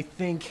I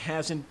think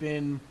hasn't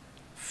been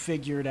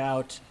figured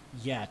out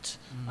yet.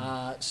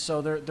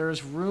 So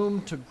there's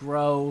room to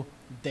grow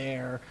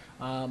there.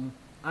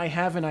 I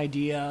have an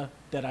idea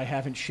that I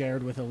haven't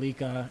shared with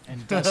Alika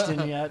and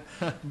Dustin yet,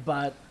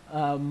 but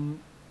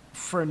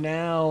for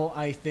now,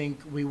 I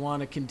think we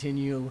want to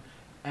continue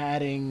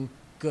adding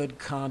good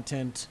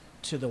content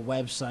to the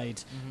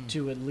website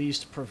to at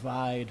least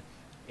provide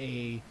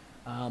a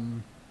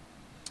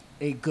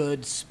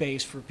good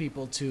space for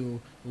people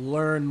to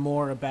learn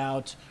more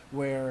about,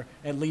 where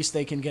at least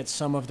they can get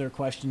some of their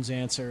questions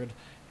answered,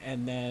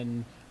 and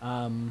then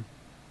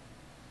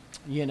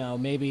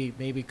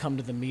maybe come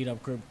to the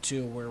meetup group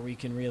too, where we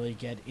can really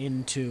get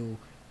into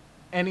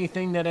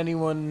anything that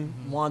anyone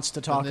wants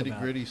to talk the about.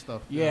 nitty-gritty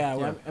stuff. Yeah,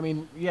 Yeah. I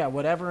mean, yeah,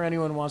 whatever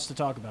anyone wants to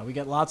talk about. We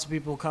get lots of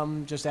people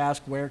come just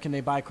ask where can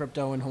they buy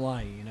crypto in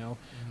Hawaii, you know.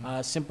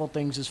 Simple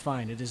things is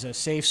fine. It is a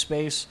safe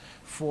space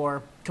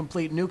for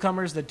complete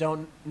newcomers that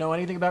don't know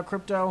anything about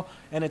crypto,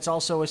 and it's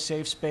also a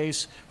safe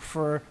space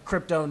for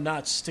crypto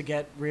nuts to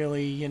get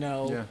really, you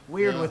know, Yeah.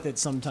 weird Yeah. with it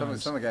Some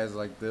sometimes. of the guys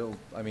like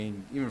I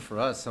mean, even for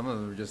us, some of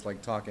them are just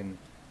like talking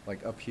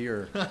like up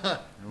here. And I'm like,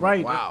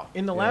 Right. wow.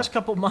 In the Yeah. last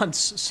couple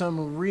months,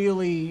 some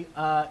really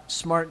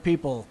smart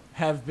people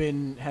have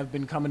been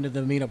coming to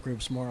the meetup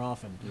groups more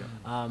often,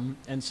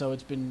 and so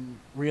it's been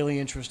really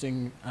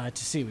interesting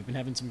to see. We've been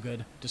having some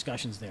good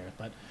discussions there.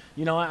 But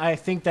you know, I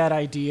think that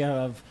idea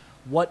of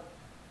what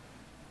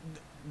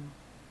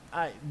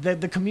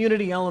the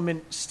community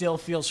element still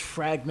feels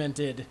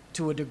fragmented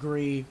to a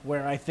degree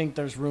where I think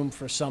there's room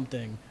for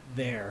something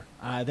there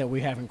that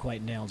we haven't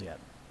quite nailed yet.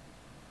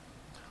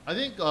 I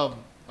think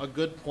a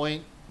good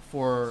point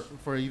for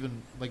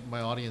even like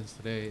my audience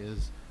today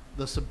is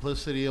the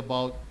simplicity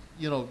about,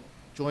 you know,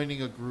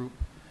 joining a group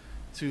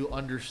to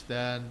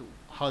understand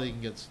how they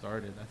can get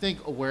started. I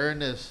think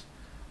awareness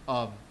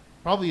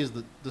probably is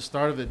the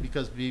start of it,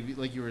 because maybe,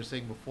 like you were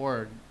saying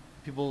before,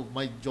 people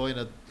might join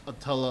a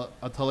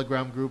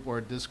Telegram group or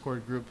a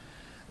Discord group.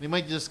 They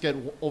might just get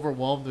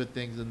overwhelmed with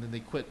things and then they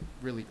quit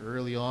really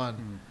early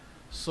on.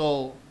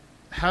 So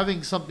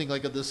having something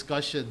like a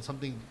discussion,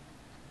 something,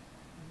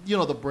 you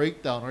know, the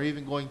breakdown, or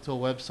even going to a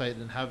website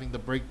and having the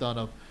breakdown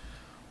of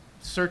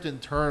certain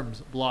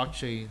terms,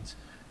 blockchains,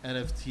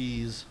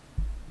 NFTs,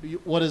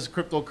 what is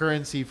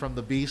cryptocurrency from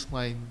the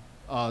baseline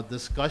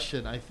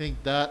discussion, I think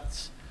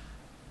that's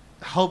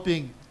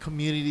helping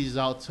communities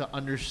out to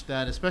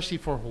understand, especially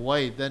for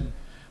Hawaii. Then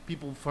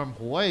people from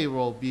Hawaii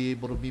will be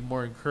able to be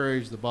more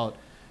encouraged about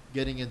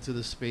getting into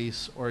the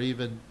space, or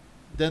even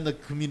then the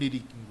community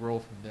can grow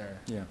from there.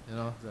 Yeah. You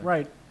know?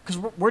 Right, because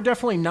we're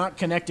definitely not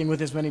connecting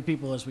with as many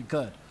people as we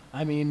could.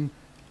 I mean,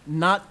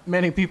 not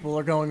many people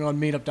are going on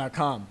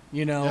meetup.com,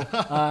 you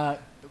know.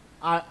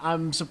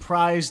 I'm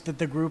surprised that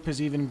the group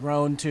has even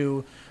grown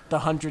to the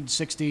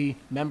 160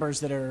 members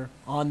that are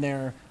on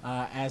there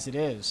as it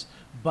is.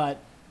 But,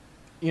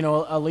 you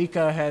know,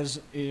 Alika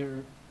has,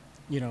 you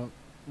know,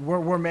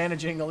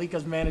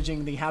 Alika's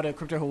managing the How to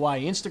Crypto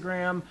Hawaii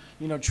Instagram,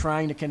 you know,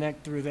 trying to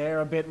connect through there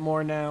a bit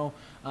more now.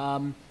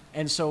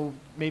 And so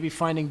maybe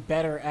finding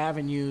better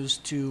avenues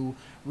to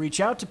reach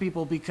out to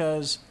people,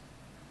 because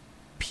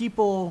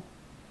people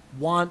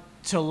want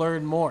to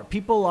learn more.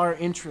 People are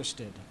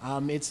interested.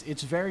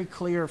 It's very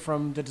clear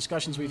from the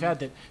discussions we've had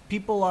that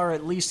people are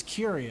at least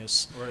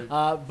curious. Right.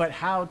 But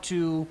how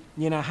to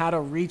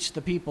reach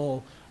the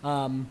people,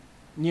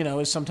 you know,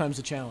 is sometimes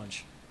a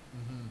challenge.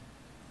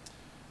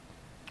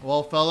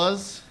 Well,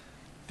 fellas,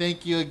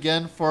 thank you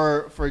again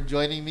for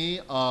joining me.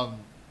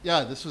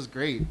 Yeah, this was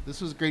great.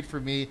 This was great for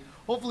me.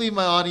 Hopefully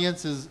my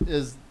audience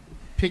is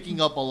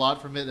picking up a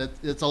lot from it.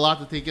 It's a lot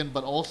to take in,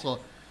 but also,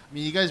 I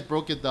mean, you guys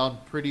broke it down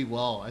pretty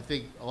well. I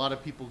think a lot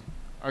of people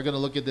are going to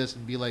look at this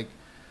and be like,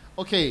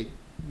 okay,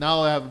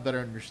 now I have a better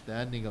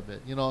understanding of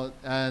it, you know,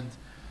 and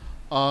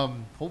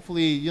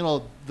hopefully, you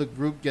know, the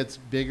group gets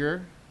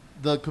bigger.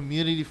 The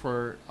community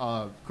for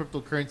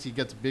cryptocurrency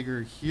gets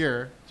bigger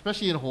here,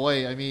 especially in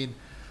Hawaii. I mean,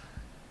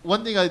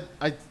 one thing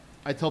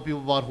I tell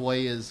people about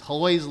Hawaii is a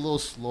little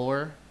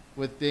slower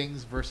with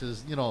things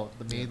versus, you know,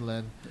 the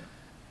mainland. Yeah.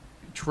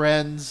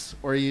 Trends,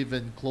 or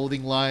even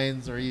clothing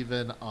lines, or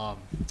even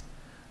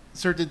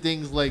certain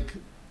things like,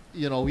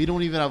 you know, we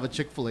don't even have a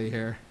Chick-fil-A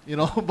here, you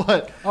know,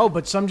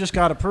 But some just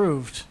got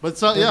approved. but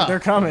some, yeah, They're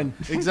coming.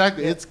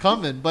 exactly, it's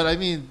coming. But I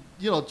mean,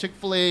 you know,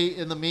 Chick-fil-A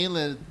in the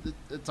mainland,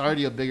 it's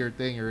already a bigger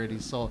thing already.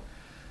 So,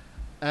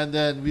 and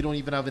then we don't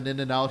even have an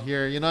In-N-Out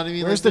here. You know what I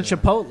mean? Where's the Like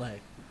Chipotle?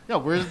 Yeah,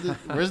 where's the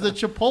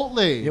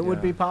Chipotle? It would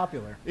Yeah. be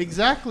popular.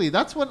 Exactly.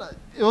 That's what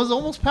it was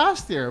almost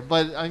past there.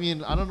 But I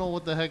mean, I don't know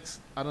what the heck's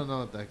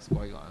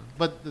going on.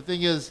 But the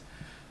thing is,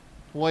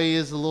 Hawaii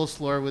is a little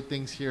slower with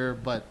things here.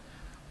 But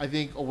I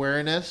think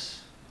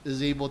awareness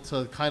is able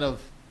to kind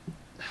of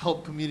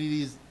help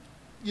communities,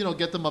 you know,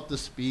 get them up to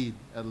speed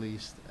at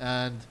least.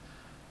 And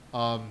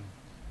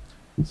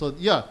so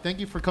yeah, thank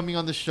you for coming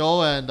on the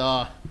show. And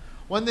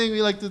one thing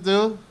we like to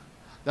do.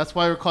 That's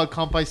why we're called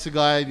Kampai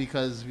Sugai,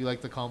 because we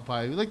like to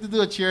kampai. We like to do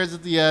a cheers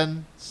at the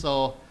end.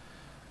 So,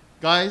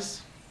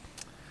 guys,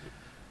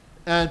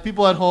 and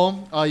people at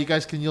home, you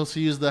guys can also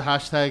use the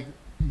hashtag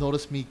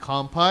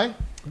NoticeMeKampai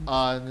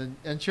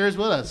and cheers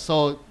with us.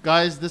 So,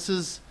 guys, this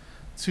is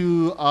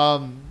to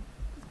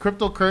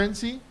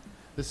cryptocurrency.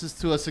 This is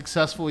to a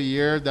successful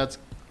year that's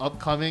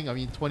upcoming. I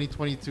mean,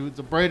 2022. It's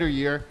a brighter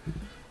year.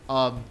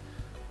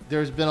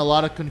 There's been a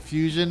lot of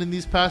confusion in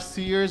these past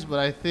 2 years, but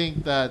I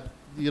think that,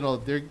 you know,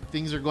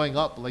 things are going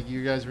up, like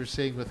you guys were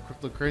saying with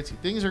cryptocurrency.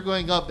 Things are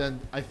going up, and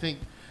I think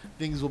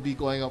things will be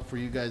going up for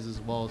you guys as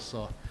well.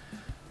 So,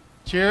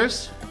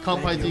 cheers.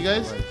 Kampai to you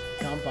guys.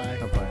 Kampai.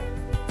 Kampai.